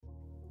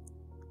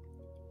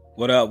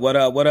What up? What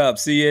up? What up?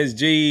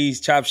 CSG's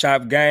Chop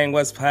Shop Gang,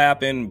 what's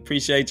happening?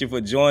 Appreciate you for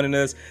joining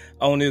us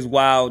on this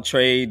wild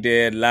trade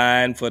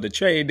deadline. For the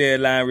trade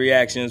deadline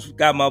reactions,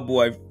 got my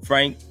boy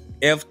Frank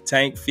F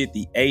Tank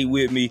 50A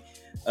with me.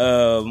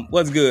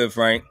 What's good,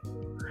 Frank?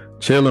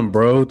 Chilling,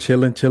 bro.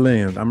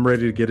 Chilling. I'm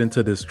ready to get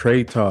into this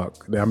trade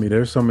talk. I mean,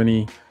 there's so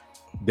many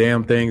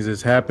damn things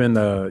that's happened.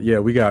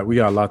 We got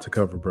a lot to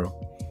cover, bro.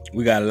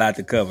 We got a lot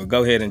to cover.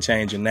 Go ahead and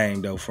change your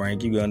name, though,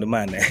 Frank. You under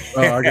my name.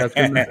 Oh, I got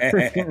you.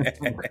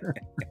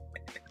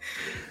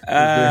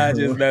 I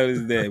just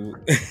noticed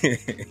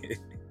that.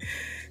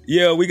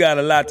 Yeah, we got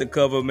a lot to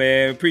cover,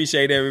 man.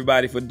 Appreciate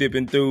everybody for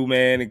dipping through,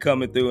 man, and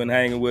coming through and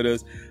hanging with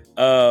us.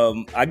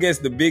 I guess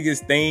the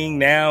biggest thing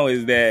now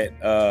is that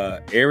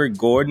Eric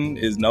Gordon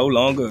is no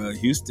longer a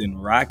Houston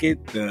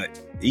Rocket. The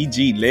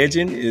EG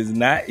legend is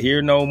not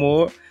here no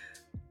more.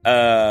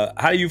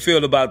 How do you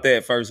feel about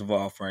that, first of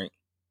all, Frank?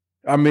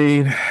 I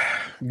mean,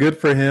 good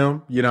for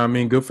him. You know what I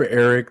mean? Good for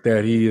Eric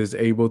that he is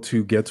able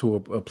to get to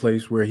a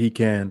place where he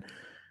can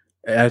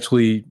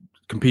actually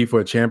compete for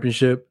a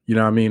championship. You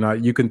know what I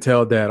mean? You can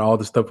tell that all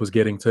the stuff was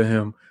getting to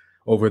him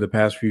over the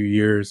past few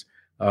years.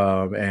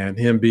 And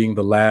him being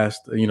the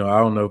last, I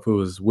don't know if it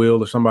was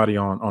Will or somebody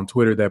on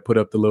Twitter that put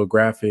up the little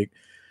graphic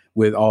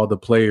with all the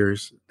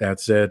players that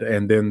said,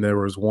 and then there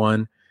was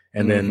one,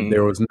 and then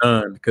there was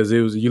none. Because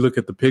you look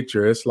at the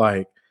picture, it's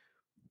like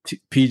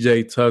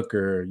PJ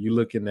Tucker, you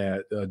looking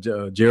at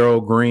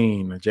Gerald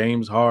Green,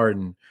 James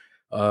Harden,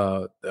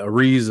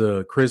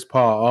 Ariza, Chris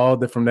Paul,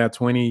 all from that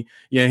 20.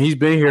 Yeah, and he's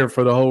been here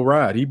for the whole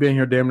ride. He's been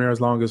here damn near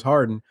as long as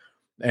Harden.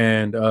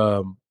 And,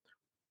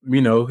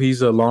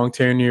 he's a long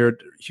tenured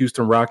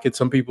Houston Rocket.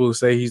 Some people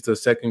say he's the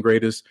second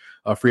greatest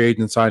free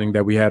agent signing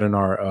that we had in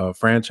our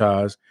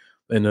franchise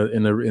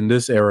in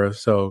this era.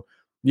 So,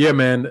 yeah,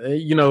 man,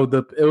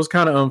 it was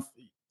kind of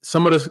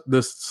some of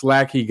the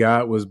slack he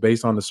got was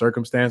based on the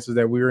circumstances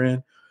that we were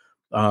in.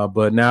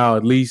 But now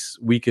at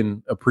least we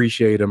can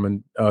appreciate him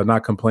and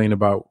not complain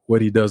about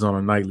what he does on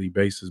a nightly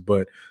basis.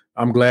 But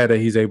I'm glad that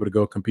he's able to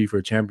go compete for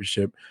a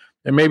championship.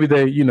 And maybe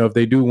if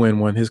they do win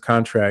one, his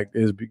contract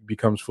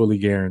becomes fully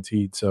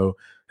guaranteed. So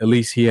at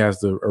least he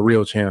has a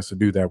real chance to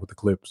do that with the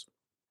Clips.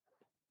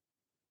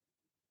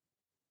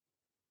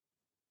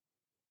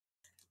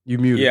 You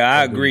muted. Yeah,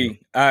 I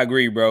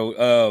agree,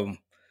 bro.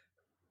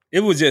 It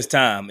was just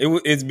time.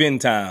 It's been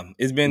time.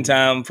 It's been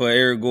time for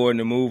Eric Gordon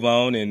to move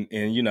on and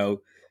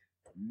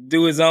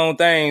do his own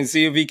thing.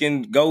 See if he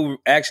can go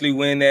actually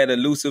win that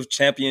elusive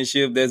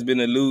championship that's been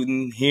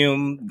eluding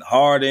him,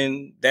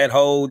 Harden, that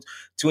whole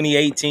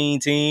 2018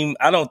 team.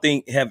 I don't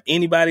think have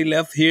anybody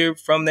left here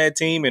from that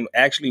team and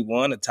actually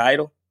won a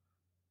title.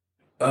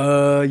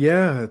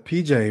 Yeah,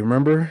 PJ,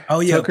 remember?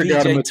 Oh yeah, Tucker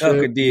get him a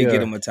title. Tucker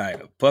got him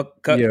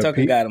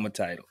a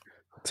title.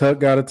 Tuck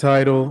got a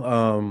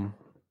title.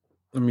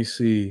 Let me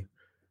see.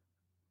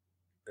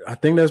 I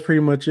think that's pretty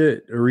much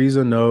it.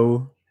 Ariza,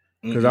 no.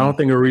 Because I don't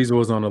think Ariza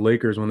was on the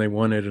Lakers when they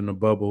won it in the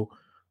bubble.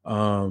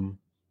 Just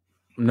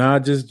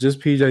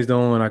PJ's the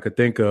only one I could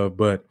think of.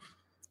 But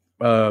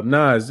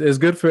it's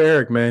good for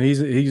Eric, man. He's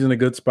in a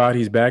good spot.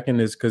 He's back in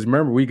this because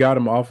remember we got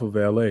him off of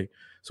LA,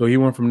 so he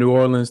went from New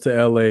Orleans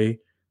to LA,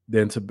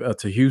 then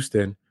to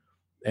Houston,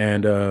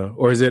 and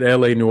or is it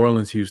LA, New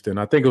Orleans, Houston?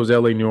 I think it was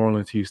LA, New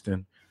Orleans,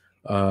 Houston.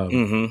 LA,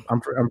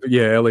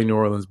 New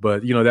Orleans.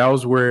 But that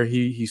was where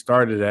he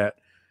started at,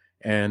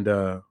 and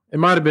it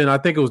might have been. I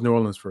think it was New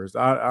Orleans first.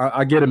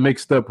 I get it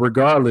mixed up.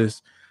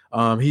 Regardless,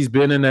 he's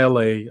been in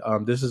LA.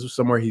 This is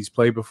somewhere he's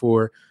played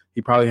before.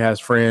 He probably has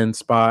friends,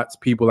 spots,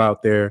 people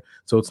out there,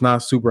 so it's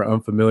not super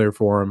unfamiliar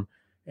for him.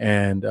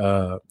 And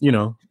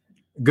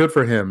good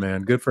for him,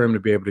 man. Good for him to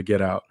be able to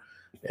get out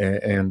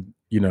and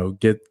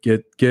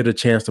get a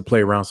chance to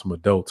play around some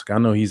adults. I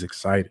know he's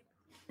excited.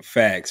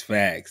 Facts.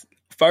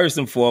 First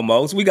and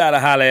foremost, we got to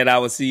holler at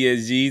our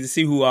CSGs to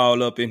see who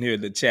all up in here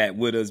to chat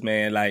with us,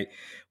 man. Like,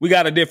 we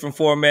got a different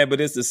format,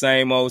 but it's the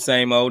same old.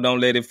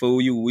 Don't let it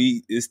fool you.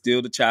 It's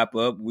still the chop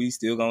up. We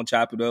still going to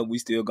chop it up. We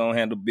still going to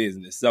handle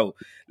business. So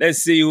let's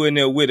see who in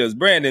there with us.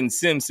 Brandon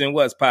Simpson,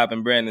 what's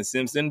popping, Brandon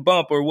Simpson?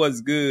 Bumper,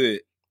 what's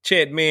good?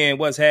 Chet Man,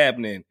 what's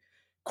happening?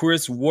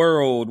 Chris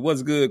World,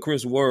 what's good,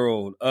 Chris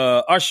World?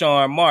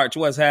 Arshawn March,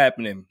 what's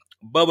happening?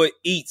 Bubba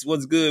Eats,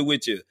 what's good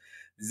with you?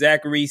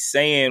 Zachary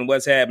saying,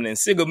 what's happening?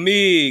 Sigga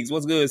Miggs,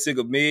 what's good,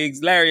 Sigga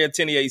Miggs? Larry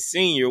Atenier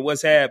Sr.,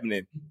 what's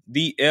happening?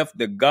 DF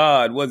the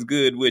God, what's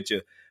good with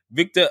you?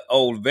 Victor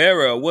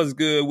Olvera, what's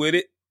good with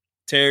it?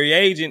 Terry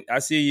Agent, I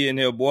see you in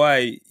here,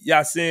 boy.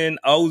 Yasin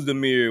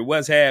Ozdemir,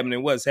 what's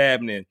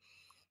happening?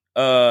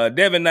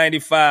 Devin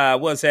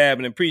 95, what's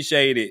happening?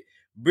 Appreciate it.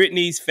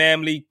 Brittany's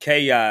Family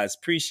Chaos,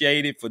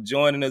 appreciate it for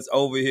joining us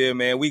over here,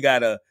 man. We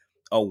got a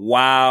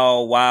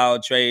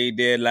wild trade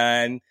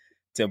deadline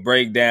to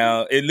break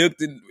down. It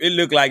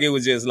looked like it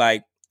was just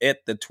like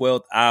at the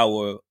 12th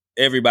hour,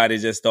 everybody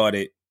just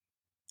started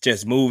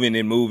just moving.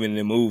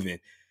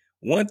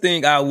 One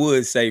thing I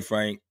would say,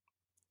 Frank,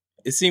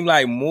 it seemed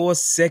like more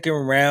second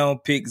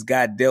round picks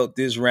got dealt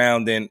this go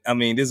around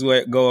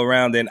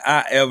than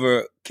I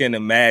ever can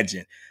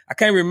imagine. I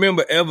can't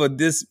remember ever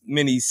this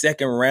many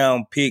second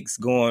round picks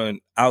going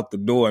out the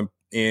door,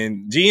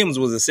 and GMs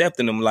was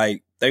accepting them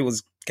like they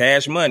was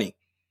cash money.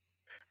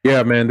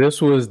 Yeah, man,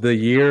 this was the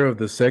year of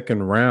the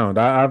second round.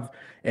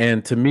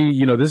 And to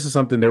me, this is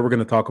something that we're going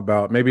to talk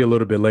about maybe a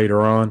little bit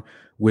later on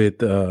with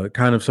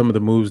kind of some of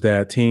the moves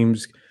that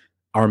teams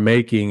are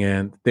making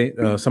and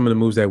some of the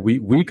moves that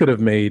we could have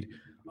made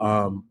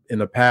in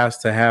the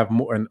past to have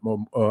more and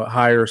a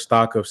higher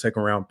stock of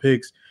second round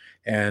picks.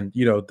 And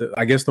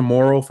I guess the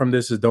moral from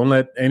this is don't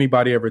let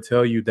anybody ever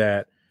tell you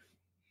that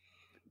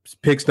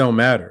picks don't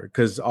matter,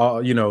 because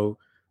all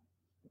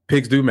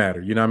picks do matter.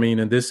 You know what I mean?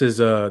 And this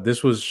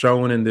was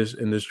shown in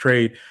this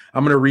trade.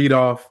 I'm going to read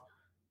off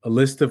a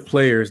list of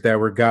players that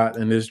were got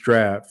in this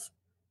draft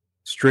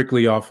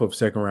strictly off of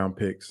second round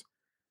picks: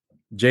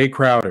 Jay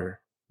Crowder,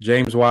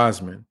 James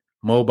Wiseman,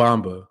 Mo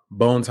Bamba,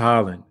 Bones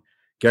Highland,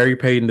 Gary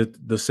Payton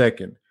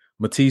II,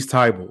 Matisse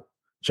Thybulle,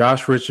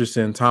 Josh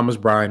Richardson, Thomas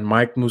Bryant,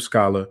 Mike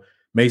Muscala,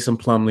 Mason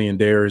Plumlee, and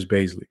Darius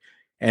Baisley.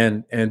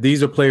 And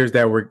these are players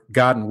that were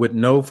gotten with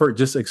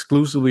just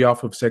exclusively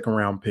off of second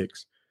round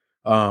picks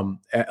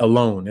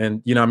alone.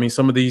 And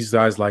some of these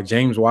guys like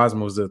James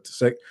Wiseman was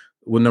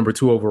with number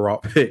 2 overall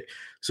pick.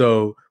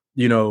 So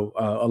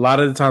a lot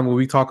of the time when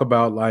we talk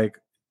about like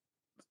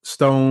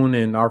Stone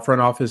and our front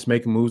office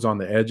making moves on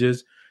the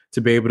edges to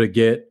be able to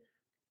get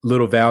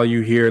little value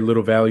here,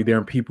 little value there,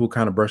 and people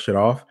kind of brush it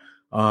off.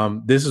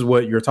 This is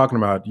what you're talking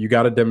about. You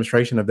got a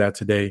demonstration of that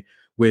today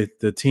with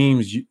the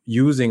teams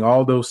using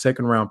all those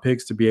second round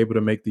picks to be able to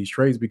make these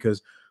trades,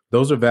 because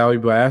those are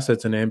valuable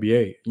assets in the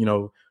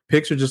NBA.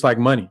 Picks are just like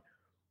money.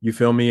 You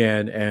feel me?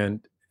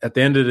 And at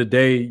the end of the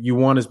day, you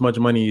want as much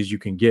money as you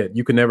can get.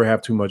 You can never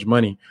have too much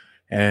money.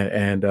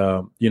 And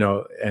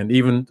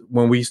even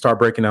when we start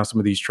breaking down some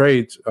of these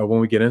trades, when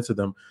we get into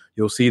them,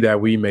 you'll see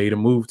that we made a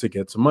move to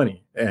get some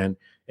money, and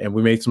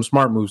we made some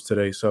smart moves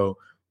today. So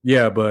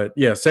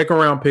second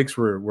round picks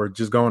were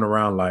just going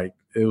around like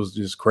it was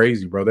just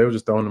crazy, bro. They were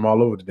just throwing them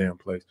all over the damn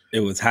place. It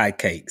was high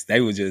cakes.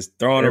 They were just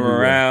throwing them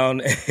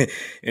around,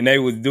 and they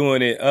was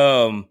doing it.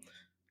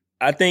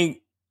 I think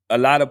a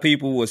lot of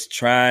people was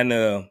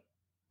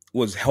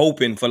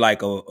hoping for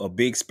like a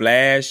big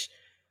splash.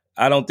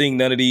 I don't think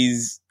none of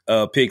these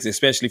picks,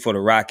 especially for the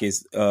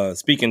Rockets,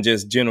 speaking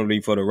just generally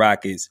for the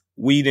Rockets,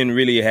 we didn't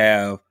really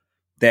have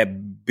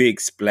that big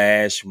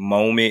splash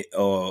moment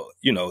or,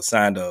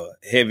 signed a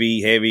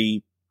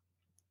heavy,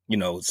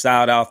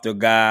 sought after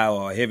guy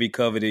or a heavy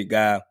coveted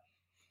guy.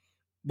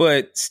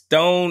 But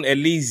Stone at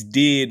least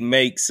did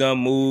make some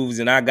moves,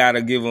 and I got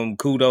to give him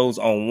kudos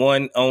on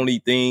one only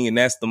thing, and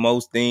that's the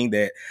most thing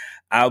that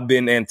I've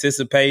been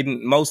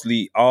anticipating.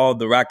 Mostly all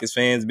the Rockets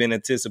fans been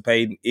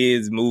anticipating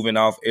is moving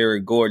off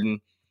Eric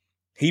Gordon.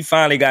 He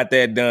finally got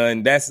that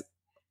done. That's,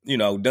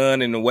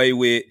 done in the way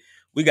with.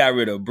 We got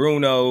rid of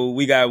Bruno.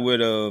 We got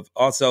rid of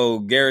also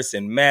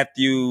Garrison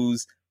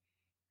Matthews.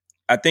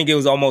 I think it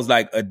was almost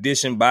like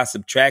addition by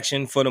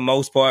subtraction for the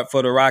most part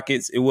for the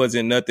Rockets. It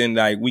wasn't nothing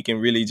like we can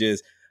really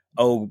just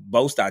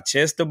boast our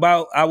chest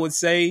about, I would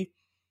say.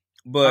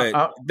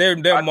 But they're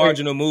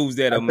marginal moves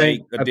that'll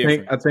make a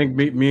difference. I think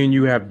me and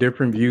you have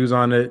different views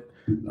on it.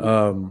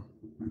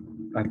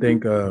 I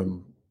think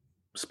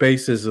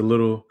Space is a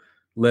little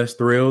less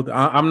thrilled.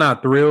 I'm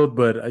not thrilled,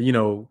 but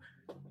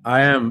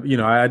I am.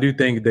 I do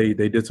think they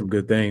did some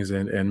good things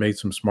and made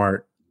some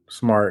smart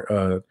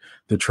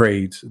the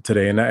trades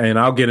today, and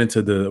we'll get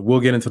into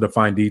the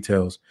fine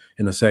details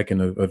in a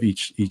second of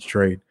each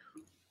trade.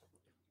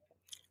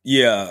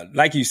 Yeah,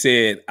 like you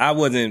said,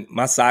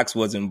 my socks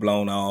wasn't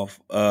blown off.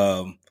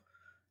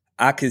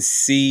 I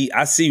see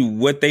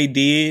what they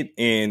did,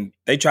 and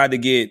they tried to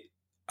get,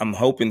 I'm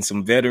hoping,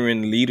 some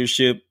veteran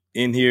leadership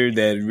in here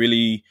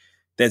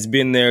that's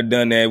been there,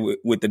 done that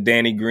with the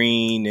Danny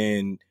Green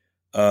and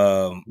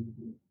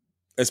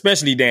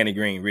especially Danny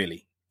Green,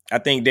 really. I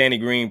think Danny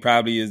Green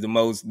probably is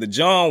the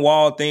John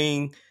Wall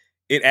thing.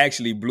 It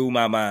actually blew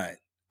my mind.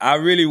 I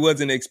really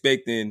wasn't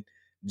expecting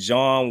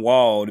John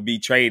Wall to be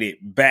traded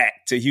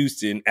back to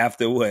Houston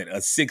after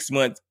a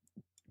 6-month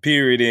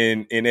period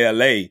in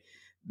LA.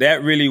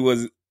 That really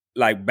was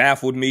like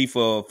baffled me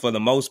for the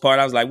most part.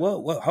 I was like,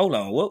 what, hold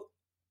on. What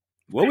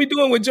are we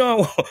doing with John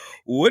Wall?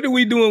 What are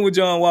we doing with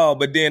John Wall?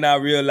 But then I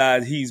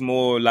realized he's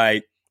more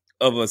like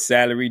of a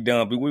salary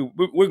dump.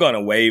 We're going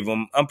to waive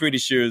him. I'm pretty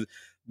sure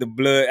the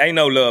blood, ain't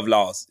no love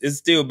lost. It's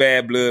still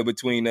bad blood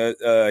between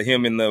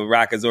him and the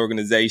Rockets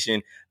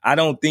organization. I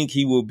don't think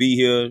he will be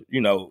here,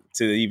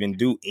 to even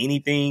do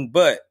anything,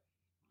 but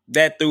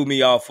that threw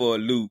me off for a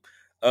loop.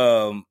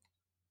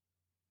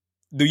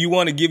 Do you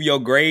want to give your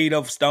grade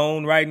of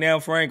Stone right now,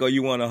 Frank, or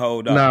you want to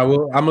hold on? No,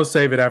 well, I'm gonna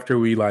save it after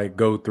we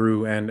go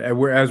through, and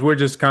we're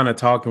just kind of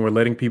talking. We're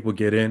letting people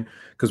get in,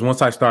 because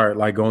once I start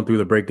going through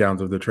the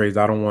breakdowns of the trades,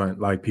 I don't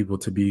want people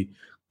to be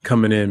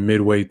coming in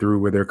midway through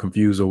where they're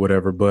confused or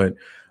whatever. But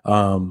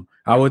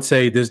I would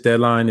say this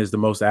deadline is the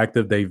most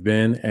active they've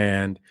been,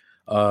 and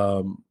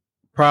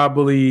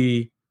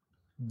probably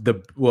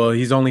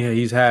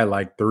he's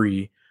had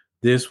 3.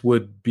 This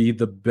would be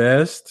the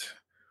best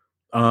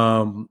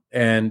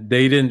And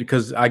they didn't,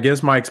 because I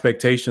guess my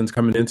expectations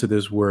coming into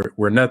this were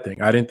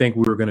nothing. I didn't think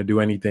we were going to do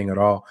anything at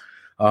all,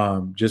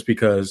 just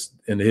because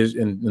in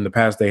the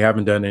past they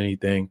haven't done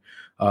anything.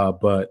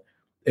 But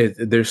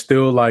there's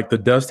still like the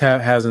dust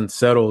hasn't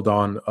settled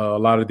on a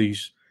lot of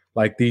these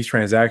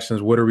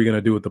transactions. What are we going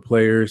to do with the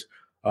players?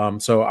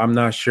 So I'm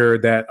not sure.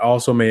 That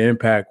also may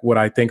impact what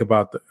I think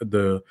about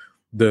the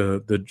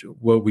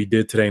what we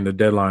did today in the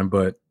deadline.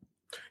 But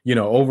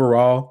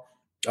overall,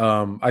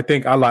 I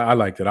think I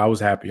liked it. I was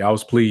happy. I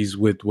was pleased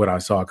with what I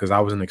saw because I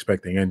wasn't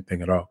expecting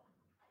anything at all.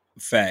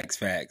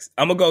 Facts.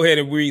 I'm gonna go ahead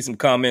and read some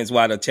comments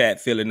while the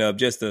chat filling up,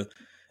 just to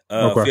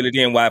fill it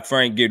in while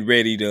Frank get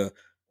ready to,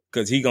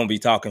 because he gonna be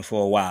talking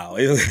for a while.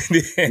 This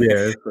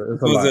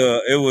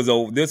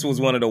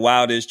was one of the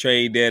wildest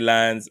trade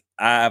deadlines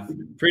I've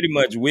pretty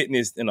much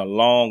witnessed in a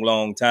long,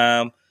 long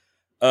time.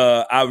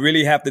 I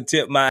really have to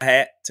tip my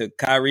hat to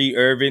Kyrie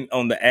Irving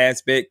on the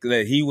aspect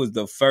that he was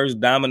the first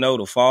domino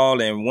to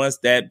fall, and once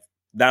that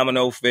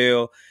domino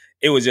fell,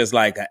 it was just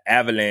like an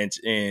avalanche.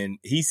 And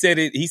he set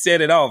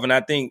it off. And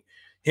I think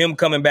him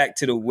coming back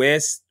to the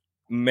West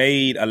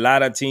made a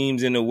lot of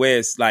teams in the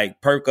West like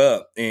perk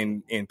up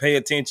and pay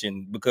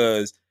attention,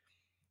 because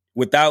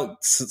without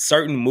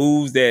certain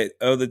moves that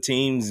other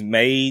teams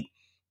made,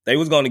 they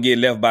was going to get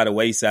left by the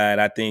wayside,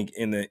 I think,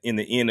 in the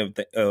end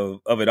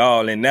of it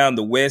all. And now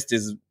the West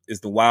is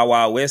the Wild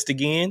Wild West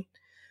again.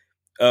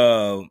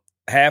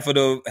 Half of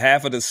the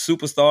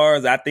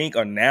superstars, I think,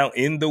 are now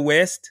in the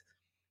West,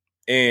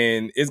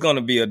 and it's going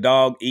to be a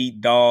dog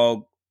eat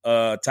dog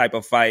type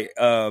of fight.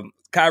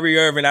 Kyrie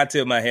Irving, I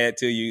tip my hat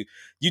to you.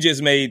 You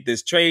just made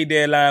this trade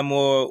deadline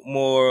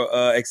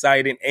more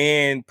exciting,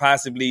 and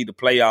possibly the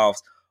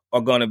playoffs are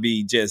going to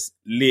be just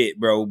lit,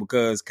 bro,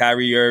 because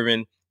Kyrie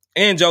Irving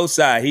and Joe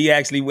Tsai, he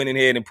actually went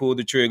ahead and pulled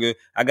the trigger.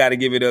 I got to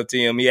give it up to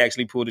him. He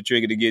actually pulled the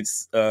trigger to get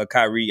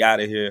Kyrie out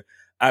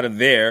of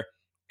there.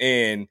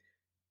 And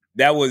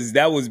that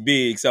was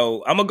big.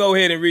 So I'm going to go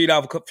ahead and read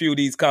off a few of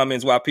these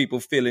comments while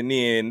people filling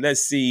in.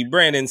 Let's see.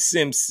 Brandon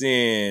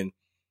Simpson.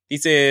 He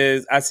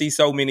says, I see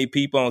so many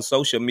people on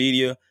social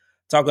media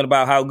talking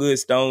about how good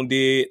Stone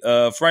did.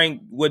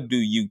 Frank, what do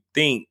you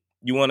think?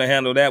 You want to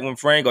handle that one,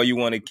 Frank, or you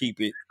want to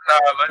keep it?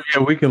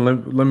 Yeah, we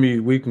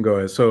can. We can go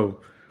ahead. So,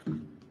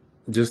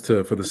 just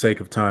for the sake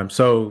of time,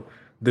 so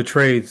the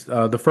trades.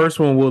 The first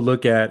one we'll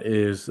look at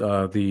is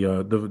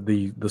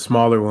the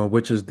smaller one,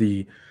 which is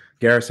the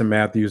Garrison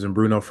Matthews and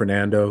Bruno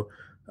Fernando.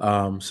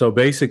 So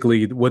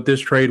basically, what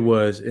this trade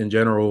was in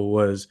general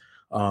was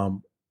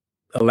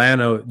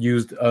Atlanta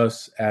used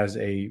us as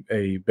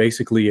a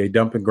basically a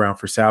dumping ground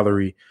for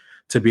salary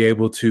to be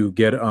able to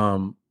get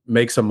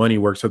make some money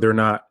work, so they're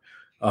not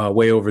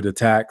way over the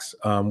tax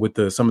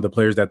with some of the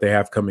players that they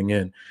have coming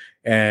in.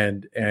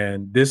 And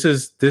this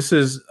is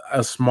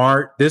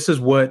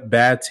what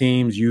bad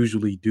teams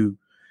usually do.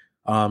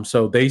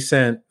 So they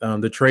sent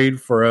the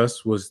trade for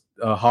us was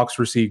Hawks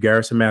received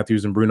Garrison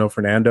Matthews and Bruno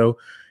Fernando,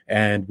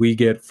 and we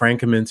get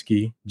Frank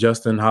Kaminsky,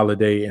 Justin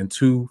Holiday, and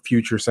 2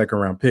 future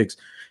second-round picks.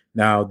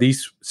 Now,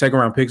 these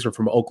second-round picks are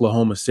from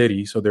Oklahoma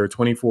City, so they're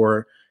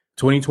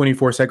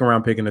 2024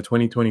 second-round pick and a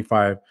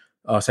 2025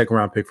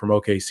 second-round pick from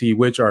OKC,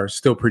 which are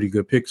still pretty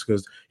good picks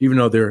because even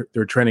though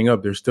they're trending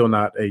up, they're still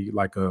not a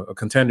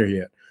contender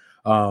yet.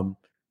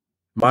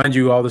 Mind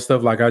you, all the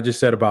stuff like I just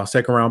said about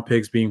second-round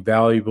picks being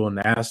valuable in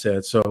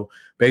assets. So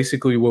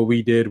basically what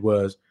we did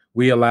was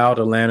we allowed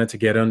Atlanta to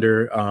get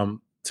under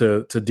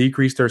to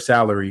decrease their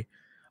salary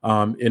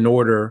in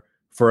order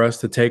for us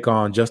to take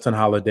on Justin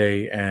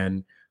Holiday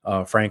and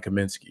Frank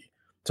Kaminsky.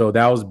 So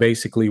that was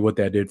basically what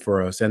that did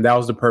for us. And that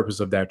was the purpose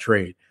of that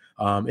trade.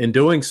 In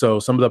doing so,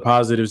 some of the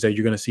positives that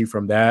you're going to see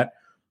from that,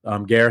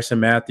 Garrison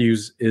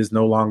Matthews is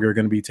no longer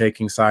going to be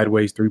taking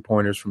sideways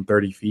 3-pointers from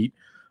 30 feet.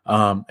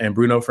 And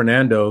Bruno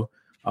Fernando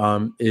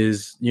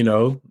is, we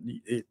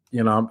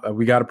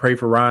got to pray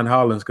for Ryan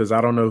Hollins because I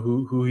don't know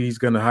who he's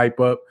going to hype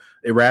up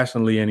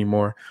irrationally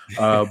anymore.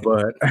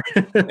 But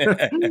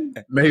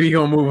maybe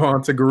he'll move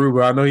on to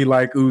Garuba. I know he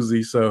like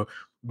Uzi, so.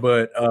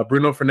 But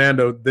Bruno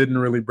Fernando didn't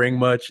really bring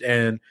much,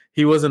 and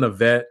he wasn't a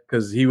vet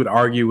because he would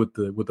argue with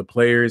the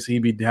players.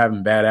 He'd be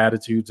having bad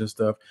attitudes and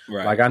stuff.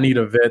 Right. Like I need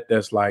a vet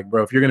that's like,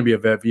 bro, if you're gonna be a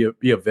vet,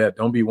 be a vet.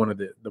 Don't be one of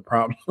the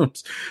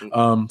problems.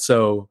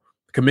 So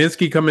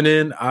Kaminsky coming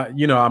in,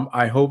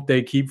 I hope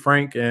they keep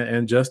Frank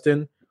and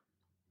Justin.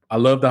 I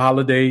love the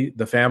Holiday,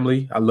 the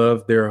family. I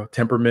love their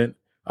temperament.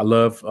 I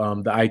love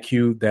the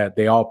IQ that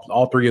they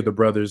all 3 of the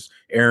brothers,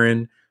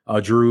 Aaron,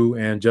 Drew,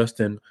 and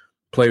Justin,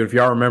 played. If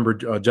y'all remember,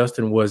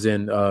 Justin was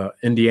in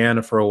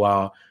Indiana for a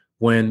while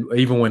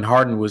even when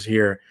Harden was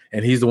here,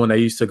 and he's the one that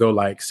used to go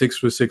like 6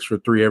 for 6 for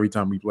 3 every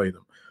time we played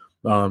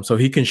him. So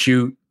he can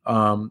shoot.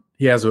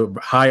 He has a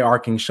high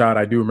arcing shot.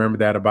 I do remember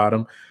that about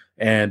him,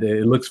 and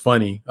it looks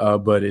funny,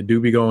 but it do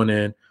be going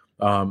in.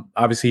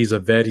 Obviously, he's a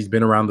vet. He's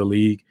been around the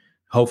league.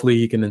 Hopefully,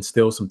 he can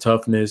instill some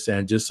toughness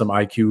and just some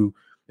IQ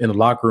in the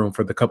locker room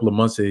for the couple of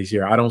months that he's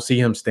here. I don't see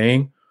him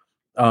staying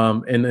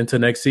and into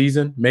next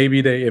season.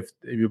 Maybe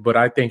but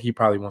I think he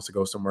probably wants to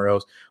go somewhere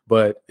else.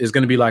 But it's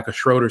going to be like a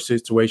Schroeder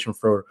situation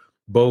for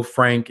both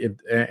Frank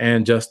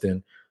and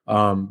Justin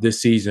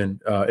this season.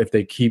 If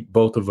they keep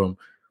both of them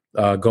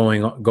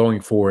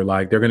going forward,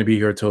 like they're going to be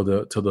here till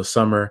the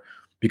summer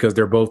because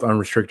they're both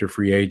unrestricted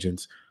free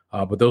agents.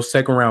 But those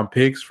second round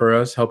picks for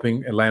us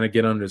helping Atlanta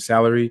get under the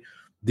salary,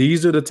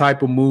 these are the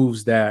type of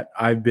moves that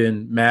I've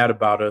been mad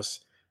about us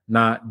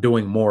not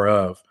doing more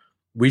of.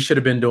 We should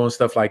have been doing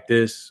stuff like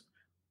this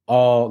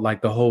all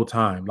like the whole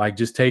time, like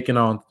just taking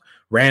on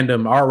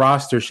random. Our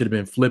roster should have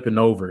been flipping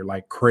over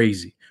like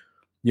crazy.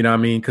 You know what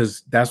I mean?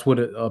 Because that's what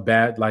a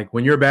bad, like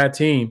when you're a bad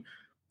team,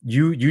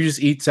 you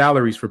just eat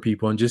salaries for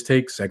people and just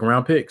take second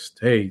round picks.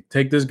 Hey,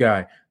 take this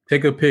guy,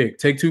 take a pick,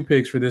 take 2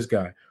 picks for this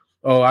guy.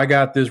 Oh, I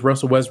got this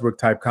Russell Westbrook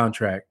type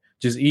contract.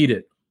 Just eat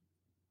it.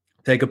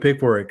 Take a pick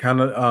for it. Kind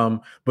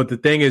of but the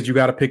thing is you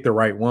got to pick the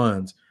right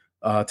ones.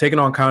 Taking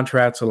on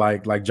contracts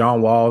like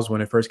John Walls when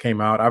it first came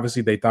out,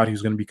 obviously they thought he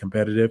was going to be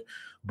competitive,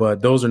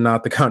 but those are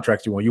not the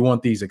contracts you want. You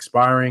want these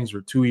expirings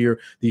or 2-year,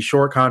 these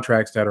short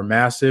contracts that are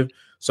massive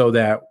so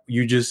that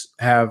you just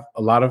have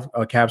a lot of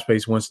cap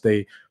space once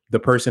the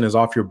person is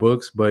off your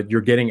books, but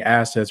you're getting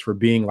assets for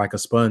being like a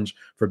sponge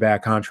for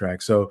bad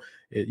contracts. So,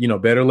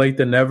 better late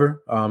than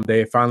never.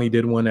 They finally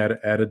did one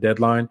at a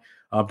deadline.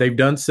 They've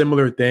done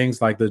similar things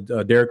like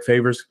the Derek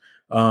Favors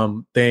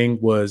thing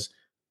was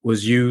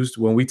used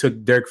when we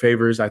took Derek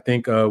Favors. I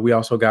think we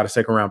also got a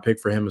second round pick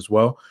for him as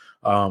well.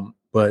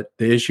 But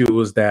the issue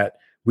was that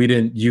we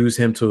didn't use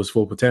him to his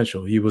full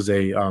potential. He was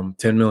a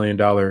 $10 million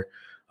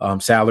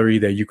salary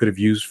that you could have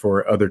used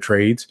for other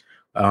trades.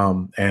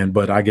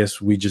 But I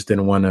guess we just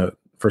didn't want to,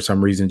 for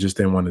some reason, just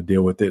didn't want to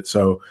deal with it.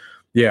 So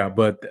yeah,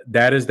 but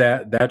that is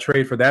that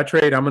trade. For that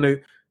trade, I'm going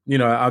to,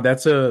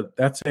 that's a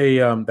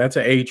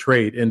A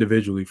trade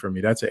individually for me.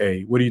 That's a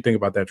A. What do you think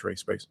about that trade,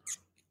 Space?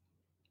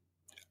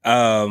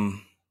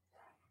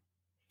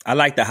 I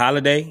like the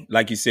Holiday.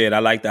 Like you said, I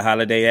like the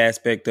Holiday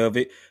aspect of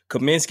it.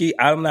 Kaminsky,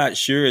 I'm not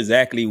sure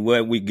exactly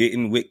what we're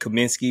getting with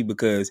Kaminsky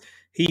because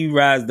he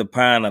rides the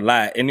pine a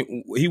lot. And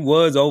he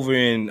was over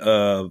in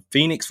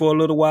Phoenix for a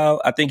little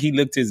while. I think he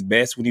looked his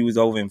best when he was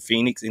over in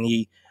Phoenix, and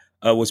he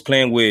was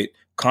playing with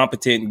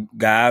competent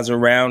guys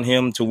around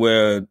him to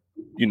where,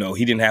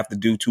 he didn't have to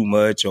do too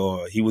much,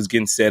 or he was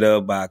getting set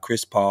up by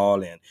Chris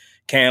Paul and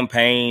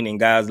Campaign and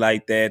guys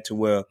like that to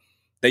where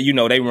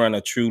they run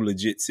a true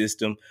legit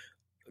system.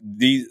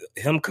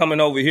 Him coming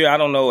over here, I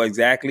don't know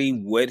exactly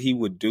what he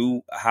would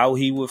do, how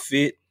he would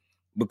fit,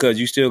 because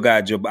you still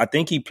got I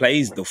think he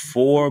plays the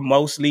 4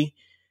 mostly.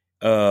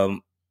 I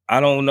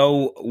don't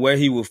know where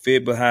he would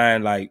fit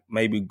behind, like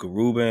maybe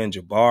Garuba and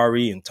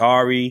Jabari and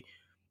Tari,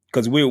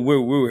 because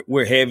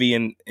we're heavy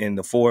in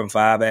the 4 and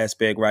 5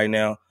 aspect right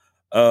now.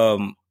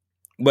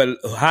 But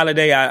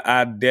Holiday,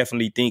 I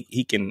definitely think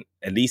he can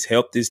at least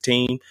help this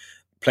team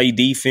play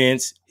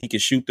defense. He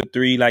can shoot the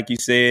 3, like you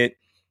said.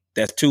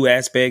 That's 2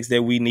 aspects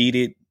that we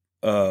needed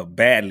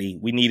badly.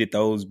 We needed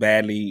those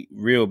badly,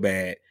 real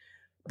bad.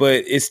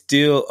 But it's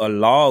still a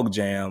log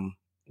jam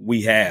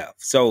we have.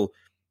 So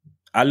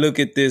I look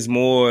at this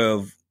more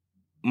of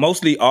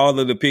mostly all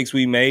of the picks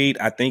we made.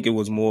 I think it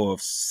was more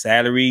of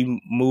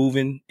salary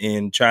moving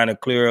and trying to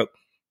clear up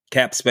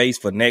cap space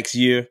for next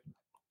year.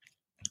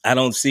 I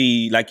don't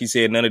see, like you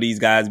said, none of these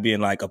guys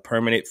being like a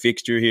permanent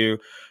fixture here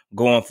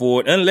going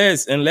forward,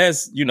 unless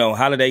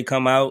Holiday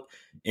come out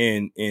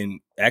and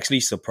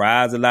actually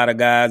surprise a lot of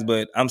guys.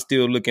 But I'm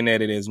still looking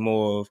at it as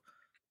more of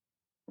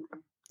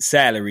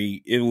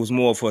salary. It was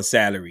more for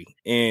salary,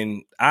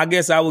 and I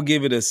guess I would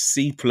give it a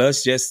C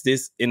plus just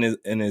this in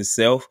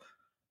itself,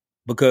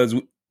 because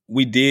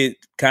we did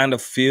kind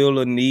of feel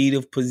a need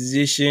of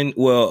position.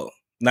 Well,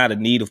 not a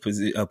need of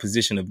a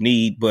position of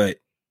need, but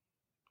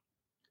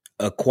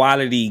a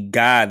quality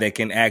guy that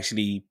can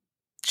actually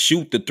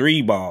shoot the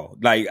 3 ball.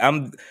 Like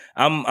I'm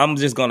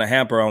just gonna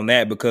hamper on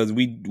that because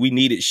we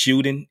needed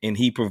shooting, and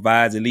he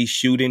provides at least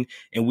shooting,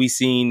 and we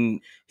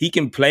seen he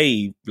can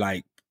play,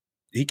 like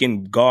he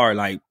can guard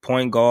like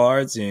point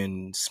guards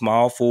and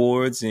small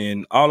forwards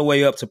and all the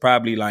way up to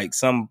probably like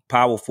some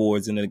power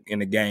forwards in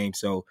the game.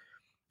 So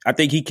I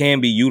think he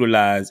can be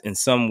utilized in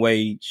some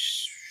way,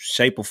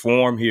 shape, or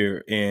form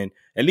here, and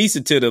at least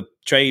until the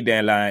trade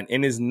deadline.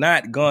 And it's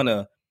not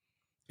gonna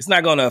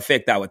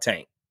affect our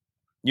tank.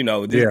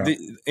 All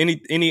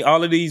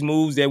of these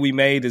moves that we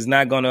made is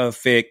not going to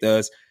affect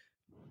us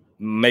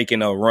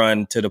making a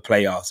run to the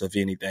playoffs, if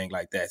anything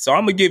like that. So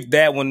I'm gonna give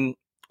that one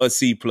a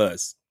C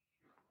plus.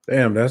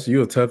 Damn, that's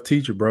you a tough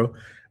teacher, bro.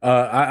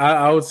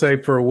 I would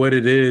say for what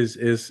it is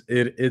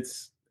it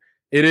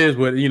is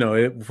what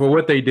for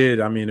what they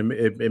did. I mean,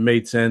 it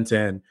made sense,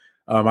 and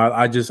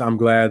I'm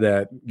glad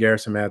that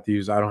Garrison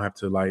Matthews, I don't have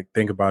to like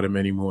think about him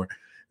anymore.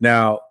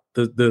 Now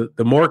the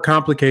more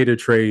complicated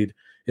trade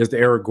is the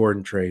Eric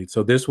Gordon trade.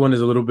 So this one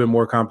is a little bit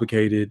more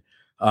complicated,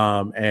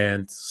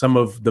 and some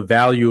of the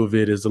value of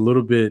it is a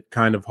little bit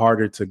kind of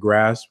harder to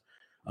grasp,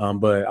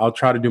 but I'll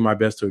try to do my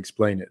best to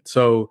explain it.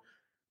 So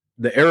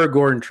the Eric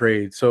Gordon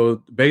trade.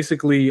 So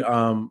basically,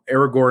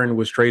 Eric Gordon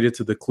was traded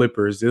to the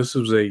Clippers. This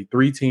was a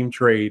 3-team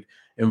trade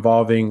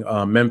involving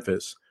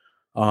Memphis.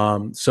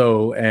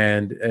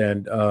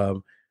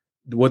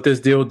 what this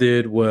deal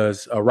did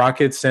was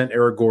Rockets sent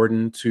Eric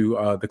Gordon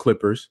to the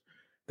Clippers.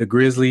 The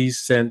Grizzlies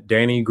sent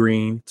Danny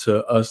Green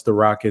to us, the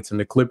Rockets, and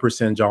the Clippers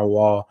sent John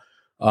Wall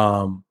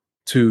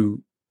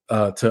to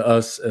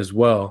us as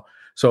well.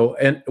 So,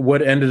 and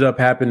what ended up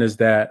happening is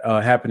that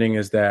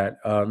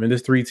in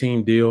this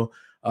 3-team deal,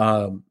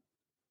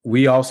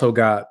 we also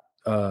got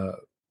a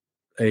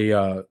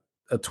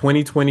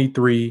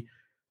 2023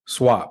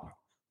 swap.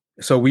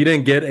 So we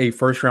didn't get a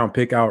first round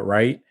pick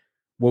outright.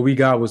 What we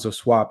got was a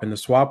swap, and the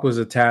swap was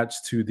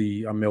attached to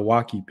the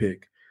Milwaukee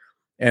pick.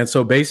 And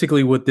so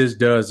basically what this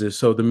does is,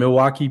 so the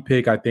Milwaukee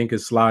pick, I think,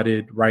 is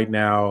slotted right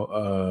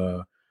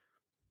now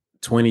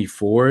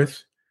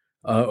 24th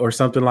or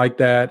something like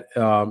that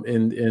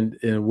in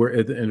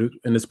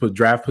this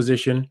draft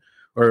position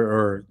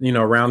or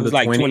around the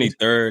like 20s.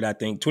 23rd, I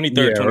think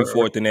 23rd,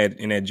 24th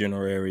in that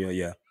general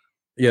area.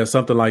 Yeah,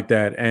 something like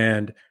that.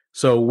 And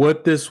so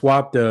what this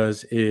swap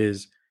does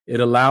is it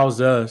allows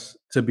us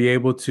to be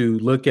able to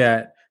look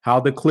at how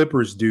the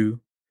Clippers do,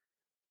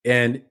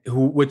 and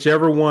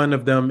whichever one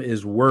of them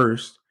is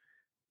worst,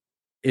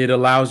 it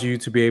allows you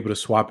to be able to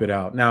swap it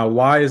out. Now,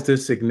 why is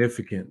this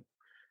significant?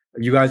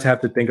 You guys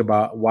have to think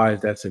about why is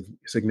that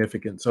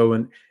significant. So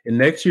in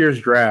next year's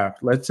draft,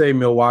 let's say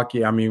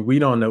Milwaukee, I mean, we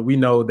don't know. We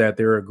know that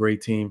they're a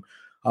great team.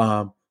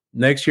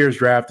 Next year's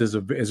draft is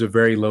a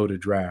very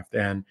loaded draft,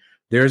 and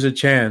there's a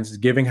chance,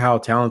 given how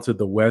talented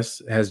the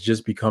West has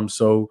just become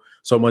so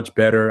much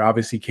better.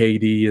 Obviously,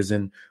 KD is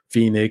in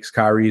Phoenix,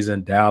 Kyrie's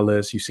in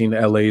Dallas. You've seen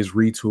LA's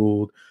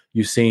retooled.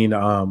 You've seen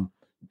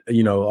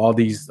all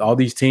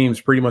these teams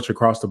pretty much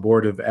across the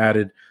board have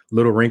added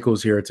little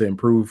wrinkles here to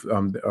improve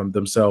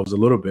themselves a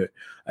little bit.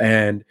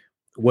 And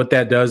what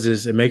that does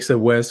is it makes the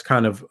West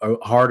kind of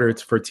harder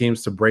for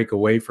teams to break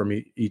away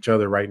from each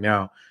other right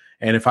now.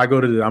 And if I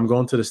I'm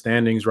going to the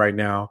standings right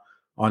now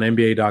on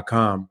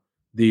NBA.com.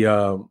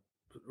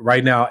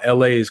 Right now,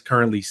 LA is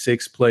currently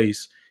 6th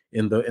place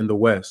in the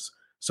West.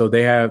 So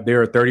they're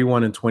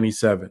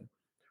 31-27,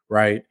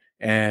 right?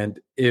 And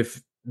if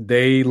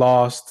they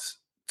lost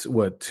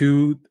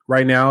two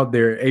right now,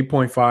 they're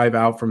 8.5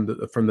 out from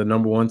the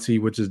number 1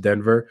 seed, which is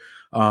Denver.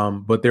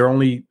 But they're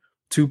only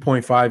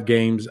 2.5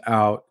 games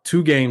out,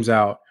 2 games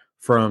out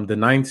from the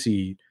 9th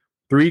seed,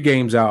 3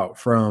 games out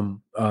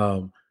from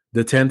the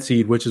 10th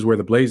seed, which is where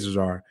the Blazers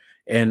are,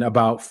 and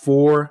about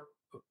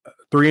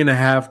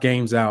 3.5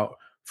 games out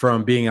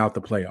from being out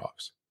the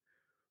playoffs.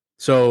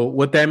 So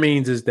what that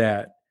means is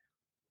that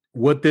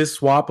what this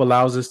swap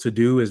allows us to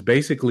do is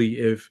basically,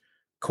 if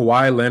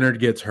Kawhi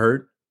Leonard gets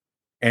hurt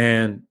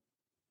and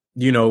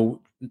their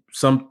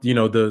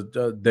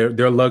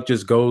luck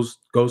just goes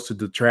to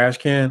the trash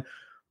can,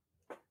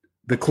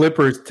 the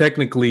Clippers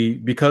technically,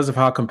 because of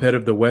how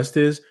competitive the West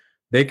is,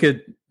 they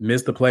could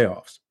miss the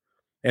playoffs.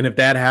 And if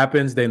that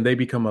happens, then they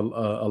become a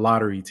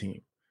lottery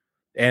team.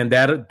 And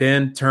that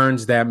then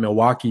turns that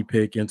Milwaukee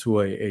pick into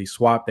a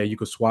swap that you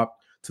could swap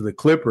to the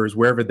Clippers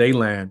wherever they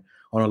land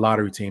on a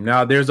lottery team.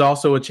 Now, there's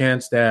also a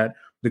chance that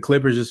the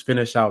Clippers just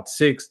finish out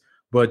 6th,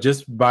 but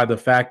just by the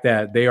fact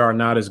that they are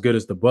not as good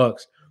as the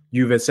Bucks,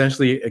 you've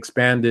essentially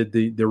expanded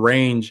the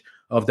range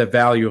of the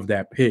value of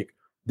that pick.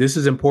 This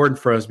is important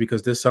for us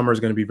because this summer is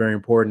going to be very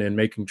important in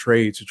making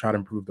trades to try to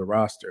improve the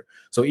roster.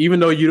 So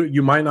even though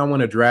you might not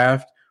want to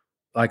draft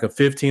like a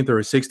 15th or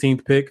a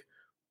 16th pick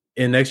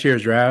in next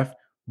year's draft,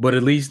 but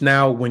at least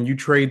now when you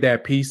trade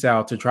that piece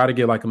out to try to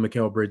get like a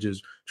Mikal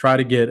Bridges, try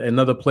to get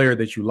another player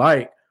that you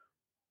like,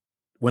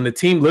 when the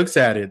team looks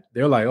at it,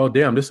 they're like, oh,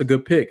 damn, this is a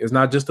good pick. It's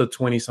not just a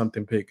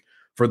 20-something pick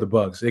for the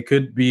Bucks. It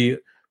could be,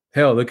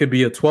 hell, it could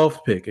be a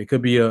 12th pick. It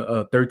could be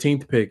a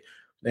 13th pick.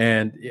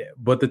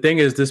 But the thing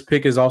is, this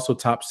pick is also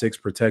top 6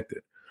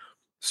 protected.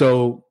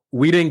 So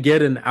we didn't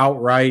get an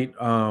outright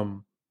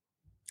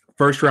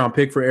first-round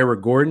pick for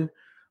Eric Gordon.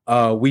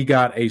 We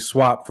got a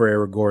swap for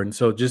Eric Gordon.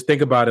 So just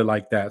think about it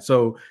like that.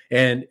 So,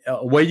 and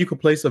a way you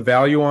could place a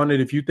value on it,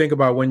 if you think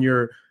about when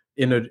you're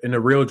in a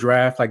real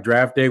draft, like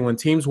draft day, when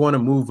teams want to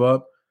move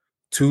up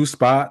 2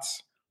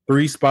 spots,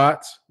 3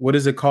 spots, what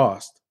does it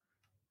cost?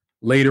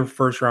 Later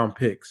first-round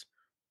picks.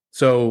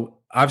 So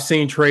I've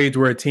seen trades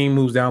where a team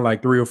moves down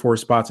like 3 or 4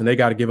 spots and they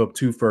got to give up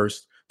 2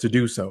 firsts to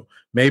do so.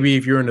 Maybe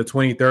if you're in the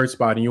 23rd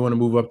spot and you want to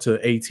move up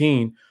to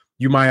 18,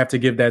 you might have to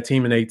give that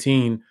team in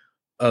 18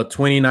 a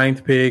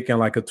 29th pick and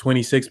like a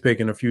 26th pick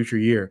in a future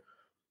year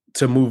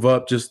to move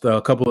up just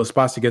a couple of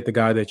spots to get the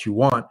guy that you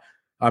want.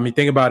 I mean,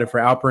 think about it. For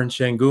Alperen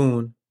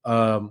Sengun,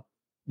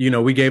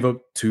 we gave up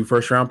 2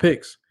 first-round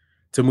picks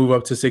to move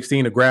up to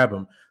 16 to grab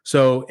him.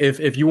 So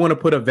if you want to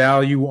put a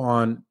value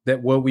on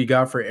that, what we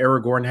got for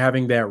Eric Gordon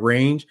having that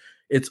range,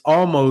 it's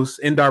almost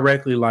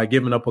indirectly like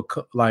giving up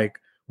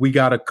we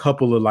got a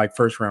couple of like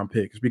first-round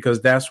picks,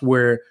 because that's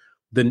where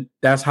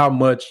that's how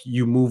much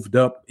you moved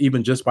up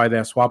even just by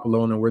that swap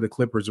alone and where the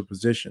Clippers are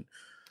positioned.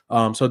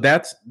 So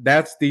that's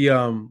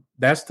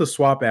the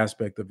swap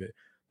aspect of it.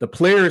 The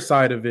player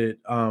side of it,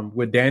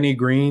 with Danny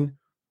Green,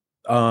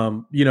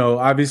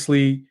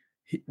 obviously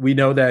we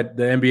know that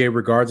the NBA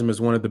regards him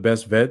as one of the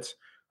best vets.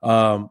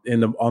 on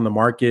the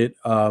market.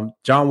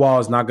 John Wall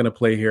is not going to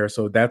play here,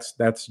 so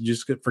that's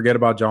just forget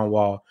about John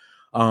Wall.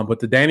 But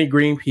the Danny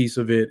Green piece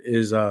of it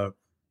is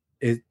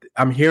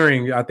I'm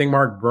hearing, I think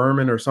Mark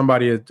Berman or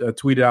somebody had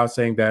tweeted out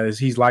saying that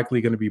he's likely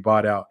going to be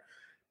bought out.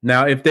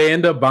 Now, if they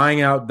end up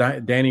buying out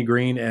Danny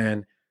Green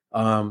and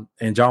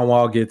John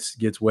Wall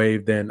gets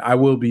waived, then I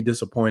will be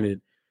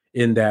disappointed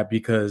in that,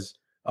 because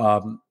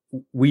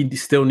we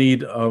still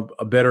need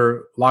a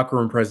better locker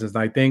room presence.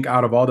 And I think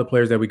out of all the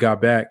players that we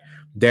got back,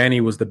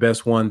 Danny was the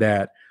best one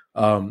that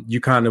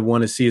you kind of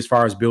want to see as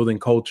far as building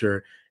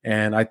culture.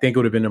 And I think it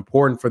would have been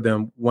important for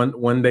them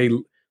when they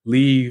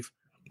leave,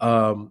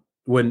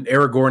 when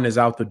Eric Gordon is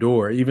out the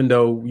door, even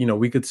though,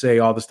 we could say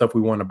all the stuff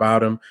we want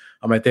about him.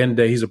 At the end of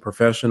the day, he's a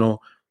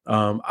professional.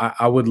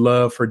 I would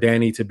love for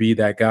Danny to be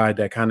that guy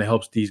that kind of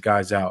helps these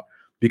guys out,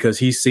 because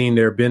he's been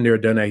there,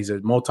 done that. He's a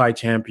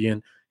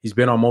multi-champion. He's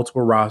been on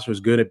multiple rosters,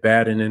 good at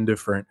bad and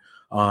indifferent.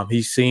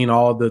 He's seen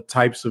all the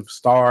types of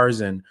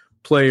stars and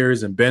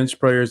players and bench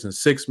players and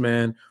six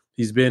men.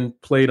 He's been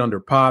played under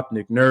Pop,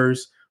 Nick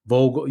Nurse,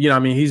 Vogel.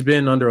 He's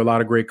been under a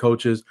lot of great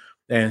coaches,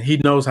 and he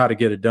knows how to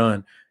get it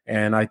done.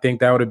 And I think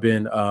that would have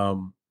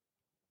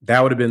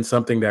been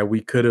something that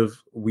we could have.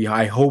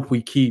 I hope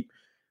we keep.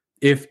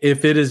 If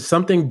it is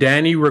something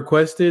Danny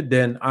requested,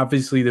 then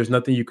obviously there's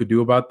nothing you could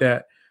do about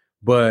that.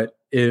 But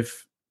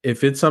if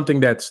it's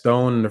something that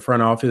Stone and the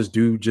front office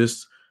do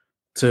just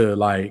to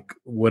like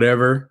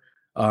whatever,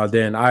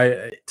 then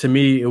to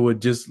me it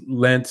would just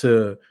lend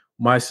to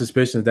my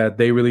suspicions that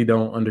they really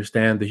don't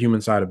understand the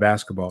human side of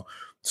basketball.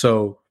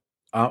 So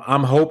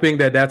I'm hoping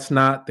that that's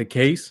not the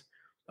case.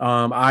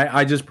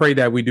 I just pray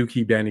that we do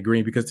keep Danny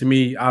Green, because to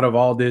me, out of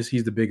all this,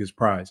 he's the biggest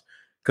prize.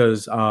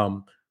 Because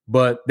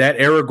but that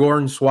Eric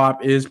Gordon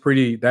swap is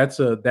pretty.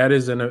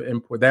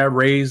 That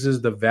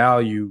raises the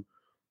value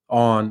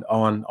on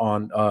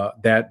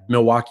that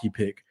Milwaukee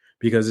pick,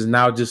 because it's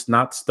now just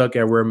not stuck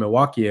at where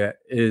Milwaukee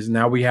is.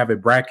 Now we have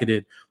it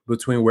bracketed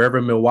between wherever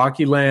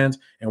Milwaukee lands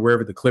and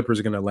wherever the Clippers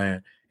are going to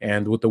land.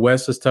 And with the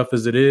West as tough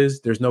as it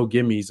is, there's no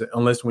gimmies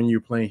unless when you're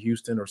playing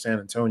Houston or San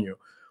Antonio.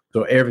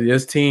 So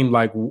this team,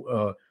 like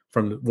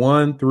from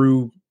 1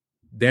 through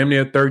damn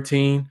near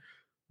 13,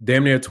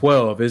 damn near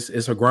 12,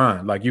 it's a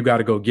grind. Like, you got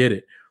to go get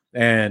it.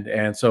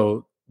 And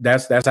so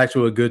that's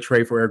actually a good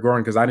trade for Eric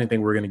Gordon, because I didn't think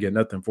we were going to get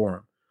nothing for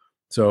him.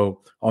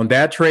 So on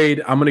that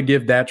trade, I'm going to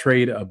give that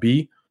trade a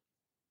B,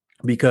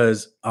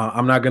 because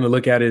I'm not going to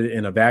look at it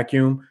in a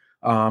vacuum.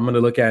 I'm going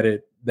to look at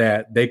it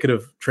that they could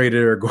have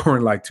traded Eric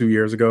Gordon like 2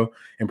 years ago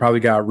and probably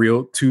got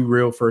two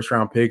real first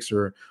round picks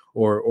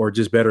or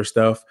just better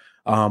stuff.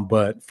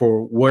 But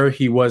for where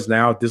he was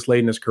now, this late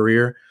in his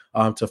career,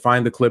 to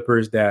find the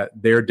Clippers that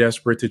they're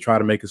desperate to try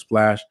to make a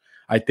splash,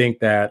 I think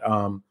that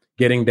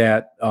getting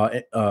that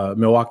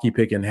Milwaukee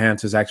pick in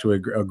hand is actually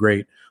a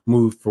great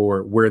move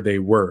for where they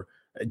were.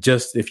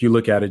 Just if you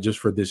look at it just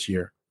for this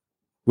year,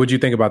 what do you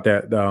think about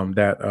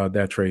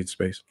that trade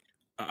space?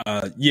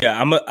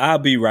 I'll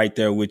be right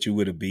there with you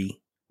with a B,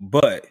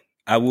 but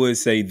I would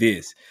say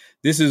this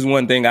is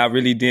one thing I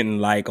really didn't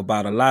like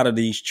about a lot of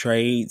these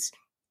trades.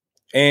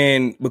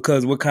 And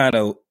because we're kind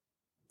of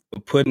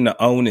putting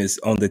the onus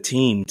on the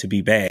team to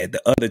be bad,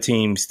 the other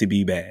teams to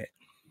be bad.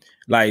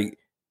 Like,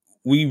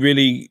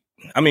 we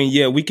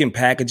can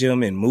package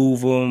them and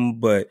move them,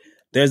 but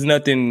there's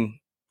nothing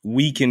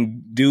we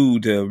can do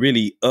to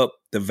really up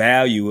the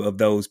value of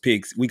those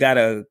picks. We got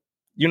to,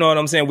 you know what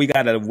I'm saying? We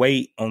got to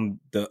wait on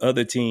the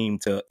other team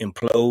to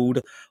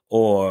implode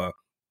or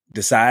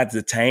decide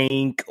to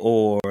tank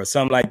or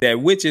something like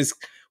that, which is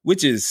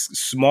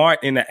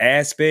smart in the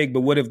aspect,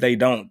 but what if they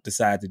don't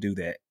decide to do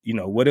that?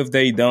 What if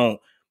they don't?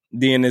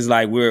 Then it's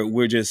like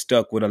we're just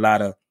stuck with a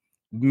lot of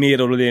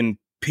middling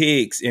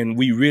picks, and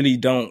we really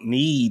don't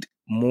need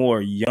more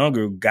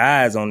younger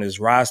guys on this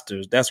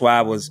roster. That's why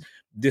I was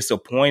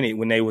disappointed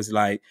when they was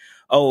like,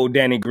 oh,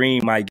 Danny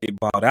Green might get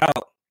bought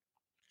out,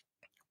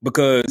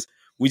 because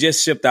we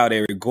just shipped out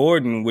Eric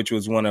Gordon, which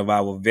was one of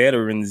our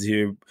veterans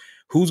here.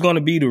 Who's going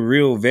to be the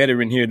real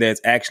veteran here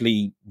that's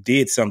actually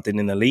did something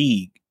in the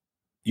league?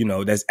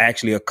 That's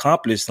actually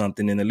accomplished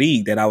something in the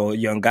league, that our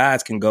young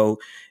guys can go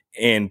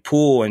and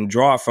pull and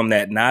draw from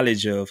that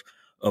knowledge of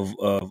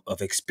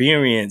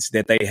experience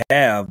that they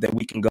have, that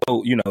we can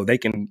go, they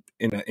can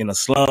in a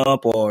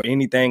slump or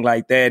anything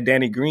like that.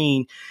 Danny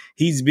Green,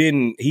 he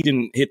didn't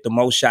hit the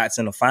most shots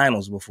in the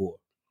finals before.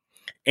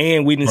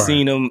 And we didn't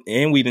seen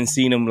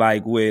him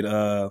like with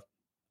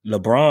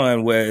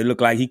LeBron, where it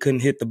looked like he couldn't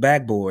hit the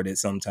backboard at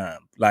some time.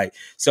 Like,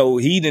 so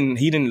he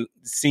didn't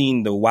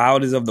seen the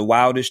wildest of the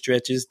wildest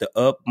stretches, the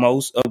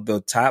upmost of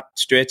the top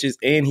stretches,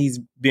 and he's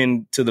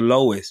been to the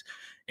lowest.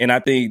 And I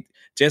think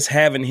just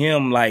having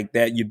him like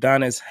that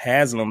Udonis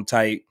Haslem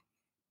type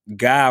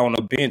guy on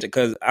the bench,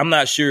 because I'm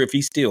not sure if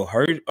he's still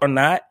hurt or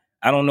not.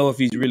 I don't know if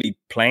he's really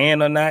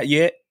playing or not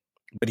yet,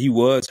 but he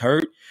was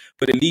hurt.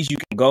 But at least you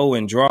can go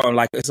and draw,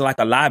 like it's like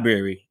a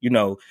library.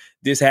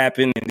 This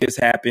happened and this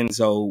happened.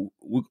 So,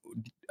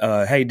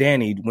 hey,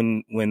 Danny,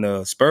 when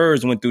the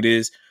Spurs went through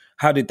this,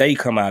 how did they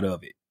come out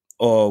of it?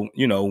 or,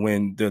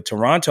 when the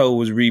Toronto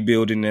was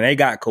rebuilding and they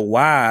got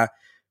Kawhi,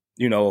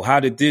 how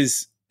did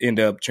this end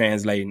up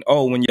translating?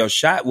 Oh, when your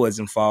shot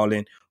wasn't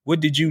falling, what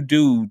did you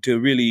do to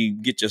really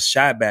get your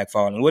shot back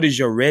falling? What is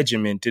your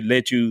regimen to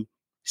let you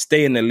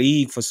stay in the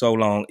league for so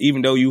long,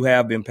 even though you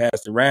have been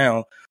passed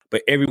around?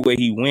 But everywhere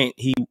he went,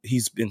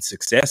 he's been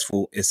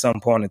successful at some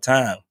point in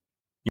time.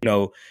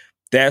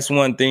 That's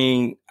one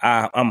thing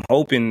I'm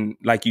hoping,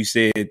 like you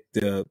said,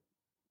 the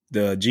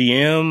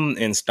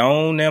GM and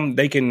Stone, them,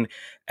 they can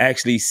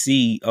actually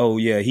see, oh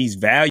yeah, he's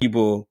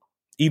valuable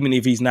even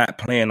if he's not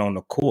playing on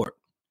the court.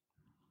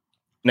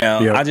 Now,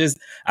 I just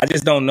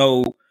don't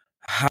know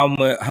how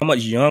much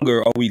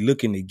younger are we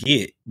looking to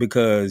get,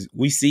 because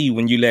we see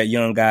when you let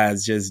young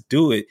guys just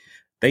do it,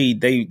 they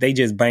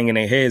just banging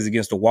their heads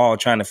against the wall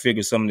trying to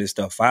figure some of this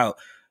stuff out.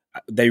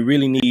 They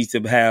really need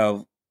to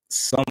have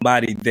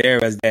somebody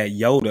there as that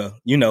Yoda,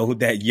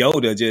 that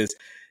Yoda just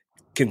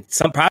can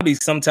sometimes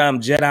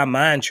Jedi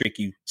mind trick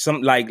you.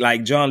 Some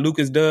like John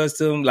Lucas does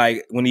to him,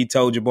 like when he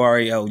told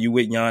Jabari, "Oh, you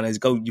with Giannis?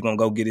 You're gonna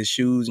go get his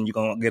shoes and you're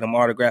gonna get him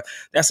autographed."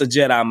 That's a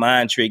Jedi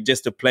mind trick,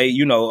 just to play,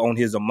 on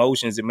his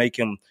emotions and make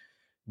him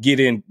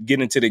get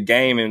into the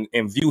game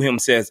and view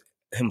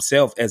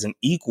himself as an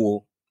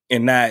equal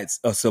and not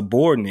a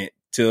subordinate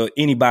to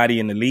anybody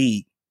in the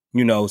league.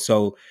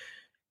 So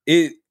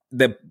it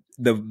the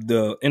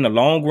in the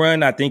long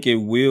run, I think it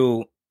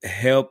will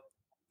help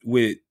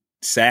with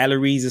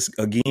salaries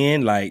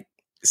again. I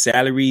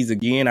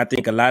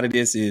think a lot of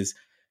this is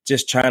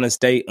just trying to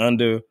stay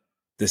under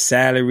the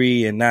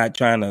salary and not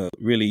trying to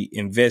really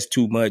invest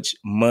too much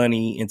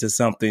money into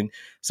something.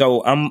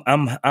 So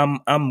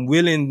I'm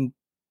willing.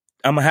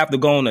 I'm gonna have to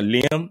go on a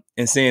limb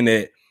and saying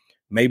that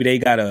maybe they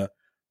got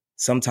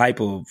some type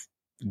of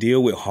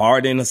deal with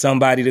Harden or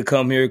somebody to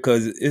come here,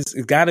 because it's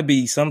got to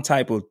be some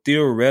type of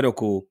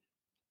theoretical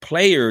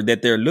player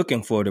that they're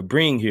looking for to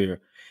bring here.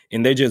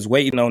 And they're just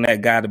waiting on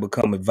that guy to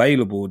become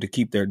available to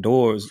keep their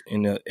doors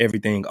and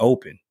everything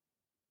open.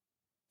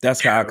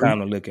 That's how I'm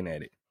kind of looking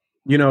at it.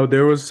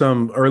 There was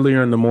some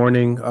earlier in the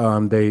morning,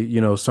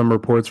 some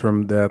reports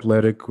from The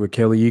Athletic with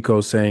Kelly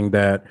Iko saying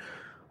that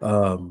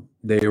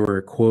they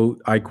were,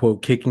 I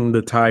quote, kicking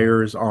the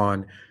tires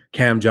on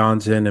Cam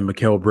Johnson and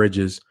Mikal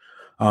Bridges,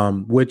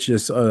 which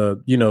is,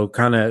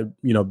 kind of,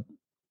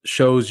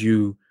 shows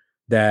you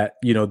that,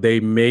 they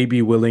may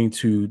be willing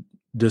to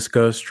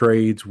discuss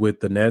trades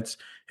with the Nets.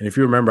 And if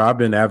you remember, I've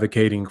been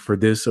advocating for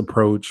this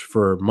approach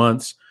for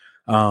months,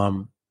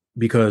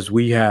 because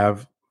we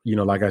have,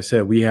 like I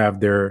said, we have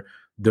the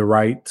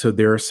right to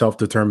their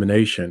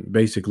self-determination,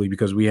 basically,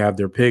 because we have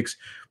their picks.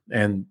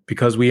 And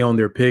because we own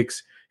their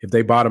picks, if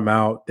they bottom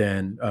out,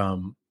 then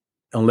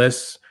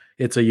unless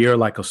it's a year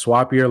like a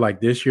swap year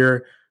like this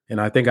year, and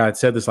I think I had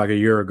said this like a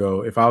year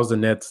ago, if I was the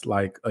Nets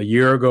like a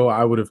year ago,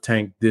 I would have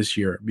tanked this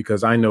year,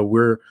 because I know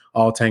we're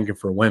all tanking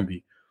for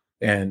Wemby.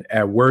 And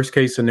at worst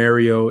case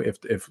scenario, if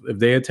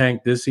they had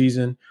tanked this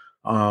season,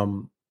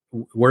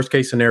 worst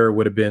case scenario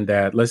would have been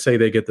that, let's say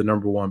they get the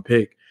number 1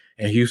 pick,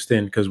 and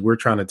Houston, because we're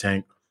trying to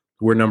tank,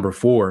 we're number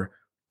 4.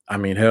 I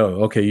mean,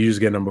 hell, okay, you just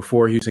get number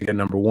 4, Houston get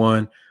number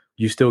 1,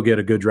 you still get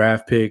a good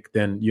draft pick,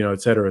 then,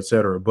 et cetera, et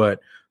cetera. But,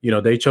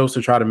 they chose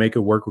to try to make it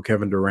work with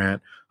Kevin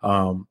Durant.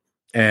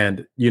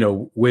 And,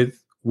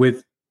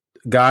 with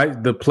guys,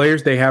 the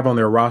players they have on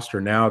their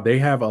roster now, they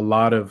have a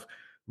lot of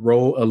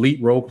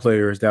elite role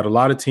players that a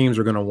lot of teams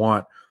are going to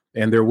want,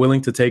 and they're willing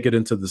to take it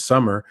into the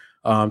summer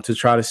to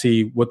try to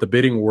see what the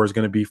bidding war is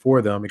going to be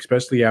for them,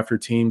 especially after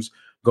teams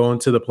go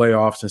into the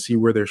playoffs and see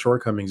where their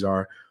shortcomings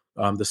are.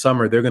 The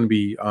summer, they're going to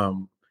be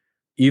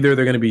either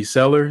they're going to be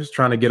sellers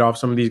trying to get off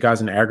some of these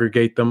guys and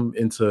aggregate them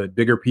into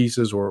bigger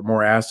pieces or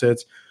more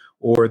assets,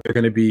 or they're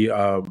going to be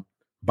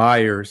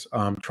buyers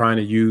trying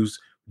to use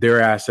their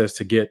assets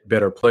to get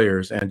better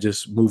players and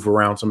just move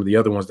around some of the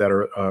other ones that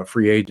are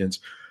free agents.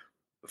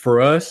 For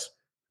us,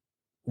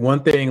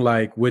 one thing,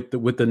 like with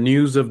the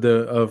news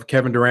of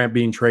Kevin Durant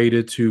being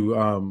traded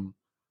to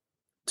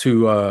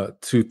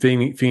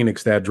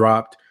Phoenix that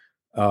dropped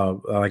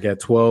like at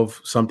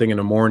 12 something in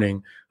the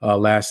morning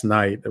last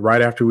night,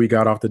 right after we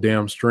got off the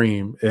damn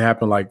stream. It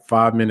happened like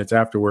 5 minutes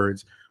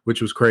afterwards,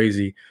 which was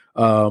crazy.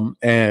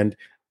 And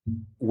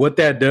what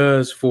that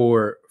does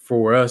for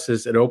us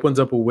is it opens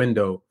up a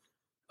window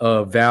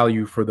of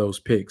value for those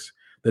picks.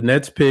 The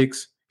Nets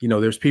picks,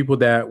 there's people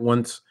that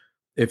once,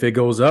 if it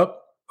goes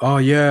up, oh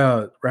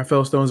yeah,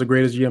 Rafael Stone's the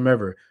greatest GM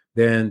ever.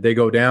 Then they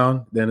go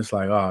down, then it's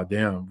like, oh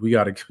damn, we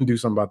got to do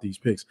something about these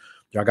picks.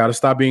 Y'all got to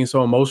stop being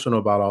so emotional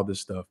about all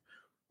this stuff.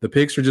 The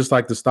picks are just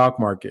like the stock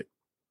market,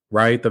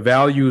 right? The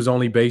value is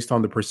only based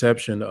on the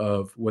perception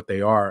of what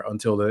they are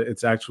until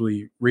it's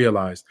actually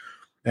realized.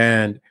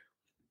 And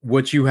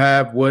what you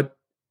have, what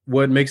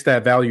makes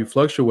that value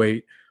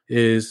fluctuate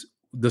is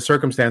the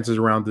circumstances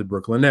around the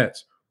Brooklyn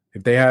Nets.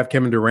 If they have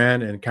Kevin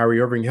Durant and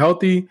Kyrie Irving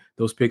healthy,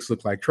 those picks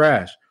look like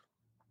trash.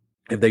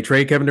 If they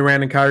trade Kevin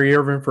Durant and Kyrie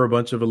Irving for a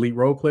bunch of elite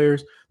role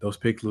players, those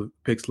picks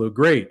look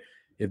great.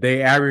 If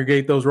they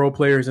aggregate those role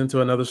players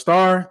into another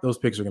star, those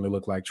picks are going to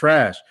look like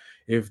trash.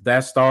 if that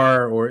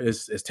star or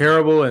is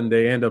terrible and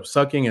they end up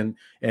sucking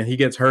and he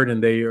gets hurt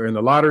and they are in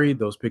the lottery,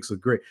 those picks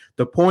look great.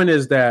 The point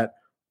is that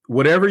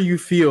whatever you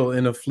feel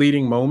in a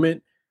fleeting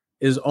moment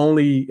is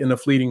only in a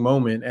fleeting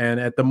moment. And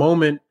at the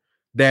moment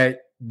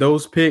that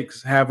those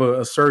picks have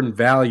a certain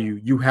value,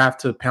 you have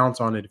to pounce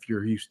on it if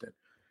you're Houston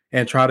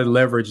and try to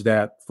leverage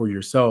that for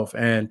yourself.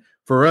 And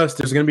for us,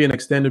 there's going to be an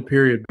extended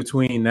period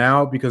between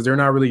now because they're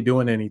not really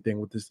doing anything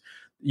with this.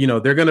 You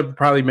know, they're going to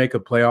probably make a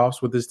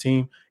playoffs with this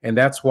team, and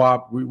that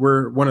swap,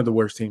 we're one of the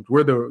worst teams.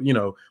 We're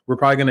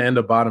probably going to end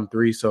up bottom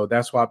 3, so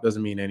that swap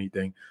doesn't mean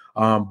anything.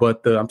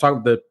 But I'm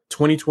talking the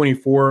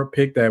 2024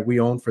 pick that we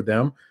own for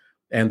them,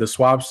 and the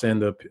swaps and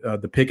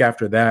the pick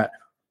after that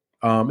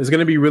is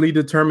going to be really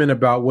determined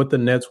about what the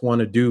Nets want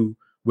to do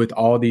with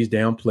all these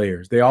damn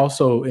players. They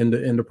also, in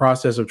the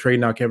process of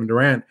trading out Kevin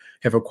Durant,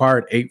 have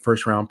acquired 8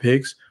 first-round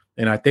picks,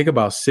 and I think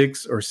about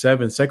 6 or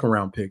 7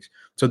 second-round picks.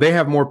 So they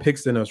have more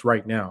picks than us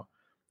right now.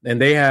 And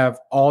they have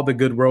all the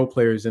good role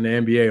players in the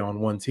NBA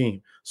on one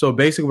team. So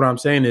basically what I'm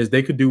saying is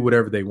they could do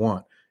whatever they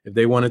want. If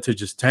they wanted to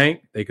just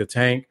tank, they could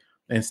tank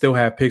and still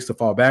have picks to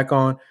fall back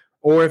on.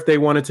 Or if they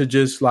wanted to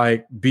just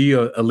like be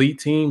an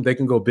elite team, they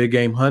can go big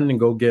game hunting and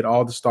go get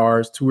all the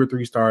stars, 2 or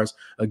 3 stars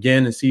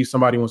again, and see if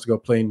somebody wants to go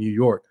play in New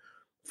York.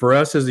 For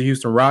us as the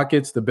Houston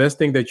Rockets, the best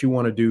thing that you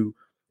want to do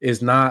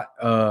is not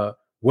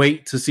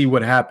wait to see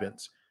what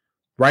happens.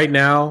 Right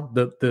now,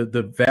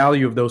 the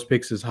value of those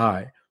picks is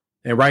high.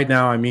 And right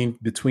now, I mean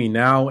between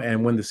now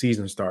and when the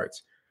season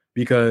starts,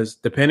 because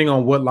depending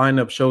on what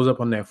lineup shows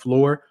up on that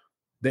floor,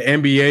 the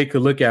NBA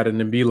could look at it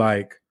and be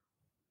like,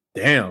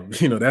 damn,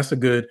 that's a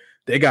good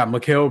 – they got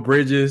Mikal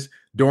Bridges,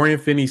 Dorian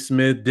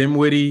Finney-Smith,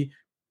 Dinwiddie.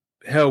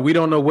 Hell, we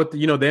don't know what the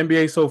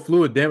NBA is so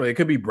fluid. Damn, it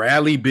could be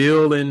Bradley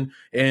Beal and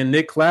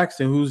Nick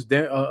Claxton, who's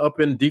up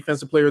in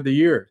Defensive Player of the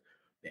Year.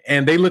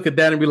 And they look at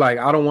that and be like,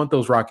 I don't want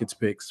those Rockets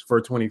picks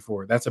for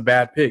 24. That's a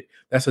bad pick.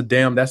 That's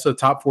a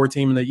top 4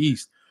 team in the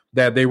East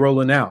that they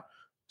rolling out.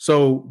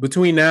 So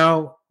between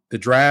now, the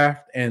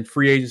draft, and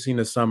free agency in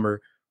the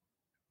summer,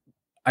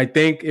 I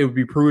think it would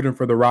be prudent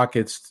for the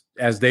Rockets,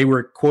 as they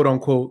were quote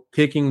unquote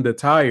kicking the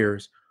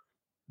tires.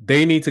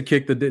 They need to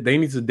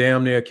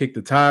damn near kick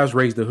the tires,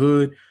 raise the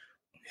hood,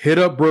 hit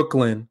up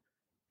Brooklyn,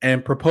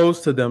 and propose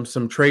to them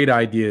some trade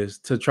ideas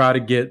to try to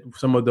get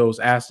some of those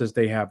assets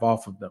they have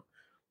off of them.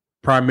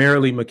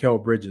 Primarily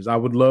Mikal Bridges. I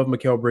would love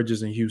Mikal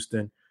Bridges in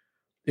Houston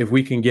if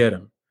we can get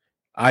him.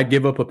 I'd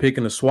give up a pick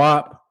in a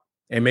swap.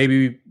 And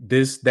maybe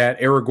that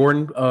Eric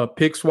Gordon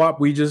pick swap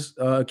we just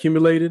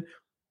accumulated,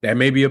 that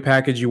may be a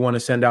package you want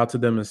to send out to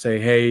them and say,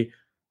 hey,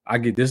 I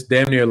get this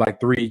damn near like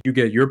 3. You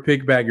get your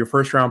pick back, your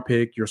first-round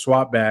pick, your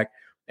swap back,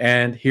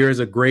 and here's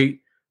a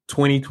great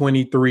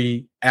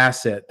 2023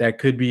 asset that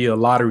could be a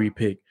lottery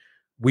pick.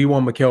 We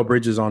want Mikal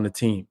Bridges on the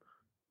team.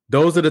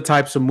 Those are the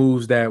types of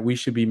moves that we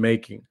should be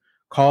making,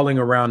 calling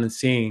around and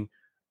seeing.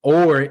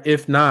 Or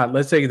if not,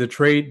 let's say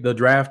the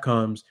draft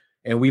comes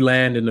and we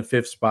land in the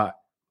 5th spot.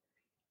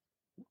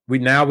 We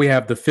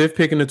have the 5th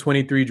pick in the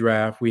 23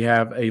 draft. We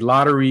have a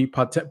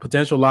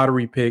potential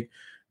lottery pick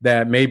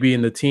that may be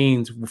in the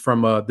teens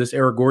from this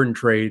Eric Gordon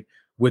trade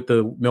with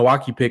the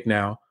Milwaukee pick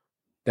now.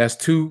 That's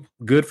 2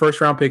 good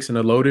first-round picks in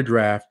a loaded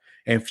draft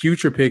and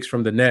future picks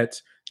from the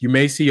Nets. You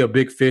may see a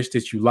big fish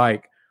that you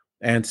like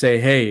and say,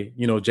 hey,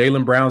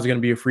 Jaylen Brown's going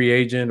to be a free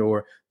agent,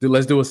 or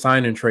let's do a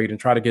sign and trade and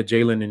try to get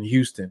Jaylen in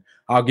Houston.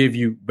 I'll give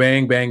you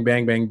bang, bang,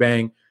 bang, bang,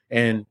 bang,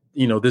 and,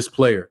 this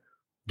player.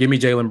 Give me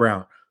Jaylen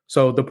Brown.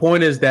 So the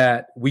point is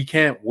that we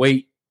can't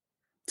wait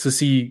to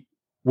see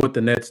what the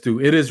Nets do.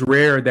 It is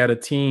rare that a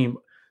team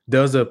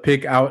does a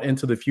pick out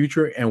into the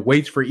future and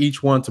waits for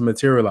each one to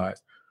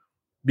materialize,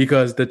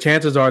 because the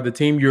chances are the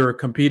team you're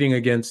competing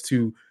against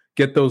to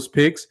get those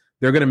picks,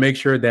 they're going to make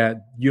sure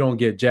that you don't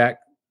get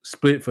jack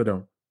split for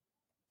them.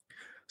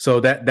 So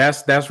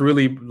that's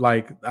really,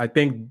 like, I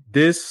think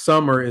this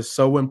summer is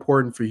so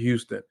important for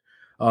Houston.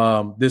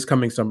 This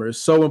coming summer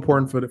is so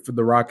important for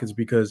the Rockets,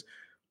 because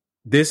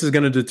this is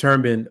going to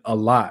determine a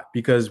lot,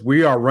 because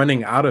we are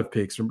running out of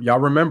picks. Y'all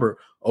remember,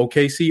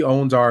 OKC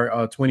owns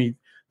our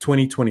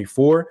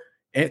 2024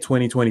 and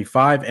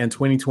 2025 and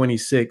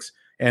 2026.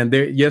 And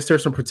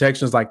there's some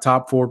protections like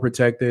top 4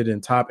 protected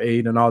and top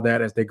 8 and all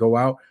that as they go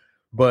out,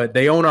 but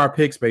they own our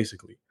picks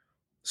basically.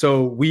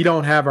 So we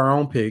don't have our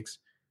own picks,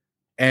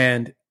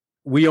 and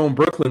we own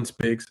Brooklyn's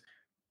picks.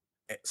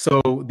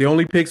 So the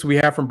only picks we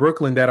have from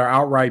Brooklyn that are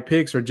outright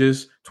picks are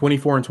just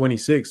 24 and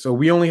 26. So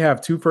we only have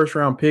 2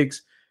 first-round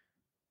picks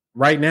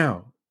right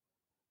now.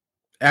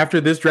 After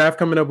this draft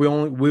coming up, we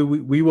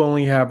will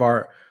only have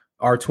our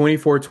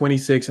 24,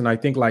 26, and I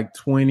think like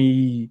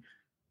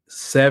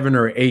 27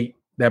 or 8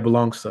 that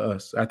belongs to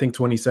us. I think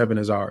 27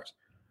 is ours.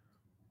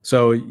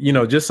 So,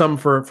 just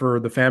something for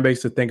the fan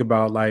base to think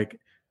about. Like,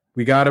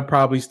 we got to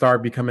probably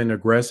start becoming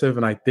aggressive,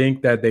 and I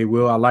think that they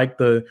will. I like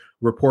the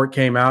report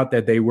came out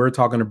that they were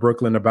talking to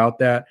Brooklyn about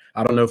that.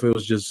 I don't know if it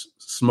was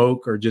just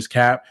smoke or just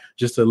cap,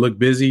 just to look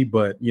busy,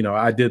 but,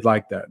 I did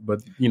like that.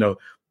 But,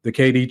 the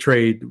KD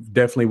trade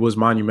definitely was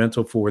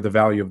monumental for the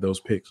value of those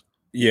picks.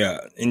 Yeah,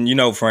 and you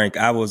know, Frank,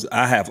 I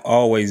have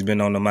always been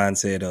on the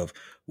mindset of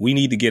we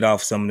need to get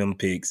off some of them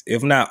picks,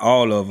 if not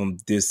all of them,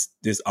 this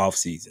off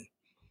season.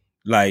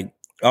 Like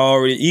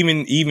already,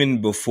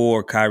 even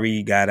before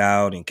Kyrie got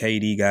out and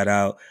KD got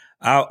out,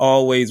 I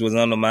always was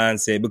on the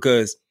mindset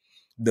because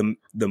the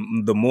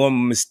more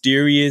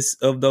mysterious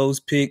of those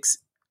picks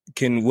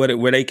can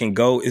where they can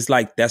go, it's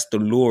like that's the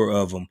lure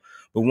of them.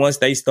 But once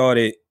they start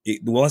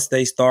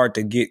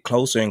to get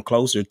closer and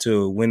closer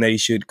to when they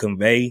should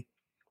convey,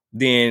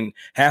 then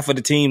half of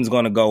the team's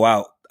going to go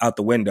out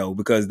the window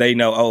because they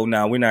know, oh,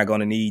 now we're not going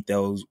to need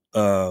those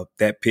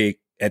that pick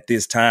at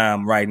this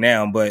time right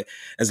now. But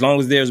as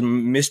long as there's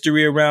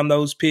mystery around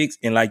those picks,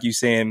 and like you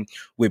saying,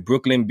 with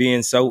Brooklyn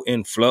being so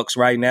in flux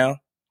right now,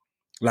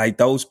 like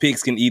those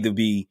picks can either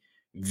be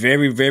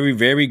very, very,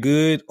 very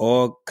good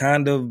or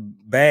kind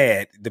of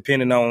bad,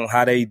 depending on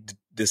how they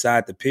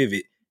decide to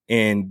pivot.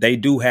 And they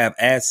do have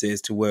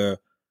assets to where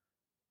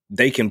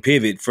they can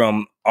pivot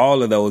from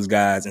all of those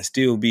guys and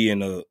still be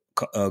in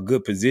a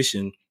good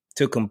position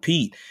to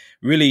compete.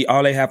 Really,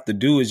 all they have to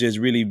do is just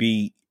really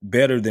be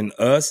better than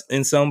us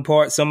in some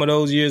of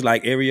those years,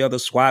 like every other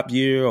swap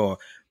year, or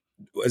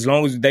as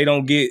long as they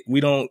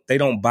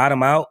don't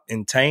bottom out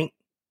and tank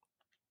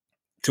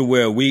to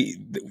where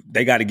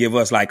they got to give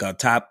us like a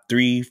top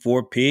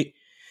 3-4 pick,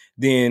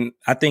 then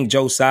I think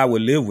Joe Tsai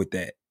would live with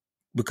that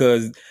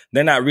because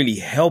they're not really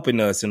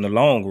helping us in the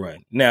long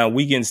run. Now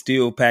we can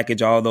still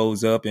package all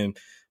those up and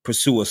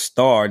pursue a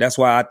star. That's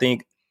why I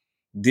think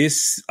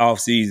this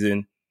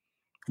offseason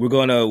we're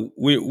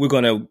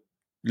gonna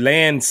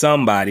land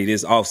somebody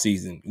this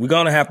offseason. We're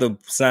gonna have to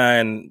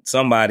sign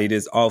somebody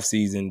this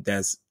offseason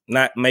that's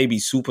not maybe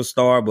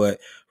superstar, but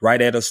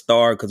right at a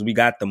star because we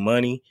got the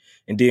money.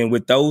 And then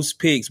with those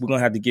picks, we're gonna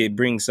have to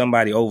bring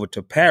somebody over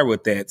to pair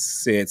with that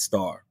said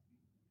star.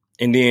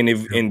 And then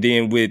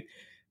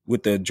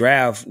with the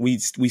draft, we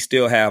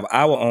still have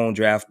our own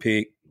draft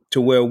pick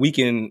to where we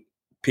can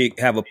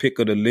have a pick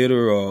of the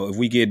litter, or if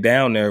we get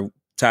down there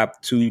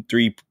top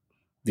 2-3,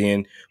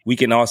 then we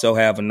can also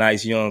have a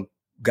nice young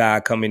guy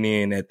coming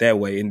in at that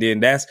way. And then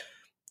that's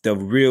the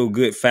real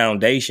good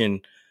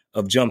foundation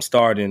of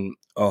jumpstarting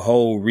a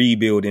whole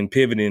rebuild and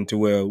pivoting to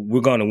where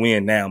we're going to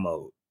win now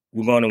mode.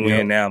 We're going to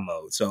win now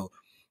mode. So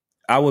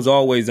I was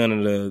always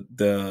under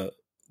the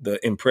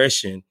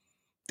impression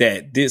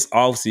that this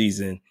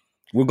offseason,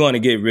 we're going to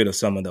get rid of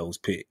some of those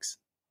picks.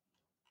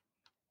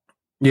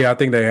 Yeah, I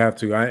think they have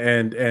to.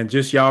 And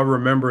just y'all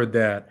remember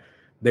that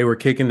they were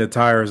kicking the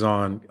tires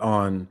on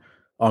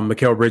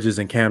Mikal Bridges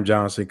and Cam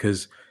Johnson,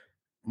 because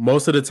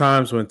most of the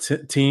times when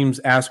teams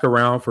ask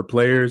around for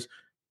players,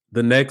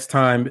 the next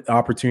time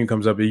opportunity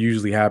comes up, it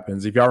usually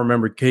happens. If y'all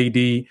remember,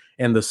 KD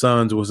and the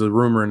Suns was a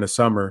rumor in the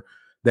summer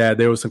that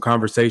there was some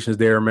conversations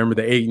there. Remember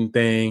the Ayton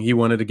thing? He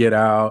wanted to get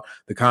out,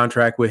 the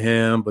contract with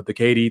him, but the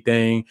KD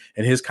thing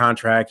and his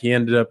contract, he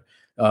ended up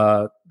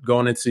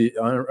going into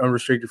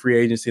unrestricted free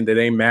agency, and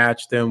they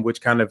matched them,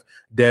 which kind of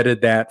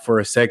deaded that for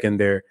a second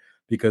there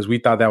because we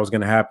thought that was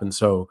going to happen.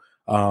 So,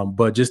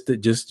 but just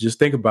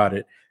think about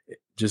it.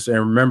 And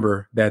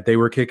remember that they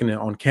were kicking it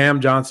on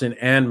Cam Johnson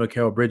and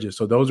Mikal Bridges.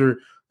 So those are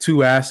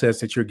two assets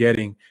that you're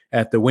getting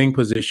at the wing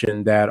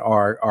position that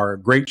are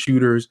great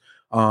shooters,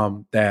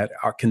 that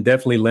can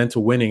definitely lend to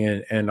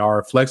winning and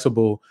are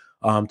flexible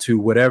to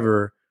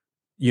whatever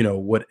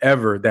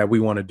that we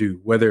want to do.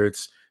 Whether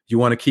it's you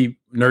want to keep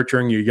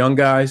nurturing your young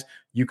guys,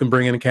 you can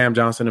bring in Cam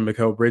Johnson and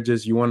Mikal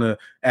Bridges. You want to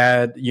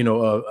add,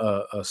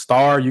 a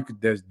star,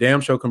 there's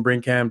damn show can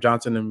bring Cam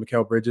Johnson and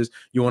Mikal Bridges.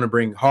 You want to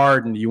bring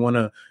Harden, you want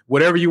to,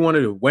 whatever you want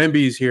to do.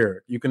 Wemby's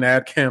here. You can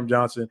add Cam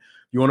Johnson.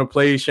 You want to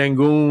play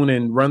Şengün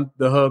and run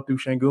the hub through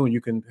Şengün,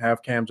 you can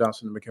have Cam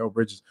Johnson and Mikal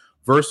Bridges.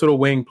 Versatile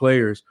wing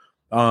players.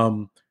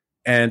 And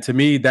to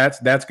me,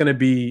 that's going to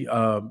be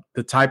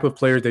the type of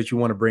players that you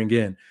want to bring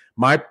in.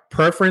 My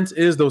preference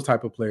is those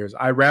type of players.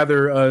 I'd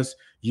rather us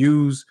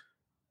use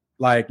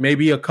like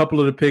maybe a couple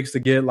of the picks to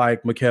get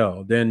like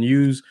Mikal, then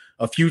use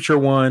a future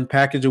one,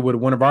 package it with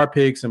one of our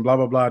picks and blah,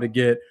 blah, blah to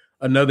get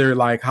another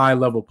like high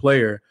level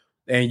player.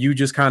 And you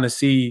just kind of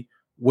see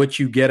what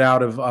you get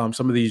out of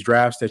some of these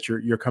drafts that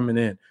you're coming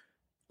in.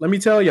 Let me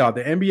tell y'all,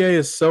 the NBA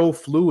is so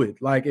fluid.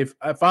 Like if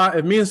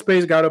me and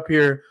Space got up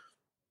here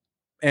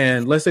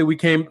and let's say we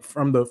came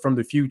from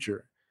the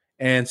future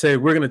and say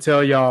we're going to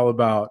tell y'all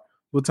about,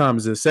 what time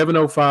is it?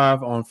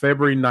 7:05 on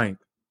February 9th,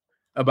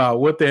 about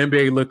what the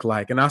NBA looked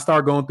like. And I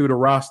start going through the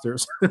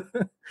rosters.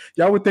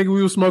 Y'all would think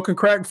we were smoking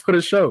crack for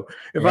the show.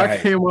 If I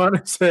came on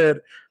and said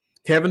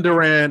Kevin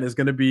Durant is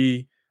going to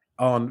be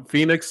on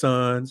Phoenix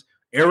Suns,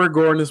 Eric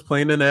Gordon is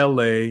playing in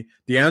LA,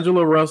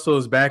 D'Angelo Russell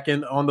is back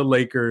on the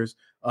Lakers,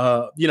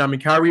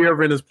 Kyrie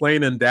Irving is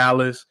playing in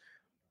Dallas,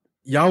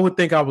 y'all would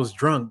think I was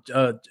drunk.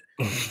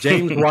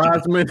 James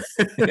Wiseman,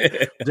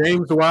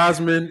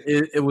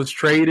 it was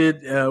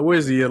traded. Where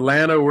is he?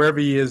 Atlanta, wherever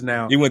he is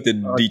now. He went to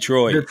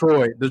Detroit.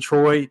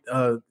 Detroit.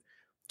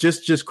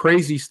 Just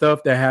crazy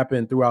stuff that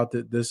happened throughout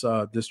this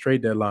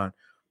trade deadline.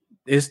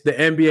 It's the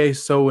NBA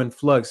so in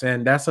flux,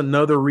 and that's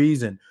another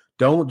reason.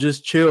 Don't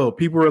just chill.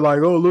 People are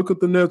like, "Oh, look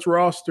at the Nets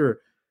roster."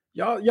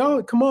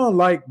 Y'all, come on,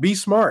 like be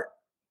smart.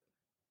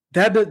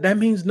 That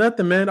means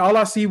nothing, man. All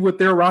I see with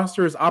their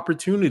roster is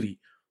opportunity.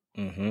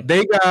 Mm-hmm.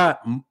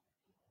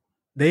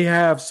 They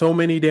have so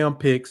many damn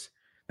picks.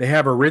 They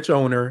have a rich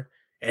owner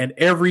and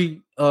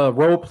every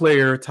role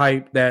player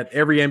type that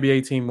every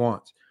NBA team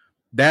wants.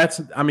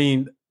 I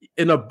mean,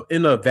 in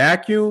a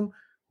vacuum,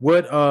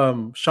 what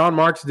Sean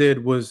Marks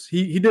did was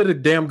he did a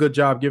damn good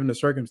job given the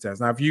circumstance.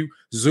 Now, if you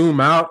zoom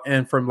out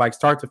and from like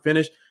start to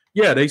finish,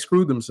 yeah, they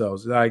screwed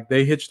themselves. Like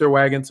they hitched their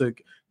wagon to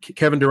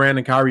Kevin Durant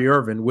and Kyrie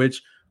Irving,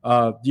 which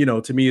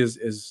to me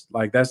is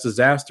like that's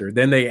disaster.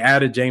 Then they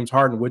added James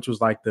Harden, which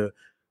was like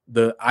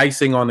the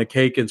icing on the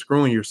cake and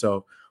screwing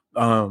yourself.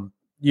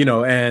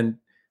 And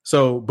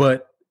so,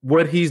 but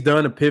what he's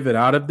done to pivot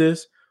out of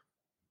this,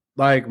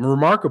 like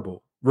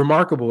remarkable,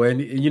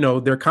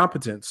 and they're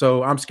competent.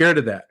 So I'm scared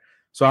of that.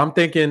 So I'm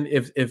thinking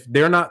if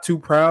they're not too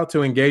proud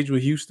to engage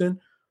with Houston,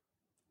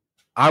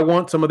 I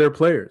want some of their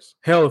players.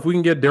 Hell, if we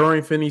can get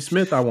Dorian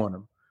Finney-Smith, I want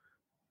him.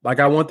 Like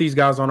I want these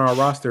guys on our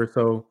roster.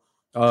 So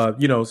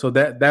so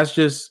that's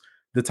just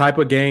the type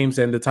of games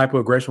and the type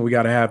of aggression we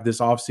got to have this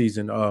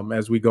offseason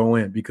as we go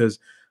in, because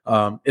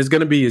it's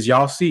going to be, as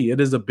y'all see, it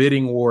is a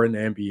bidding war in the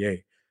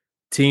NBA.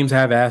 Teams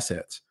have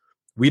assets.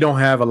 We don't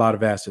have a lot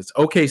of assets.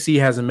 OKC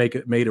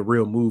hasn't made a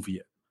real move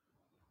yet.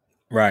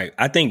 Right.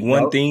 I think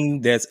one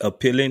thing that's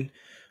appealing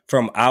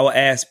from our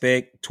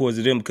aspect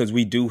towards them, because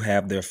we do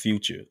have their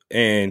future.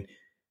 And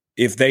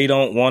if they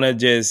don't want to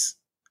just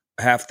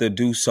have to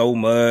do so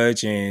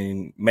much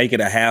and make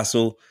it a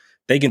hassle,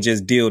 they can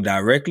just deal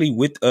directly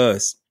with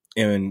us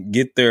and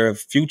get their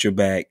future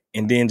back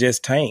and then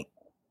just tank.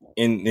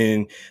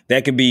 And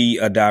that could be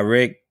a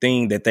direct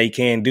thing that they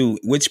can do,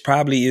 which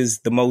probably is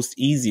the most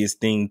easiest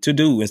thing to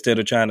do instead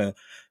of trying to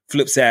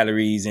flip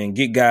salaries and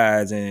get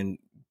guys and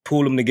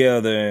pull them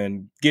together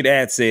and get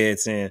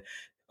assets and,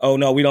 oh,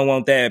 no, we don't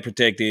want that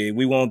protected.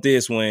 We want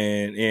this one.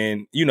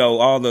 And,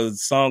 all the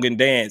song and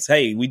dance.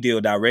 Hey, we deal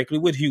directly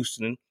with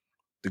Houston,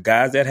 the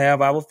guys that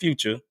have our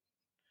future,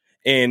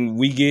 and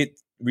we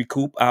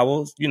recoup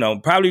ours.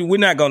 Probably we're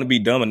not going to be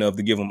dumb enough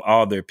to give them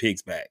all their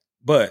picks back.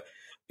 But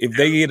if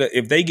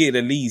they get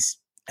at least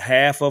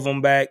half of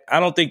them back, I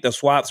don't think the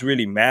swaps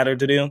really matter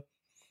to them.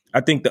 I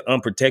think the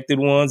unprotected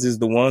ones is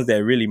the ones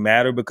that really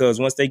matter, because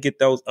once they get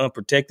those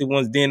unprotected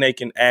ones, then they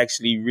can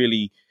actually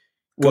really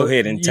go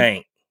ahead and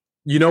tank.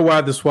 You know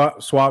why the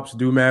swaps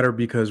do matter?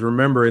 Because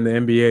remember, in the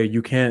NBA,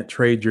 you can't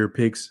trade your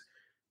picks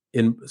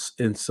in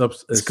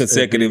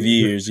consecutive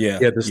years. Yeah.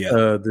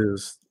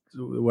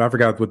 I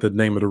forgot what the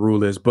name of the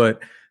rule is,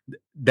 but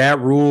that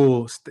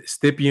rule,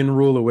 Stippian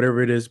rule or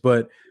whatever it is,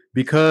 but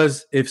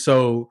because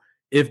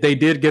if they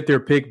did get their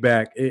pick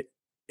back,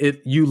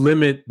 you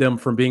limit them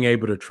from being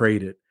able to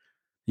trade it.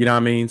 You know what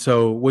I mean?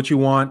 So what you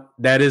want,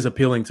 that is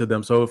appealing to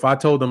them. So if I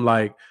told them,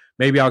 like,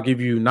 maybe I'll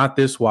give you not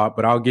this swap,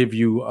 but I'll give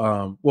you,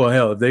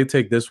 if they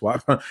take this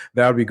swap,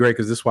 that would be great,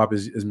 because this swap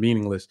is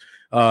meaningless.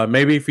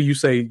 Maybe if you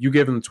say you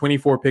give them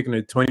 24 pick and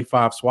a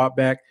 25 swap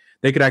back,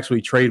 they could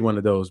actually trade one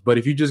of those. But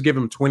if you just give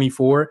them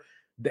 24,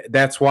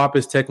 that swap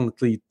is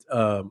technically,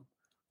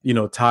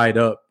 tied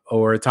up,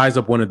 or it ties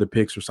up one of the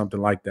picks or something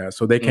like that.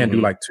 So they can't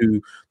do like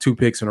two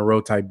picks in a row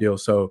type deal.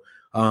 So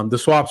the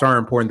swaps are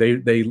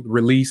important. They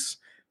release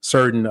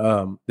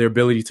certain their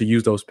ability to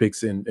use those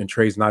picks in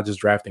trades, not just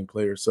drafting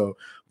players. So,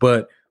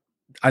 but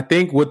I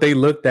think what they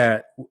looked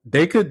at,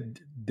 they could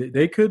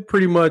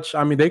pretty much,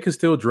 they could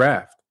still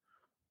draft.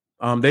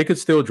 They could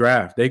still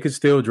draft.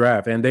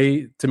 And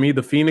to me,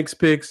 the Phoenix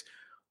picks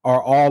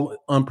are all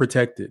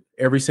unprotected.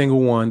 Every single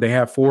one. They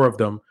have 4 of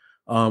them,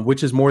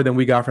 which is more than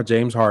we got for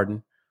James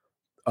Harden.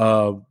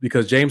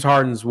 Because James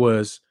Harden's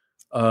was,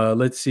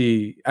 let's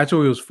see,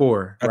 actually it was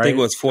 4. I think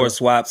it was 4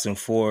 swaps and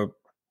 4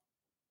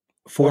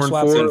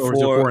 swaps and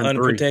 4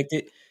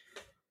 unprotected.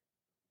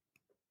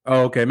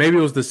 Oh, okay. Maybe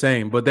it was the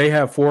same, but they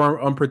have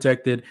 4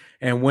 unprotected.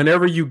 And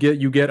whenever you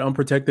get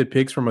unprotected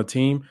picks from a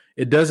team,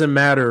 it doesn't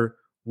matter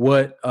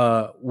what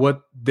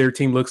their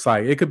team looks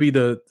like. It could be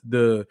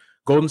the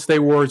Golden State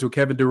Warriors with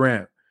Kevin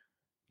Durant.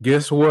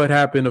 Guess what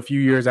happened a few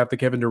years after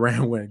Kevin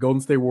Durant went?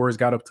 Golden State Warriors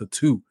got up to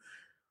 2.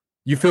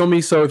 You feel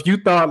me? So if you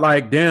thought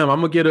like, damn, I'm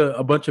going to get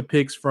a bunch of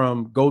picks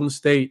from Golden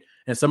State,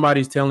 and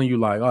somebody's telling you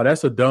like, oh,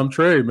 that's a dumb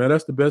trade, man.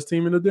 That's the best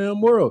team in the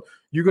damn world.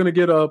 You're going to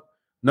get up.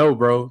 No,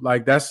 bro.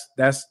 Like that's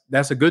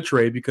a good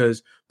trade,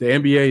 because the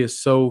NBA is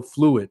so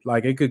fluid.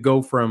 Like it could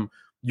go from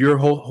you're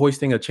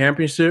hoisting a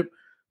championship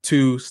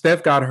to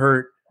Steph got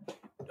hurt,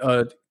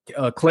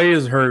 Clay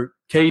is hurt,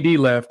 KD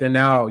left, and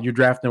now you're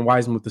drafting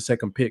Wiseman with the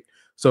 2nd pick.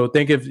 So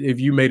think if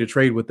you made a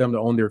trade with them to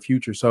own their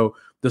future. So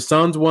the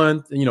Suns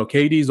won,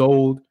 KD's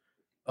old,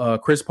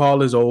 Chris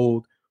Paul is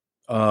old,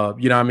 you know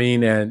what I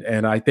mean?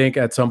 And I think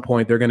at some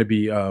point they're going to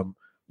be,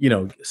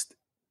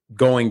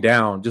 going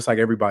down just like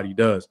everybody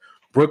does.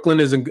 Brooklyn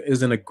is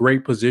in a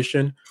great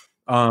position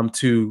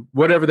to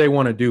whatever they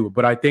want to do.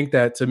 But I think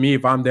that, to me,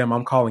 if I'm them,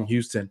 I'm calling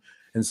Houston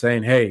and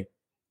saying, hey,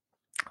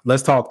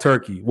 let's talk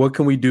turkey. What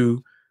can we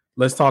do?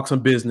 Let's talk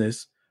some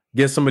business,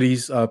 get some of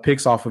these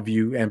picks off of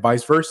you, and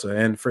vice versa.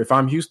 And if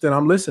I'm Houston,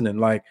 I'm listening.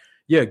 Like,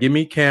 yeah, give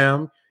me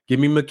Cam, Give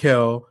me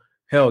Mikal.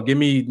 Hell, give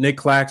me Nick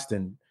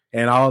Claxton,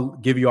 and I'll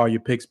give you all your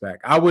picks back.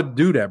 I would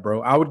do that,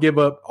 bro. I would give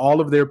up all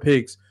of their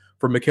picks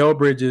for Mikal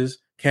Bridges,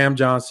 Cam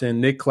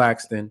Johnson, Nick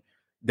Claxton.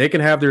 They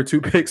can have their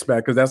 2 picks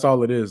back because that's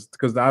all it is.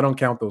 Because I don't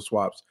count those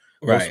swaps.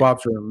 Those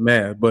swaps are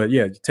mad. But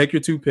yeah, take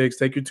your 2 picks,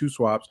 take your 2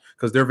 swaps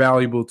because they're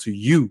valuable to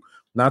you,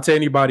 not to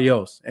anybody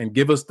else. And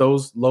give us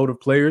those load of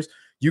players.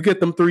 You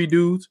get them 3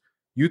 dudes.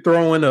 You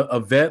throw in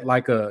a vet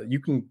like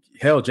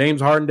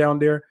James Harden down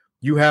there.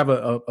 You have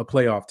a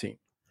playoff team.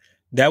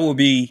 That will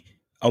be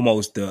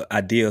almost the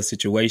ideal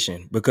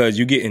situation because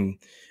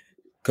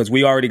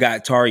we already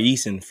got Tari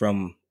Eason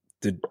from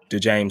the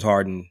James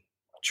Harden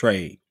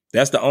trade.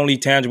 That's the only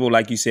tangible,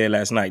 like you said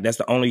last night, that's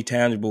the only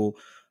tangible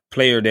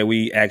player that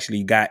we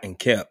actually got and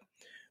kept.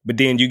 But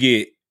then you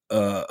get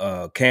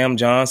Cam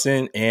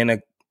Johnson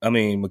and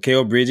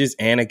Mikal Bridges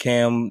and a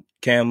Cam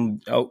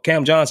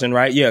Johnson,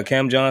 right? Yeah,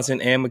 Cam Johnson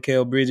and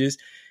Mikal Bridges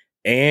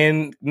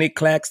and Nick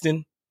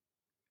Claxton.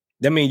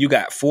 That means you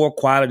got 4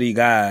 quality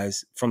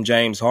guys from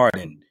James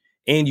Harden,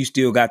 and you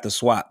still got the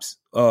swaps.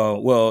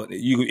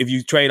 If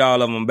you trade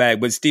all of them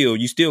back, but still,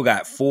 you still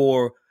got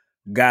 4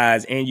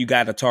 guys, and you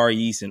got Tari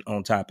Eason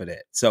on top of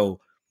that. So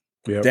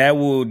that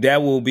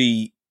will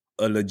be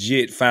a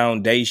legit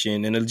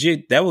foundation, and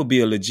that will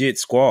be a legit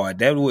squad.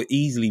 That will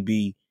easily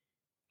be,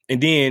 and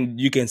then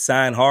you can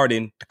sign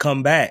Harden to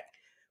come back.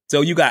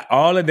 So you got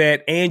all of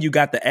that, and you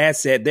got the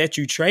asset that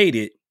you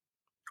traded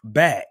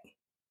back.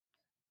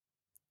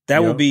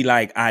 That would be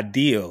like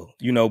ideal,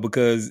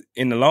 because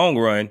in the long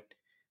run,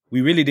 we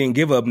really didn't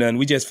give up nothing.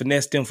 We just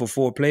finessed them for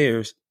 4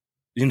 players.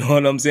 You know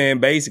what I'm saying?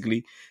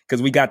 Basically,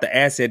 because we got the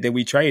asset that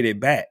we traded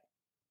back.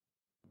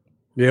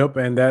 Yep.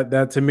 And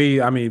that to me,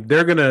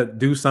 they're going to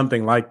do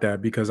something like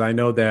that because I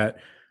know that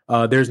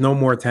there's no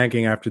more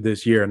tanking after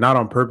this year, not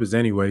on purpose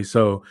anyway.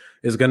 So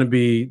they're going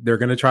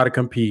to try to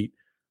compete.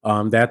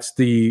 That's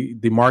the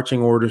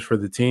marching orders for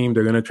the team.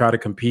 They're going to try to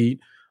compete.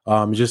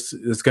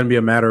 It's going to be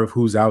a matter of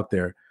who's out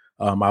there.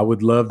 I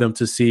would love them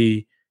to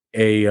see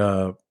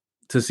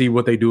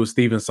what they do with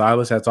Steven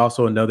Silas. That's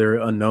also another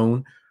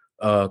unknown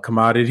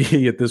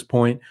commodity at this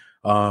point.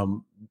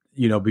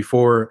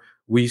 Before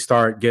we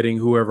start getting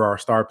whoever our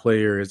star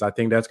player is, I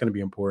think that's going to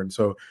be important.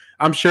 So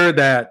I'm sure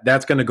that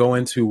that's going to go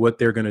into what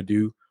they're going to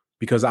do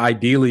because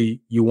ideally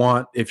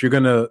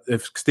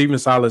if Steven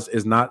Silas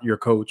is not your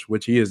coach,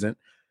 which he isn't,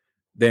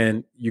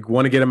 then you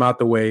want to get him out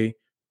the way,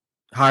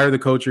 hire the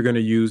coach you're going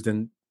to use,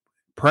 and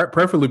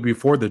preferably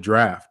before the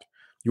draft.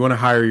 You want to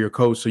hire your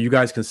coach so you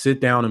guys can sit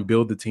down and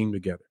build the team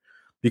together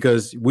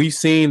because we've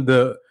seen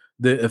the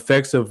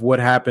effects of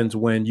what happens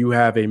when you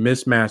have a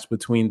mismatch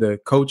between the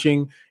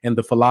coaching and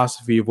the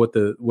philosophy of what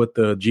the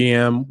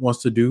GM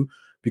wants to do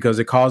because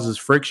it causes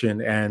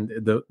friction and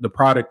the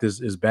product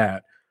is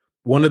bad.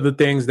 One of the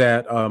things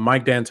that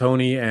Mike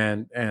D'Antoni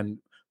and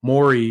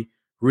Morey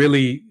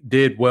really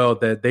did well,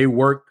 that they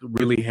worked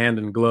really hand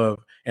in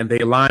glove and they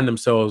aligned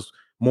themselves,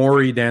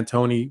 Morey,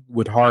 D'Antoni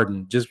with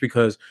Harden, just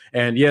because.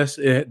 And yes,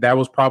 that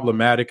was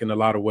problematic in a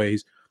lot of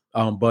ways.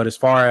 But as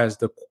far as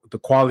the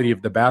quality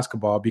of the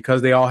basketball,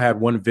 because they all had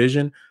one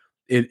vision,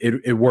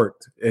 it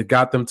worked. It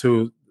got them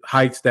to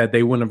heights that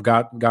they wouldn't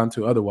have gotten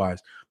to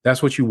otherwise.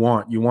 That's what you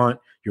want. You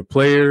want your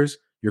players,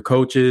 your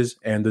coaches,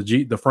 and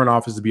the front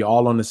office to be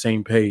all on the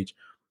same page.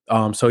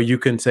 So you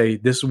can say,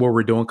 this is what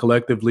we're doing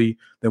collectively,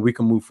 then we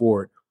can move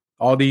forward.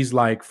 All these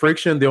like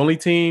friction, the only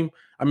team,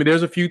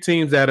 there's a few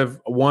teams that have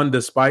won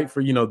despite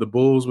for, the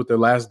Bulls with their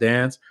last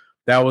dance.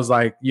 That was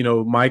like,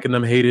 Mike and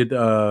them hated,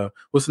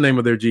 what's the name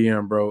of their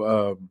GM,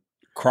 bro?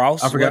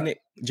 Krause, I forgot. Wasn't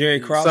it? Jerry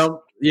Krause?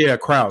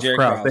 Krause.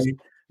 Krause.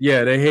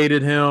 They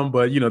hated him,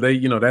 but,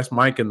 that's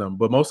Mike and them.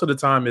 But most of the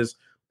time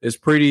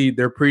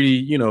they're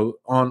pretty,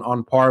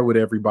 on par with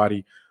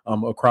everybody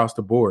across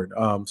the board.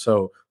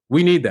 So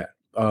we need that.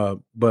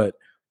 But,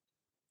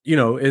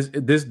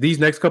 these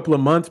next couple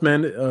of months,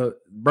 man,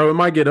 bro, it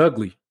might get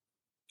ugly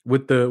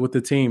with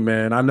the team,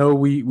 man. I know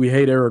we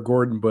hate Eric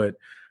Gordon, but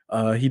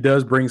he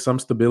does bring some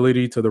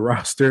stability to the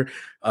roster.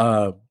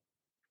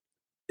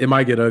 It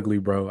might get ugly,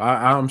 bro.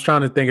 I'm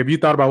trying to think. Have you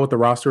thought about what the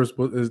roster is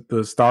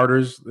the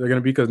starters are going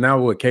to be? Because now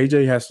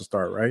KJ has to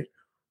start, right?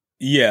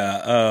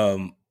 Yeah.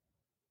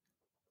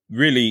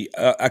 Really,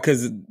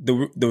 because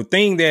the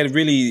thing that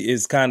really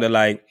is kind of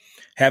like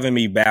having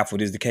me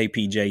baffled is the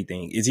KPJ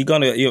thing. Is he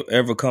going to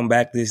ever come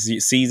back this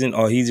season,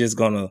 or he's just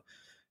going to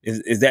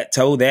is that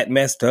toe that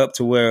messed up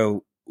to where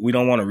we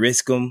don't want to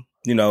risk him,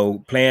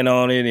 playing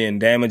on it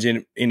and damaging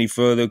it any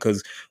further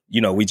because,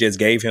 we just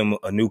gave him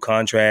a new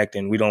contract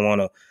and we don't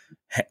want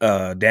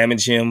to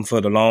damage him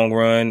for the long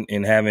run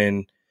and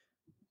having,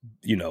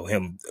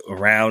 him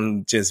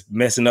around just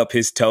messing up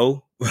his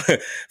toe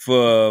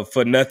for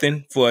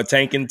nothing for a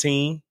tanking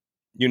team,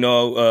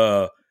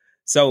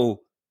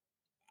 So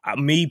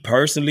me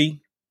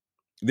personally,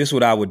 this is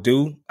what I would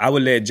do. I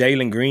would let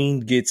Jalen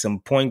Green get some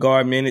point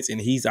guard minutes, and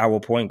he's our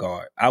point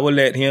guard. I would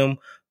let him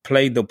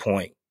play the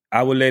point.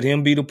 I would let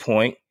him be the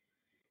point.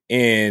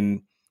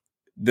 And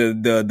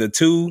the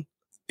two,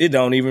 it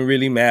don't even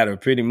really matter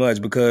pretty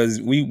much because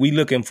we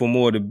looking for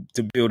more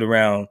to build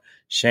around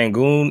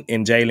Şengün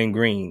and Jalen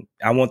Green.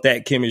 I want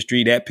that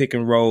chemistry, that pick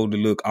and roll to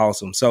look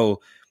awesome. So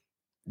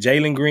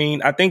Jalen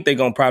Green, I think they're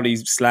gonna probably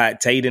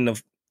slide Tate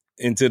into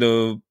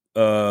the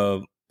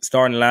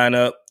starting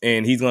lineup,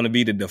 and he's gonna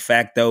be the de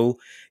facto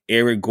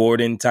Eric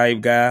Gordon type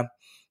guy.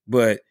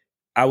 But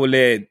I would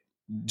let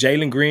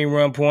Jalen Green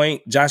run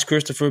point. Josh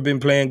Christopher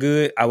been playing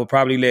good. I would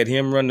probably let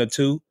him run the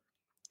 2.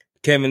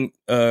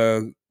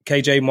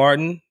 KJ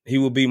Martin, he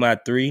will be my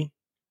 3.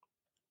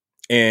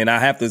 And I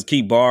have to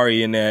keep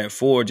Bari in there at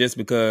 4 just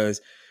because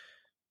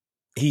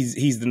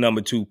he's the number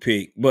 2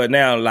 pick. But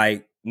now,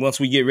 like, once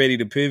we get ready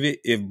to pivot,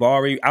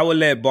 I would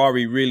let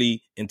Bari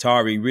really and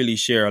Tari really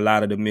share a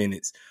lot of the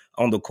minutes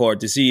on the court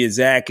to see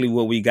exactly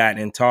what we got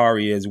in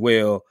Tari as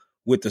well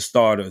with the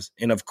starters.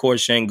 And of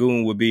course,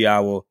 Şengün would be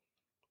our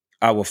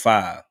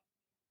 5.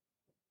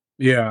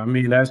 Yeah, I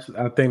mean I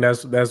think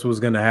that's what's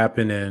gonna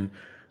happen, and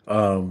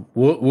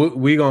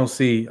we gonna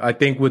see. I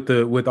think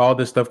with all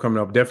this stuff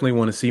coming up, definitely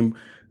want to see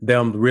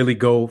them really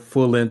go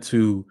full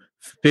into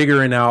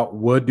figuring out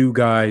what do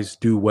guys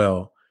do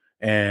well,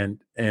 and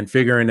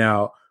figuring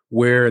out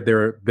where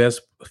they're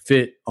best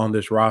fit on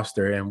this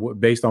roster, and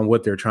based on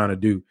what they're trying to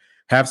do,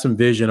 have some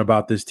vision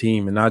about this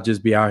team, and not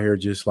just be out here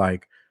just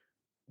like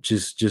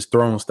just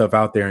throwing stuff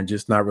out there and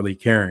just not really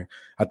caring.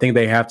 I think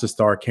they have to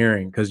start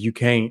caring, because you